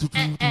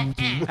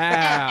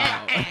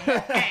 Ow.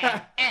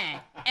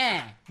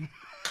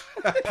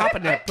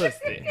 Popping that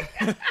pussy.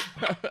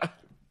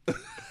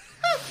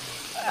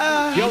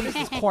 Yo, this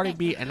is Cardi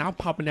B, and I'm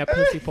popping that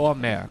pussy for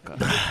America.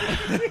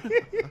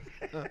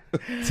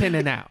 10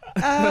 and out.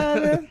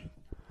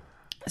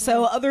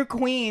 So, other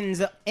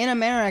queens in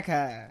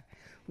America,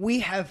 we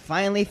have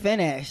finally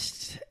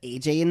finished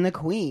AJ and the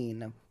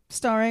Queen,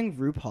 starring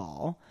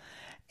RuPaul.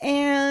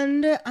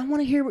 And I want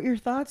to hear what your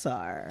thoughts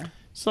are.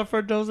 So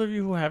for those of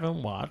you who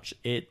haven't watched,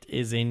 it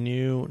is a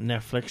new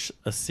Netflix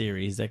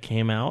series that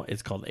came out.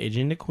 It's called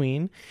AJ and the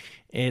Queen.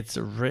 It's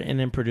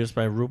written and produced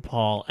by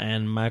RuPaul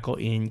and Michael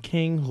Ian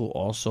King, who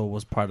also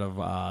was part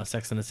of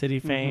Sex and the City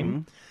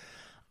fame.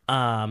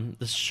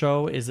 The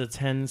show is a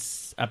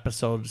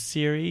 10-episode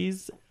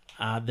series.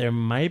 There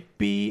might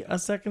be a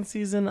second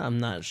season. I'm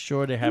not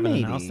sure. They haven't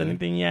announced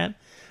anything yet.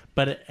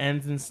 But it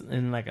ends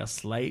in like a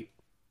slight...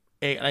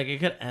 it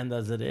could end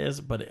as it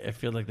is, but I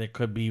feel like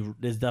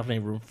there's definitely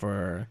room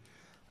for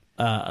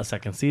a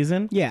second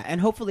season. Yeah, and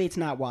hopefully it's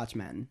not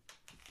Watchmen.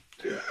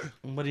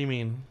 What do you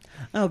mean?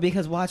 Oh,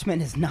 because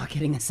Watchmen is not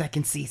getting a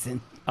second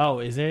season. Oh,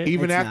 is it?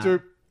 Even It's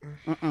after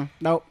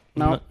Nope.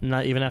 Not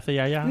even after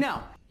Yaya?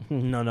 No.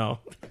 No.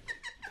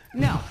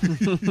 No.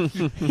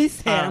 He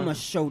said, I'm going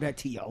to show that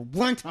to you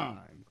one time.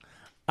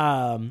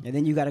 And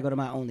then you got to go to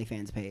my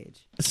OnlyFans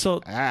page.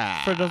 So,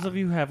 for those of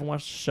you who haven't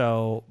watched the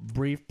show,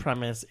 brief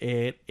premise,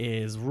 it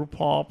is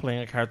RuPaul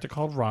playing a character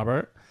called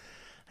Robert.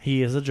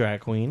 He is a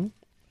drag queen.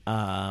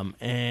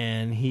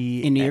 And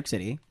he... In New York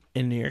City.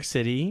 In New York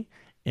City,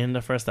 in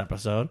the first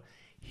episode.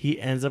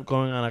 He ends up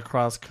going on a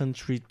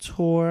cross-country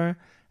tour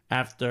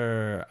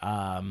after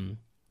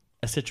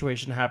a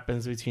situation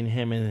happens between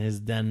him and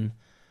his then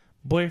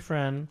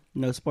boyfriend.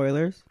 No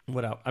spoilers?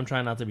 I'm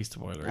trying not to be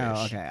spoilerish.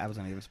 Oh, okay. I was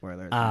going to give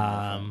spoilers.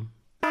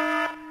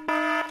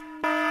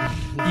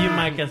 You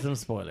might get some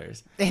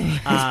spoilers if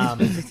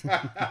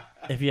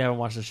you haven't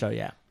watched the show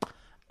yet.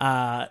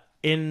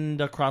 In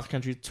the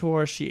cross-country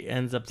tour, she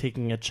ends up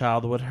taking a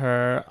child with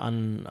her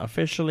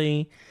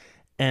unofficially,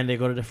 and they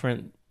go to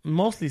different,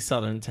 mostly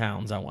southern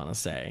towns, I want to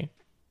say,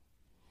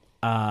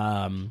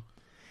 on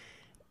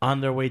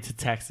their way to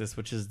Texas,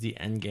 which is the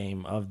end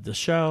game of the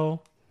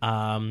show.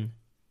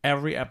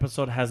 Every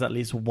episode has at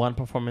least one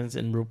performance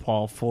in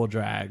RuPaul full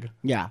drag.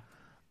 Yeah.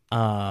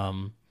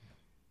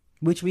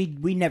 Which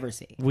we never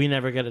see. We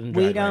never get it in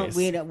drag race.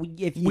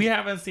 We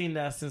haven't seen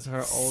that since her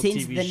old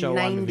since TV the show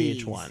 90s. on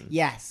VH1.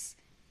 Yes.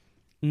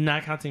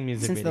 Not counting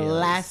music Since videos. the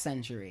last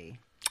century.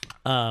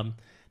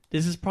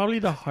 This is probably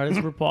the hardest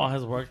RuPaul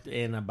has worked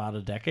in about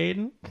a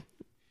decade.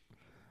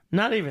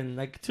 Not even,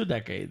 like 2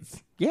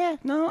 decades. Yeah.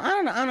 No,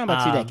 I don't know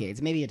about 2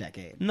 decades. Maybe a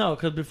decade. No,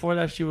 because before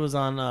that she was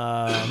on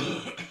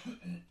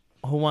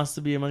Who Wants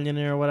to Be a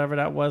Millionaire or whatever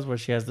that was, where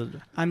she has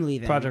the I'm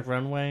leaving. Project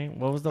Runway.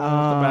 What was the one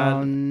with the bad?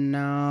 Oh,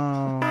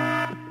 no.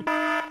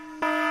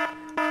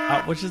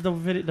 Which is the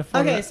video?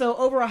 Okay, so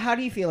overall, how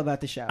do you feel about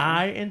the show?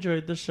 I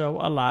enjoyed the show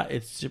a lot.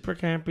 It's super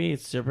campy.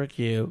 It's super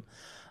cute.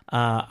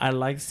 I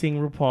like seeing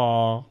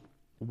RuPaul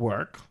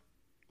work.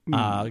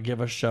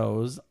 Give us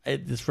shows.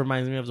 This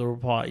reminds me of the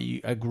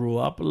RuPaul I grew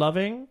up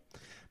loving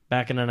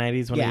back in the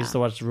 90s when I used to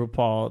watch the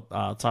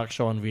RuPaul talk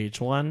show on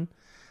VH1,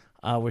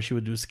 where she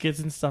would do skits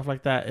and stuff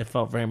like that. It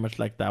felt very much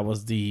like that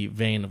was the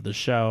vein of the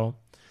show.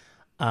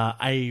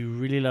 I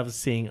really love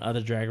seeing other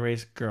Drag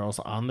Race girls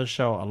on the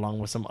show, along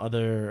with some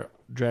other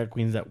drag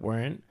queens that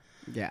weren't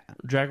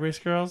Drag Race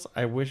girls.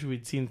 I wish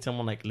we'd seen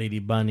someone like Lady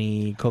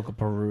Bunny, Coco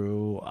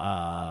Peru,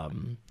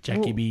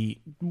 Jackie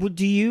B.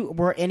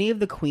 Were any of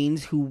the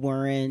queens who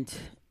weren't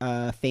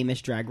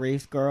famous Drag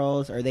Race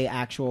girls, are they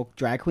actual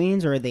drag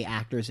queens or are they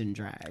actors in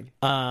drag?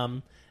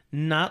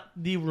 Not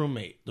the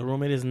roommate. The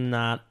roommate is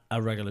not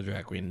a regular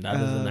drag queen. That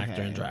is an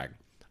actor in drag.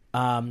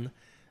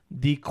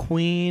 The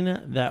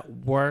queen that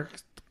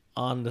worked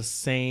on the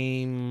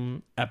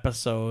same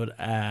episode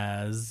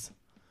as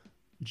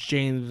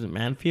James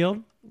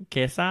Manfield,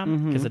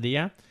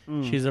 Quesadilla.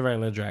 She's a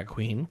regular drag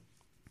queen.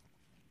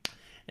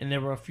 and there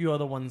were a few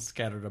other ones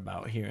scattered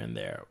about here and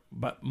there.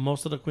 But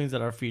most of the queens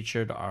that are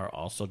featured are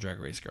also Drag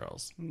Race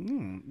girls.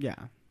 Yeah.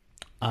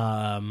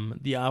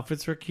 The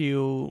outfits were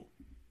cute.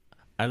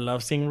 I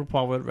love seeing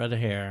RuPaul with red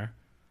hair.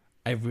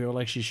 I feel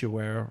like she should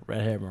wear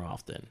red hair more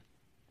often.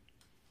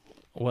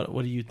 What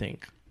do you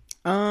think?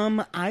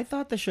 I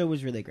thought the show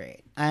was really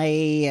great.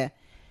 I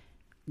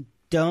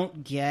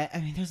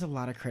mean, there's a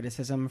lot of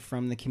criticism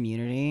from the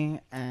community,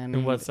 and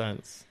In what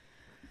sense?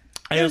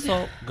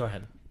 Go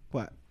ahead.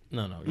 What?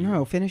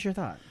 No. Finish your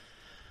thought.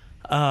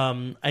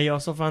 I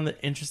also found it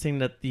interesting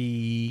that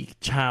the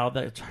child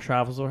that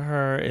travels with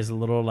her is a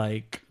little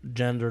like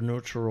gender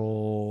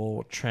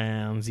neutral,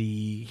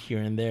 transy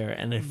here and there,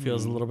 and it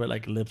feels a little bit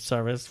like lip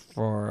service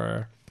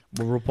for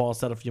what RuPaul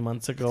said a few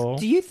months ago.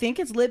 Do you think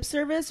it's lip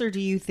service, or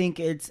do you think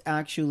it's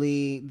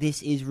actually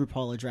this is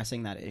RuPaul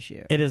addressing that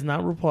issue? It is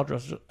not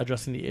RuPaul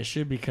addressing the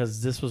issue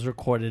because this was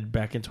recorded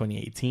back in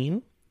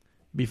 2018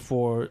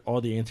 before all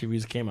the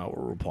interviews came out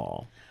with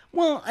RuPaul.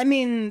 Well, I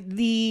mean,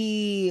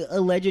 the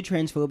alleged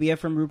transphobia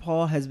from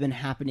RuPaul has been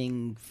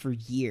happening for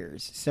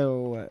years,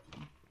 so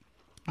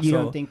you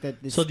don't think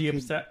that this? So the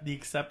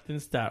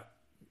acceptance that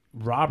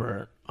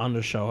Robert on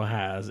the show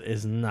has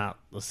is not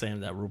the same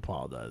that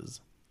RuPaul does.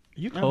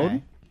 You code?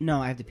 Okay.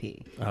 No, I have to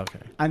pee. Okay.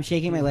 I'm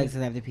shaking my legs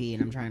because I have to pee,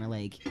 and I'm trying to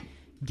like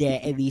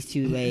get at least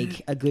to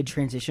like a good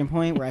transition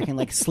point where I can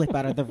like slip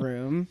out of the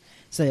room,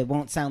 so it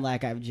won't sound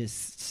like I've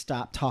just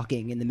stopped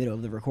talking in the middle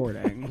of the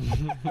recording.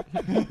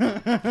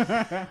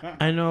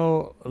 I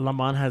know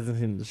LaMont hasn't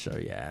seen the show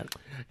yet.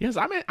 Yes,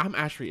 I'm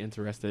actually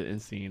interested in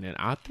seeing it.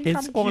 I think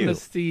It's I'm going to cute.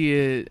 see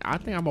it. I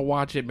think I'm gonna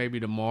watch it maybe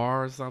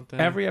tomorrow or something.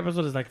 Every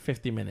episode is like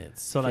 50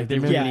 minutes, so like they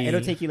 50 really Yeah,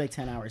 it'll take you like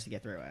 10 hours to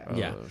get through it.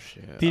 Yeah. Oh,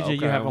 shit. DJ,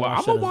 you haven't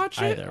watched I'm it gonna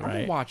watch it. either, I'm right?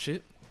 gonna watch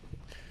it.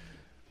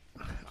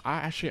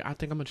 I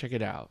think I'm gonna check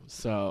it out.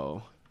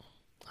 So,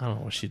 I don't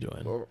know what she's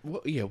doing.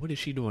 what is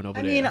she doing over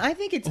I there? mean, I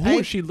think it's. Who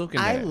is she looking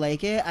I at?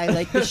 like it. I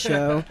like the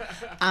show.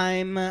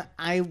 I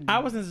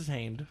was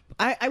entertained.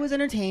 I was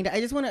entertained. I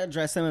just want to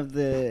address some of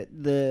the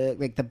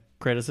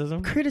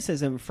Criticism?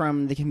 criticism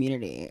from the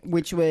community,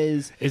 which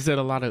was Is it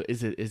a lot of?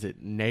 Is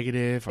it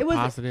negative or It was-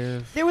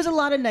 positive? there was a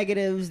lot of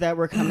negatives that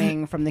were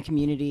coming from the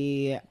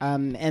community,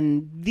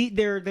 and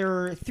there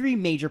are three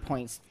major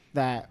points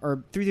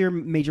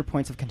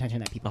of contention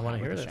that people I wanna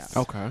had with hear the this.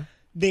 show. Okay.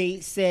 They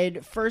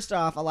said, first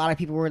off, a lot of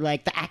people were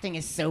like, the acting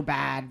is so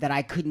bad that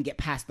I couldn't get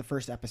past the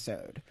first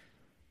episode.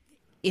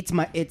 It's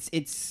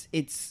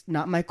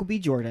not Michael B.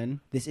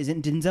 Jordan. This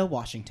isn't Denzel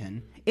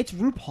Washington. It's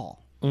RuPaul.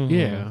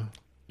 Yeah.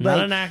 Not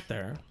Like- an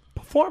actor.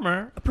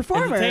 Performer.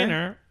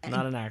 Entertainer.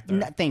 Not an actor.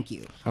 Thank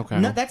you. Okay.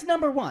 No, that's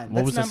number one.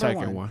 What That's was the number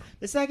second one?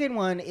 The second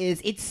one is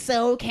it's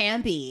so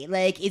campy.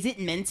 Like, is it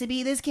meant to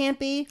be this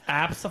campy?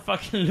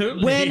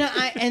 Absolutely.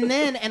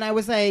 I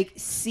was like,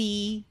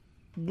 C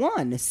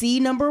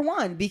number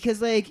one,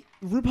 because like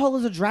RuPaul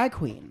is a drag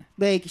queen.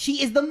 Like,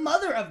 she is the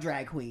mother of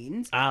drag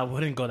queens. I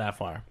wouldn't go that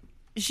far.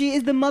 She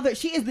is the mother.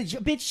 She is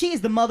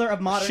the mother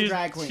of modern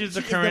drag queens. She's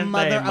the She is current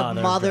mother day of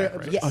mother of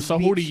drag race. yes, So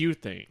who bitch. do you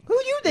think? Who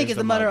do you think is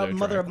the mother of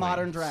drag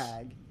modern queens?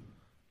 drag?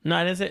 No,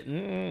 I didn't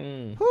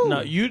say. Who? No,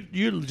 you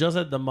just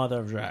said the mother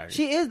of drag.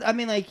 She is. I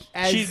mean, like,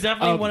 as, She's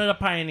definitely one of the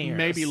pioneers.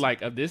 Maybe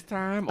like of this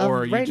time, Of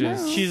or you right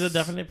just now. She's a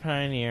definite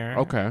pioneer.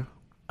 okay.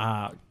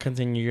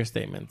 Continue your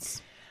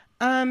statements.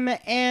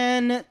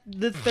 And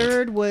the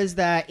third was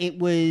that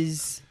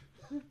it's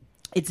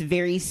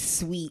very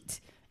sweet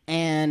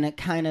and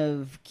kind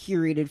of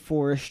curated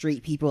for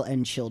straight people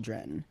and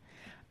children.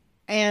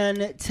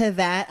 And to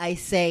that, I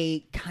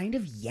say, kind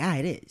of, yeah,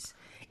 it is.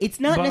 It's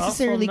not But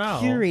necessarily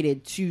also, no.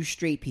 curated to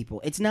straight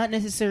people. It's not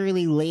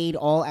necessarily laid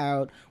all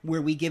out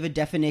where we give a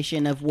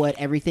definition of what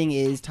everything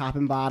is, top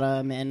and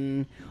bottom,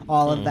 and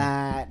all of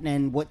that,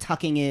 and what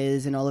tucking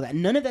is, and all of that.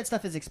 None of that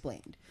stuff is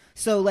explained.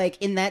 So, like,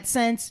 in that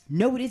sense,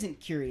 no, it isn't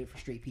curated for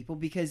straight people,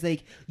 because,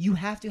 like, you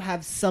have to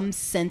have some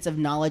sense of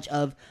knowledge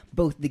of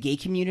both the gay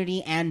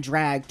community and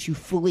drag to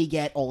fully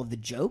get all of the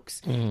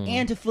jokes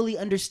and to fully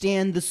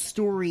understand the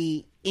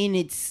story in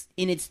its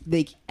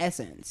like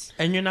essence.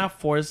 And you're not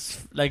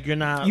forced, like you're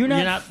not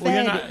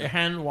fed.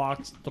 hand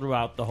walked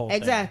throughout the whole thing.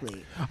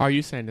 Exactly. Are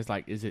you saying it's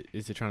like is it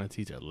trying to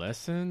teach a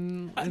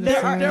lesson? in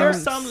There a are- sense? There are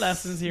some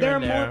lessons here There are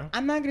and there. more.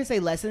 I'm not going to say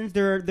lessons.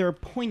 There are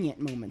poignant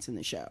moments in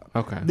the show.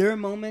 Okay. There are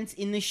moments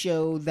in the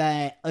show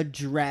that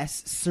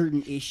address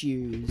certain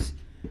issues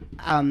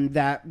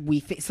that we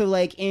face. So,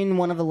 like, in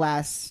one of the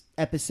last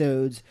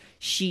episodes,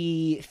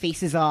 she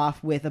faces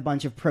off with a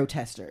bunch of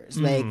protesters,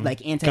 like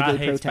God anti-gay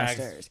hates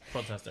protesters.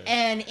 protesters.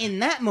 And in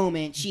that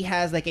moment, she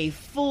has like a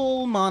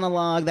full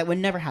monologue that would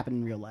never happen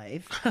in real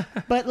life.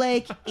 But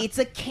like, it's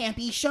a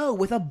campy show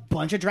with a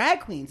bunch of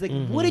drag queens. Like,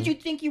 what did you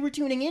think you were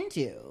tuning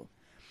into?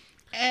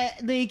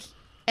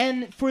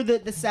 And for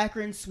the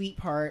saccharine sweet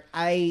part,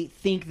 I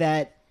think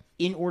that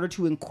in order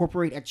to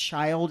incorporate a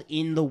child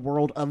in the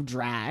world of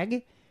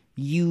drag,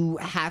 you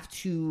have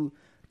to.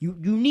 You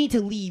need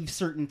to leave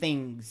certain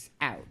things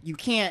out. You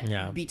can't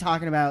Yeah. be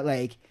talking about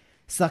like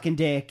sucking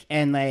dick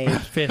and like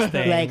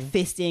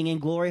fisting and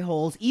glory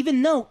holes,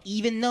 even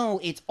though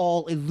it's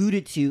all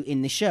alluded to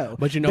in the show.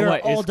 But you know They're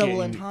what? all It's double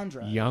getting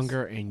entendres.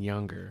 younger and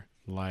younger.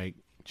 Like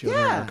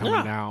children are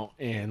coming out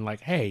and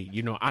like, hey,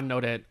 I know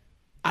that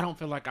I don't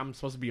feel like I'm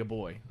supposed to be a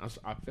boy.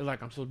 I feel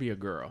like I'm supposed to be a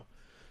girl.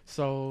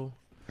 So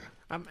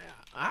I'll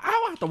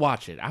have to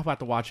watch it. I'll have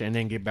to watch it and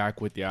then get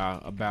back with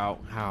y'all about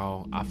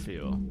how I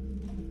feel.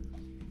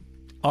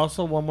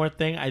 Also, one more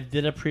thing. I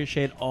did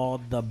appreciate all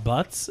the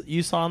butts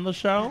you saw on the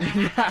show.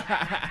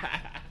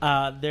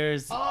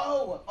 There's...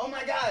 Oh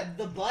my God.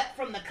 The butt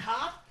from the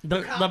cop? The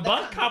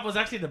butt cop was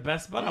actually the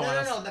best butt. No.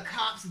 The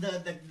cops,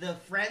 the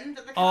friend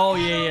that the cop Oh,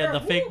 had yeah. over.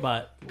 The fake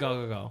butt.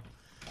 Go.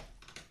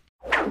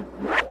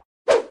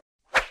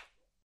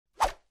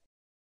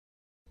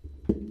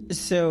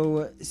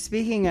 So,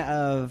 speaking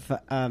of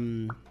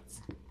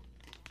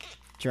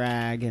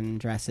drag and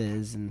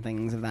dresses and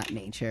things of that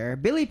nature,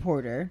 Billy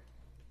Porter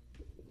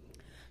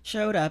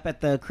showed up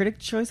at the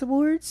Critics' Choice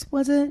Awards,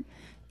 was it?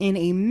 In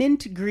a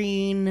mint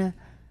green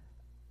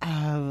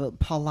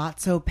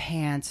palazzo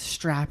pants,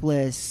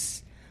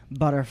 strapless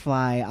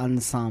butterfly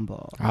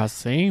ensemble. I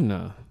seen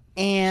her.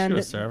 And She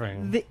was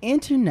serving. the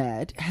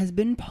internet has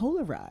been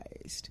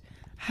polarized.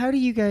 How do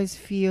you guys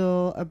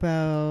feel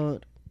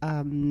about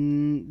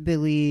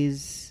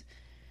Billy's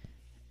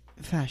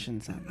fashion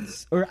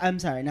sense? Or, I'm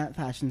sorry, not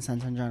fashion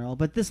sense in general,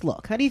 but this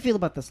look. How do you feel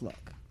about this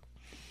look?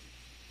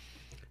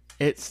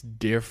 It's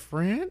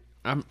different.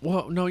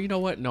 Well, no, you know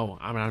what? No,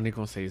 I'm not even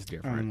gonna say it's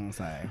different. I'm gonna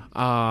say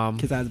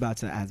Because I was about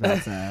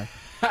to.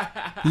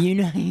 You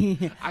know,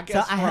 I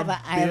guess so I have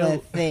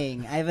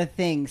a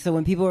thing. So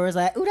when people were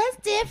like, "Ooh, that's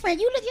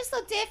different. You're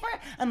so different,"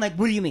 I'm like,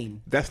 "What do you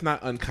mean?" That's not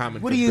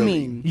uncommon. What for do you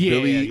Billy.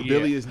 mean?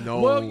 Billy is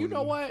known. Well, you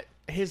know what?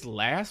 His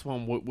last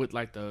one with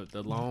like the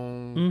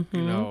long,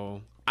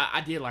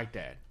 I did like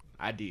that.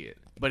 I did,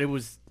 but it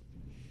was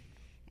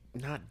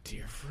not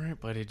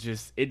different. But it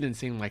didn't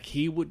seem like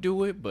he would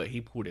do it, but he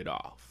pulled it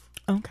off.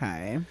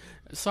 Okay.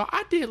 So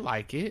I did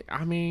like it.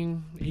 I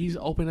mean, he's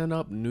opening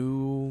up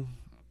new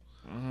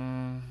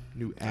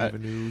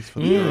avenues for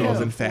the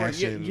girls in for-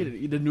 fashion.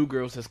 yeah, the new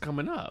girls that's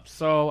coming up.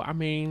 So I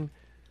mean,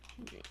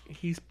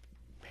 he's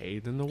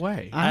paving the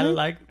way. I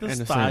like the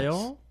In a style.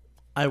 sense.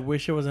 I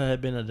wish it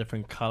had been a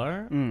different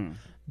color.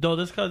 Though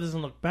this color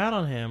doesn't look bad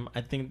on him,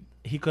 I think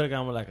he could have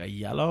gone with like a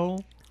yellow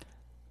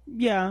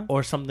Yeah.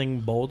 or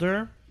something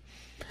bolder.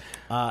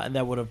 And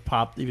that would have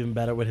popped even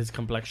better with his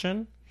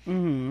complexion.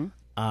 Mm-hmm.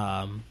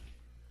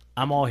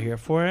 I'm all here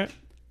for it.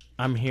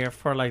 I'm here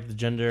for like the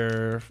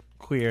gender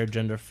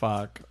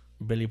fuck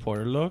Billy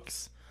Porter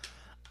looks.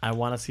 I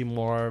want to see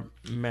more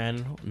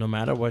men, no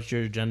matter what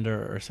your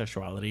gender or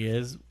sexuality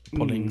is,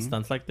 pulling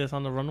stunts like this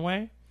on the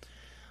runway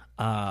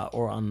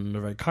or on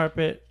the red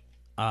carpet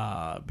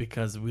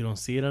because we don't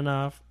see it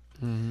enough.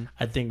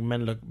 I think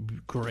men look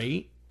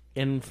great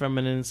in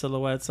feminine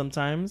silhouettes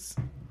sometimes.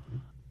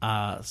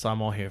 So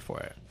I'm all here for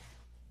it.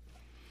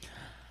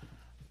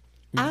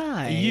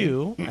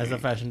 You, as a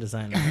fashion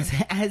designer,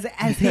 as a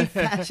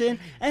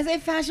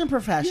fashion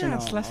professional.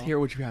 Yes, let's hear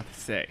what you have to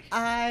say.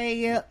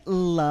 I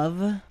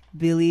love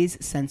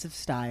Billy's sense of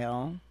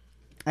style.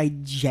 I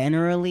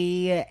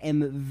generally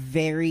am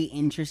very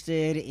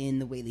interested in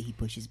the way that he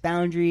pushes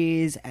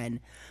boundaries and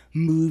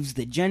moves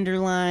the gender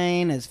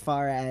line as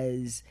far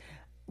as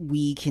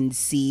we can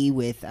see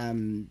with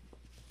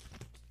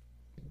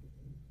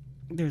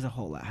there's a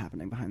whole lot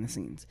happening behind the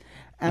scenes.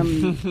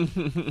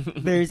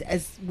 There's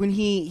when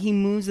he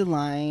moves the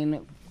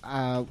line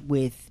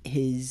with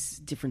his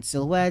different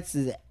silhouettes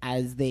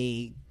as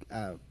they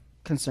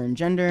concern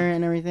gender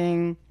and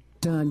everything.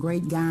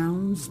 Great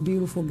gowns,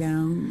 beautiful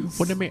gowns.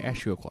 Well, let me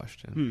ask you a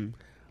question.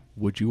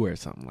 Would you wear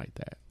something like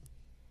that?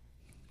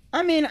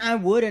 I mean, I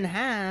wouldn't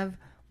have,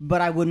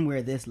 but I wouldn't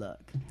wear this look.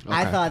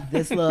 I thought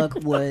this look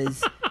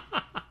was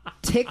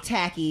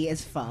tic-tacky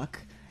as fuck,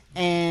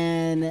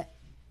 and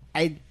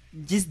I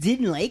just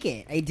didn't like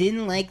it. I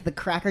didn't like the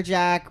Cracker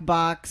Jack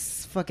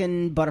box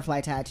fucking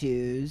butterfly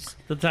tattoos.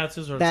 the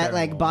tattoos are That terrible.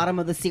 like bottom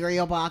of the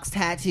cereal box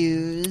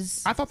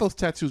tattoos. I thought those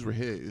tattoos were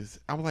his.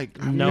 I was like,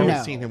 I've No.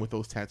 never seen him with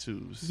those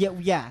tattoos.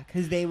 Yeah,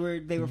 because they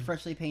were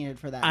freshly painted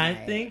for that I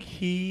night. think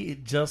he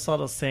just saw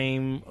the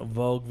same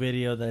Vogue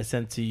video that I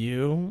sent to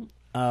you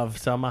of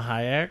Selma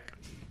Hayek.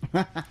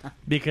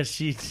 Because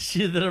she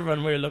did a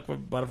runway look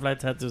with butterfly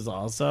tattoos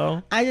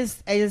also. I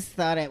just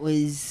thought it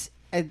was.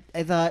 I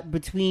thought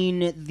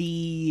between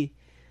the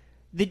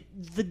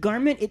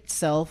garment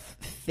itself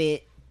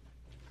fit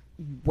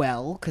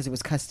well because it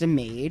was custom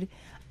made.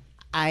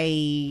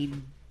 I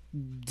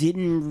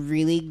didn't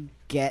really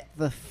get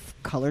the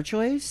color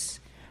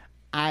choice.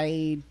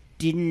 I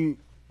didn't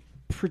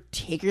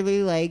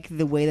particularly like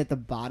the way that the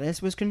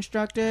bodice was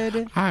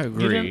constructed. I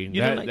agree. You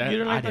didn't I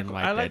didn't like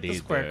I that like the either.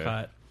 square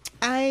cut.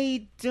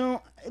 I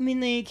don't. I mean,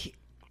 like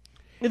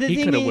the He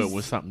thing could have is, went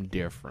with something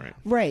different.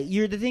 right.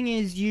 The thing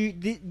is,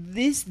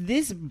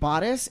 this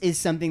bodice is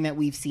something that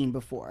we've seen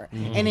before,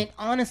 and it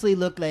honestly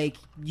looked like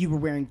you were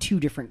wearing two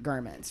different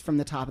garments from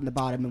the top and the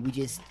bottom, and we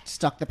just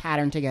stuck the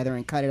pattern together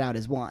and cut it out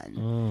as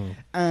one.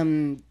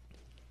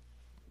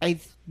 I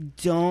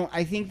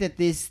think that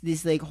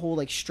this like whole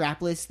like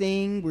strapless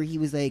thing where he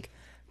was like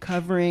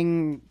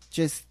covering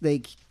just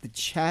like the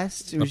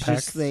chest, it was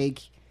just like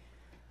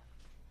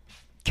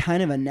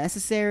kind of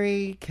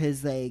unnecessary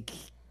because like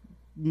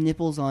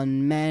nipples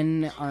on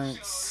men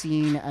aren't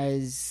seen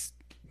as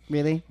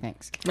really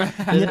thanks. I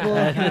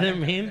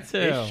didn't mean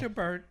to. It's your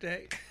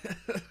birthday.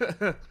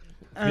 You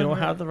don't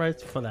have the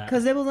rights for that.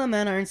 Because nipples on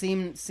men aren't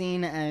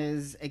seen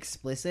as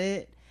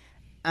explicit.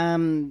 I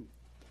don't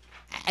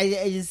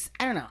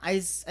know. I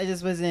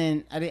just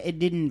wasn't. It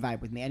didn't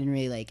vibe with me. I didn't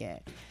really like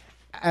it.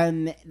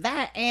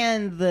 That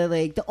and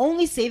the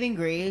only saving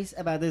grace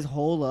about this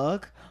whole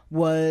look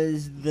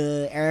was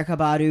the Erykah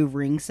Badu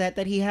ring set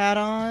that he had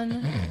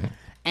on,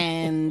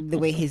 and the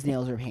way his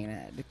nails were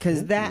painted.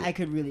 Because that I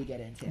could really get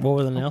into. What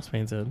were the nails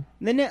painted?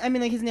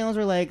 His nails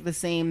were like the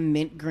same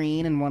mint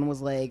green, and one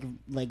was like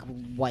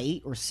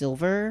white or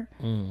silver.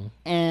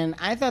 And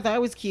I thought that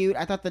was cute.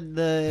 I thought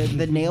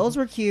the nails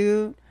were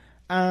cute.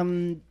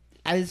 I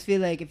just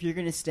feel like if you're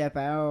gonna step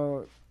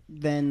out,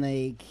 then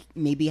like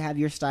maybe have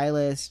your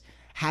stylist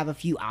have a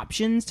few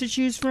options to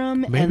choose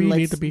from. Maybe you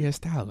need to be a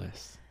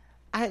stylist.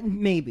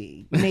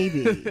 Maybe,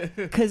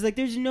 because like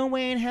there's no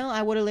way in hell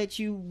I would have let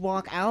you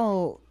walk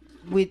out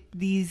with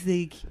these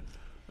like.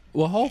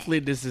 Well, hopefully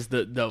this is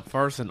the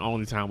first and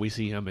only time we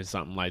see him in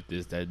something like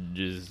this. That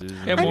just is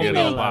It won't be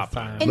the last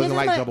popping. time. Looking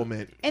like double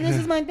mint. And this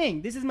is my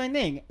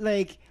thing.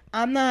 Like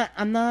I'm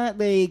not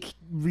like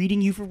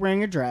reading you for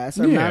wearing a dress.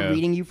 I'm not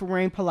reading you for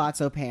wearing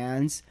palazzo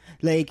pants.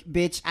 Like,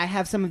 bitch, I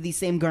have some of these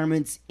same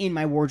garments in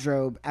my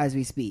wardrobe as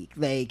we speak.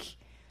 Like,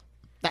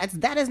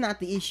 that is not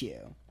the issue.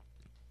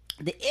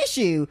 The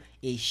issue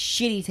is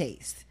shitty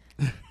taste.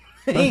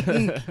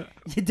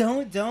 You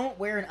don't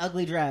wear an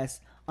ugly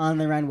dress on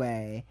the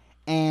runway.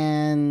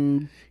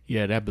 And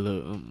yeah, that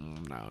blue.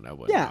 No, that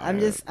wasn't. Yeah, I'm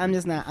just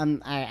not. I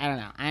don't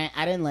know.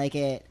 I didn't like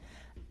it.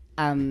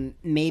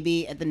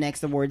 Maybe at the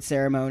next award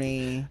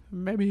ceremony,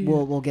 maybe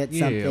we'll get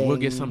something. Yeah, we'll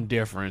get something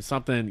different,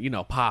 something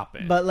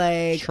popping. But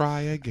like,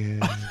 try again.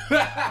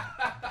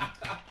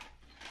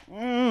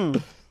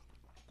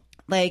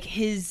 Like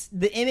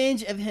the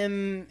image of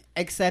him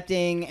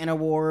accepting an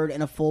award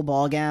in a full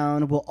ball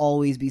gown will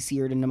always be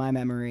seared into my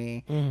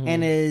memory,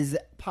 and is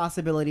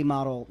possibility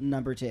model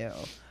number 2,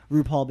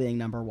 RuPaul being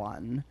number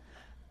 1.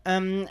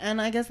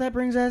 And I guess that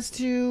brings us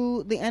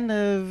to the end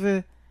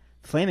of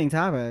Flaming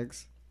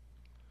Topics.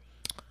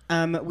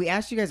 We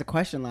asked you guys a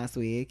question last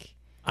week.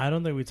 I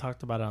don't think we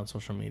talked about it on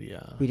social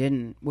media. We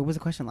didn't. What was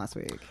the question last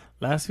week?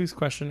 Last week's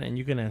question, and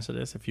you can answer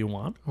this if you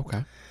want.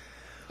 Okay.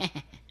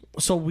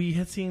 So we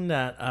had seen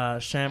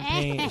that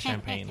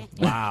champagne.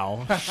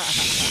 Wow.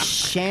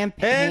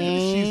 Champagne.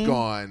 And she's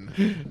gone.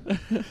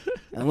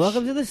 And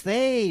welcome to the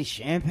stage,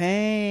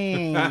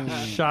 Champagne.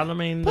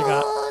 Charlemagne the Pour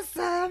God.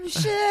 some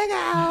sugar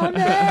on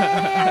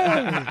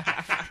it.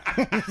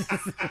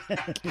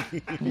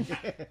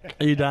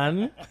 Are you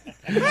done?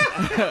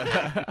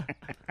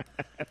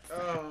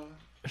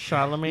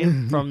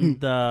 Charlemagne from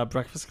the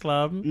Breakfast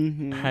Club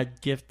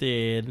had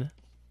gifted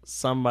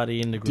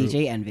somebody in the group.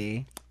 DJ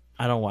Envy.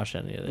 I don't watch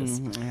any of this.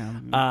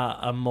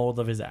 A mold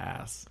of his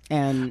ass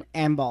And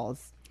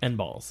balls. and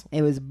balls.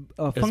 It was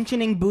a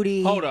functioning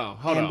booty. Hold on.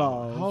 and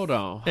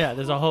balls. Yeah,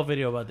 there's a whole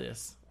video about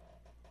this.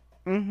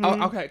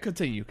 Oh, okay,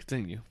 continue.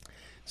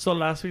 So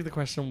last week the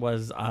question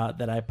was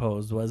that I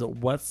posed was,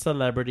 what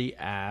celebrity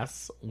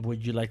ass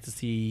would you like to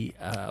see?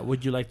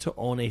 Would you like to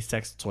own a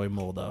sex toy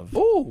mold of?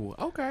 Ooh,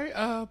 okay.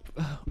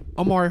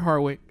 Amari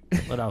Hardwick.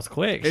 Well, that was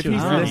quick. If She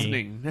was he's ready.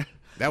 listening.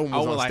 That one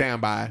was on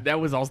standby. That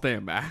was on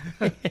standby.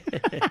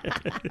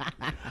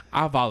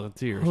 I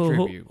volunteer as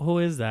tribute. Who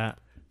is that?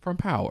 From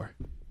Power.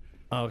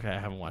 Okay, I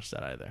haven't watched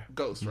that either.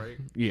 Ghost, right?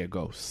 Yeah,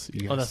 Ghosts.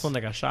 Yes. Oh, that's one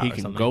that got shot. He or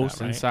can something ghost like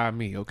that, right? inside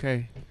me,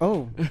 okay?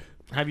 Oh.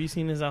 Have you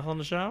seen his ass on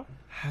the show?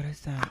 How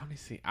does that? Let me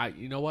see.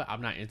 You know what?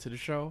 I'm not into the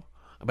show,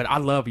 but I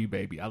love you,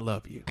 baby. I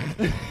love you.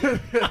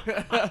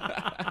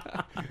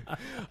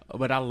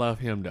 But I love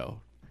him, though.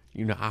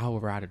 I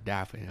would rather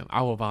die for him.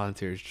 I will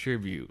volunteer as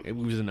tribute. It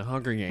was in the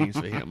Hunger Games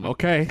for him,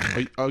 okay?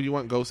 You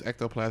want Ghost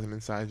ectoplasm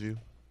inside you?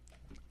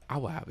 I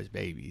would have his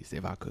babies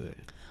if I could.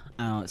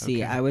 Oh,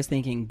 see, Okay. I was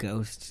thinking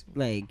ghost,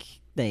 like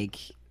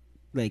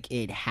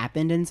it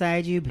happened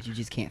inside you, but you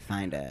just can't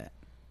find it.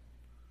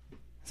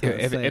 So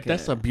it's If like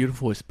that's a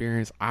beautiful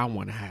experience, I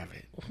want to have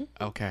it.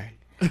 Okay.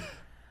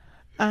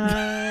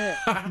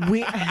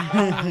 we.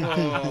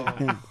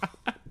 And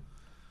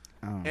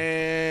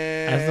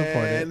I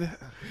support it.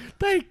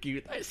 Thank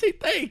you.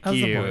 Thank I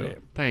you. support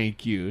it.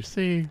 Thank you.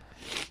 See,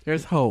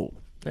 there's hope.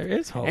 There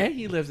is hope. And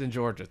he lives in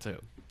Georgia,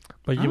 too.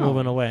 But you're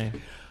moving away.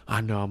 I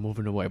know I'm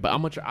moving away, but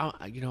I'm gonna try.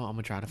 I'm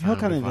gonna try to find He'll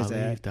come him and if I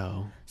visit. leave,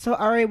 though. So,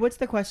 Ari, what's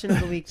the question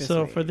of the week this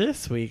So week? for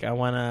this week, I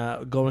want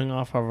to, going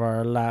off of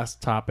our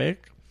last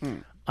topic,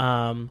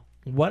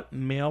 what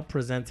male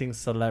presenting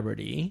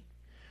celebrity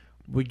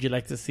would you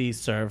like to see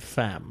serve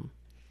femme?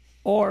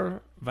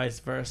 Or vice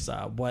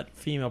versa, what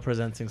female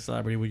presenting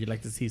celebrity would you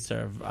like to see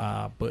serve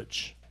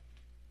butch?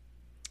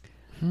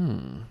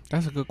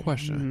 That's a good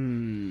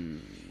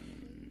question.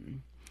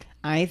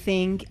 I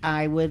think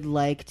I would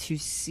like to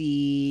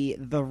see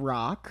The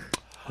Rock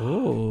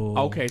Ooh.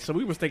 Okay, so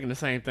we was thinking the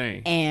same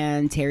thing.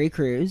 and Terry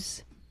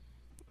Crews.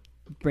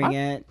 Bring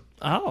it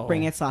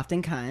soft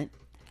and cunt.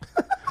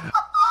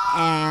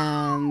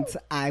 And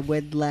I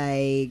would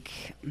like,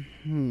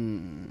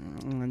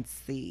 let's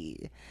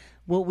see.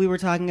 Well, we were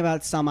talking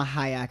about Selma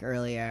Hayek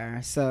earlier.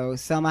 So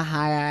Selma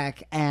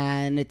Hayek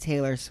and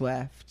Taylor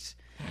Swift.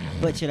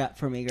 Butch it up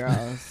for me,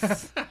 girls.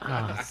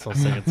 So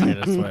sick of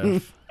Taylor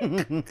Swift.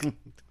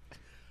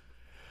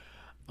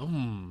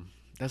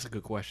 That's a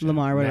good question.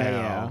 Lamar, what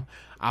about you?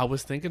 I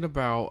was thinking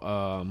about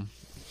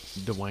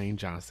Dwayne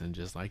Johnson,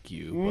 just like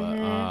you,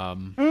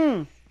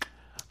 but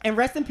And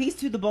rest in peace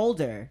to the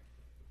Boulder.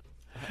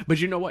 but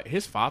you know what?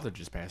 His father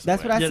just passed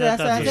That's away. what I Yeah, said. That's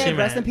what I that's what said. she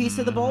Rest in meant. peace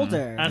to the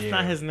Boulder. That's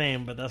not his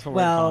name, but that's what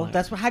we're Well, calling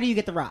that's how do you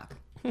get The Rock?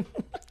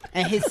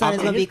 And his son I is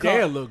mean, going to be his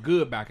dad called. looked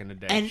good back in the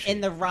day.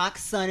 And The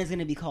Rock's son is going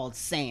to be called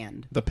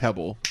Sand. The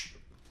Pebble.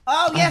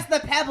 Oh yes, the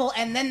pebble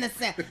and then the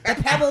sand. The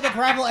pebble, the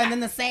gravel, and then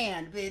the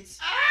sand, bitch.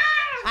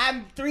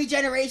 I'm 3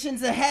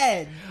 generations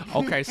ahead.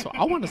 Okay, so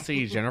I want to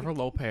see Jennifer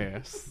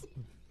Lopez.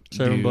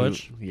 Serving do-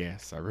 Butch? Yeah,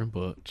 serving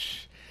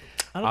Butch.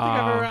 I don't think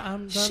I've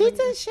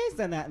ever. She's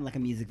done that in like a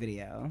music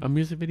video. A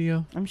music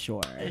video? I'm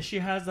sure. She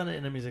has done it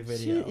in a music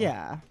video.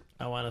 Yeah.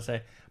 I want to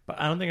say, but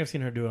I don't think I've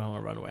seen her do it on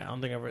a runway. I don't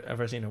think I've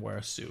ever seen her wear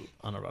a suit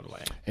on a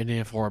runway. And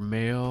then for a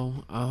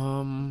male,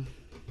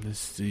 let's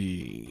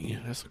see.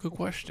 That's a good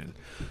question.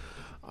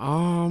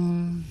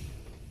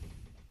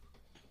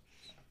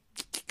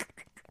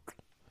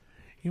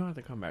 You don't have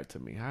to come back to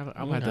me.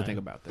 I'll have to think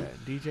about that.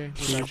 DJ,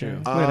 what about you?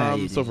 What about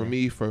you, So DJ? for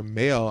me, for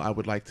male, I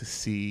would like to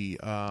see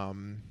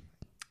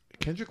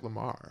Kendrick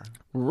Lamar.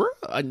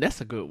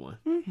 That's a good one.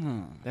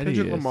 That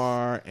Kendrick is.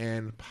 Lamar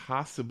and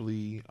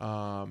possibly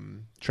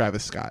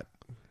Travis Scott.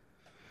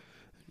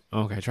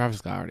 Okay, Travis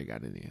Scott already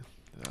got it in.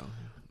 So.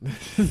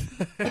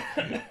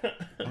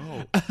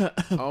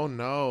 Oh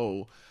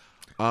no.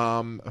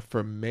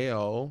 For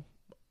male,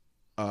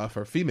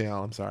 for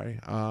female, I'm sorry.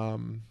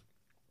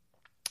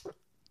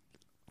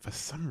 For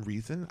some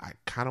reason, I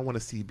kind of want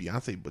to see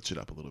Beyonce butch it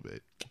up a little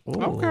bit.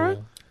 Okay.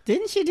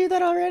 Didn't she do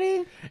that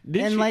already?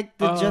 Did And she? like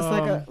the just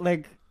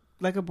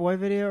like a boy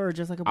video or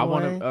just like a boy? I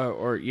want to,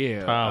 or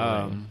yeah,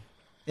 Probably.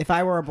 If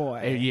I Were a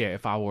Boy. yeah.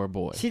 If I were a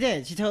boy, She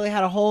did. She totally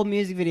had a whole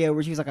music video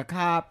where she was like a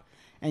cop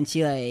and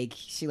she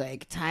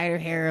tied her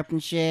hair up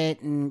and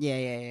shit and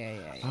yeah.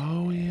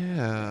 Oh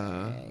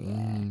yeah.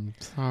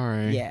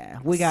 sorry. Yeah,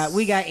 we got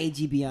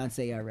AG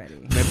Beyonce already.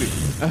 Maybe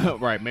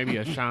right. Maybe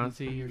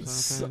Ashanti or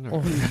something.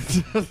 or-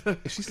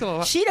 Is she still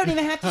alive? She don't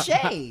even have to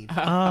shave.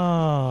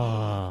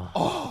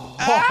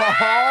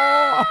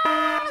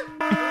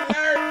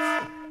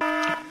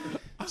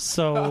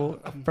 So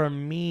for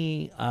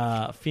me,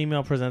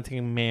 female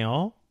presenting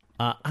male,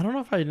 I don't know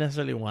if I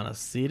necessarily want to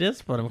see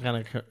this, but I'm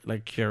kind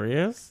of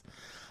curious.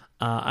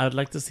 I would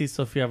like to see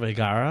Sofia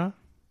Vergara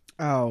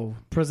Oh,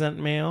 present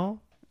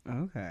male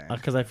okay.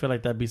 because I feel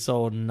like that'd be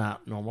so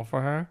not normal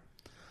for her.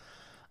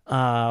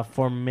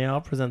 For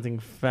male presenting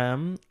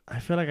femme, I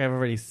feel like I've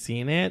already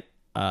seen it.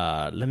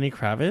 Lenny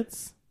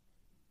Kravitz.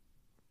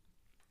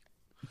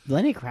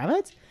 Lenny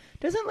Kravitz?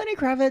 Doesn't Lenny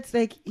Kravitz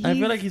I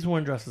feel like he's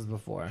worn dresses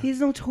before. he's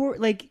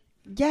notorious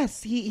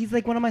yes, he's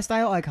like one of my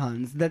style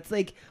icons. That's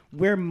like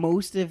where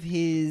most of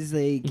his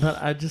But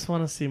I just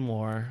want to see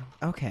more.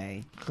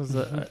 okay. 'Cause,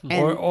 And-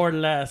 or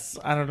less.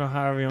 I don't know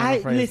how you want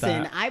to phrase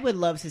Listen, that. I would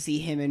love to see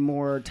him in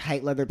more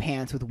tight leather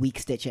pants with weak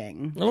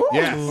stitching. Ooh.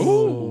 Yes.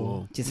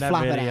 Ooh. Just That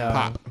flop it video.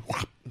 out.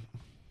 Pop.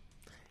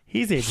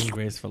 He's aging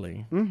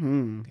gracefully.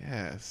 Mm-hmm.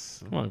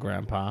 Yes. Come on,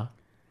 Grandpa.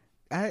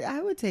 I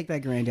would take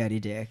that granddaddy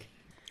dick.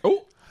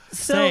 Oh.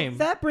 So Same.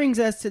 that brings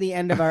us to the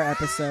end of our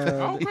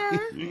episode.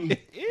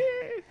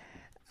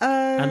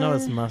 I know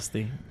it's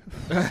musty.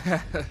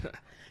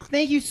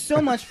 Thank you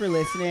so much for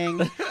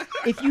listening.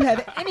 If you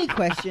have any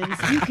questions,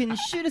 you can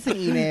shoot us an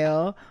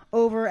email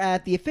over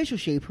at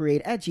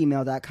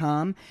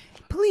theofficialshadeparade@gmail.com.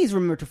 Please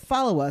remember to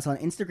follow us on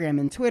Instagram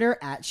and Twitter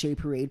at Shade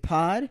Parade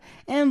Pod,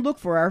 and look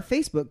for our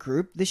Facebook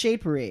group, The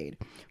Shade Parade.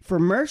 For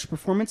merch,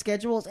 performance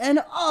schedules,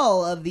 and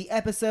all of the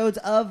episodes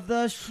of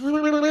The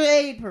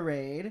Shade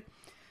Parade,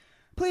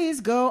 please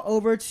go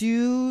over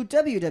to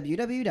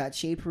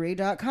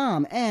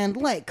www.shadeparade.com and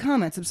like,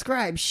 comment,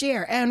 subscribe,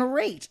 share, and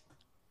rate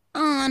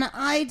on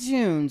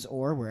iTunes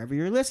or wherever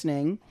you're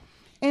listening.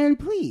 And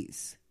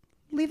please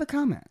leave a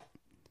comment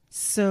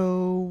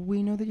so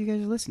we know that you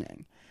guys are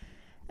listening.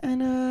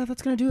 And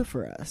that's going to do it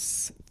for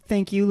us.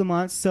 Thank you,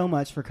 LaMont, so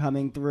much for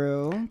coming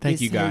through.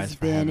 Thank you guys This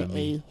for has been having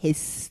me. a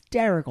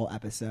hysterical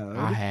episode.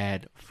 I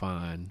had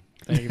fun.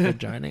 Thank you for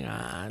joining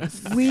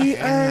us. We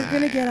are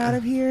going to get out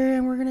of here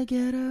and we're going to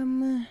get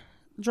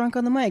drunk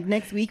on the mic.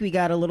 Next week, we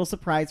got a little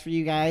surprise for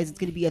you guys. It's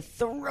going to be a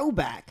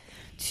throwback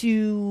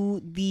to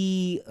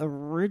the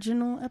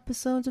original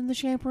episodes of the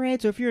Shade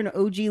Parade. So if you're an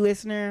OG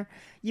listener,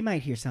 you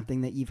might hear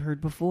something that you've heard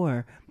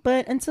before.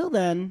 But until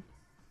then,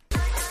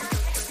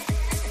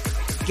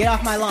 get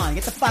off my lawn.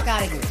 Get the fuck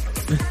out of here.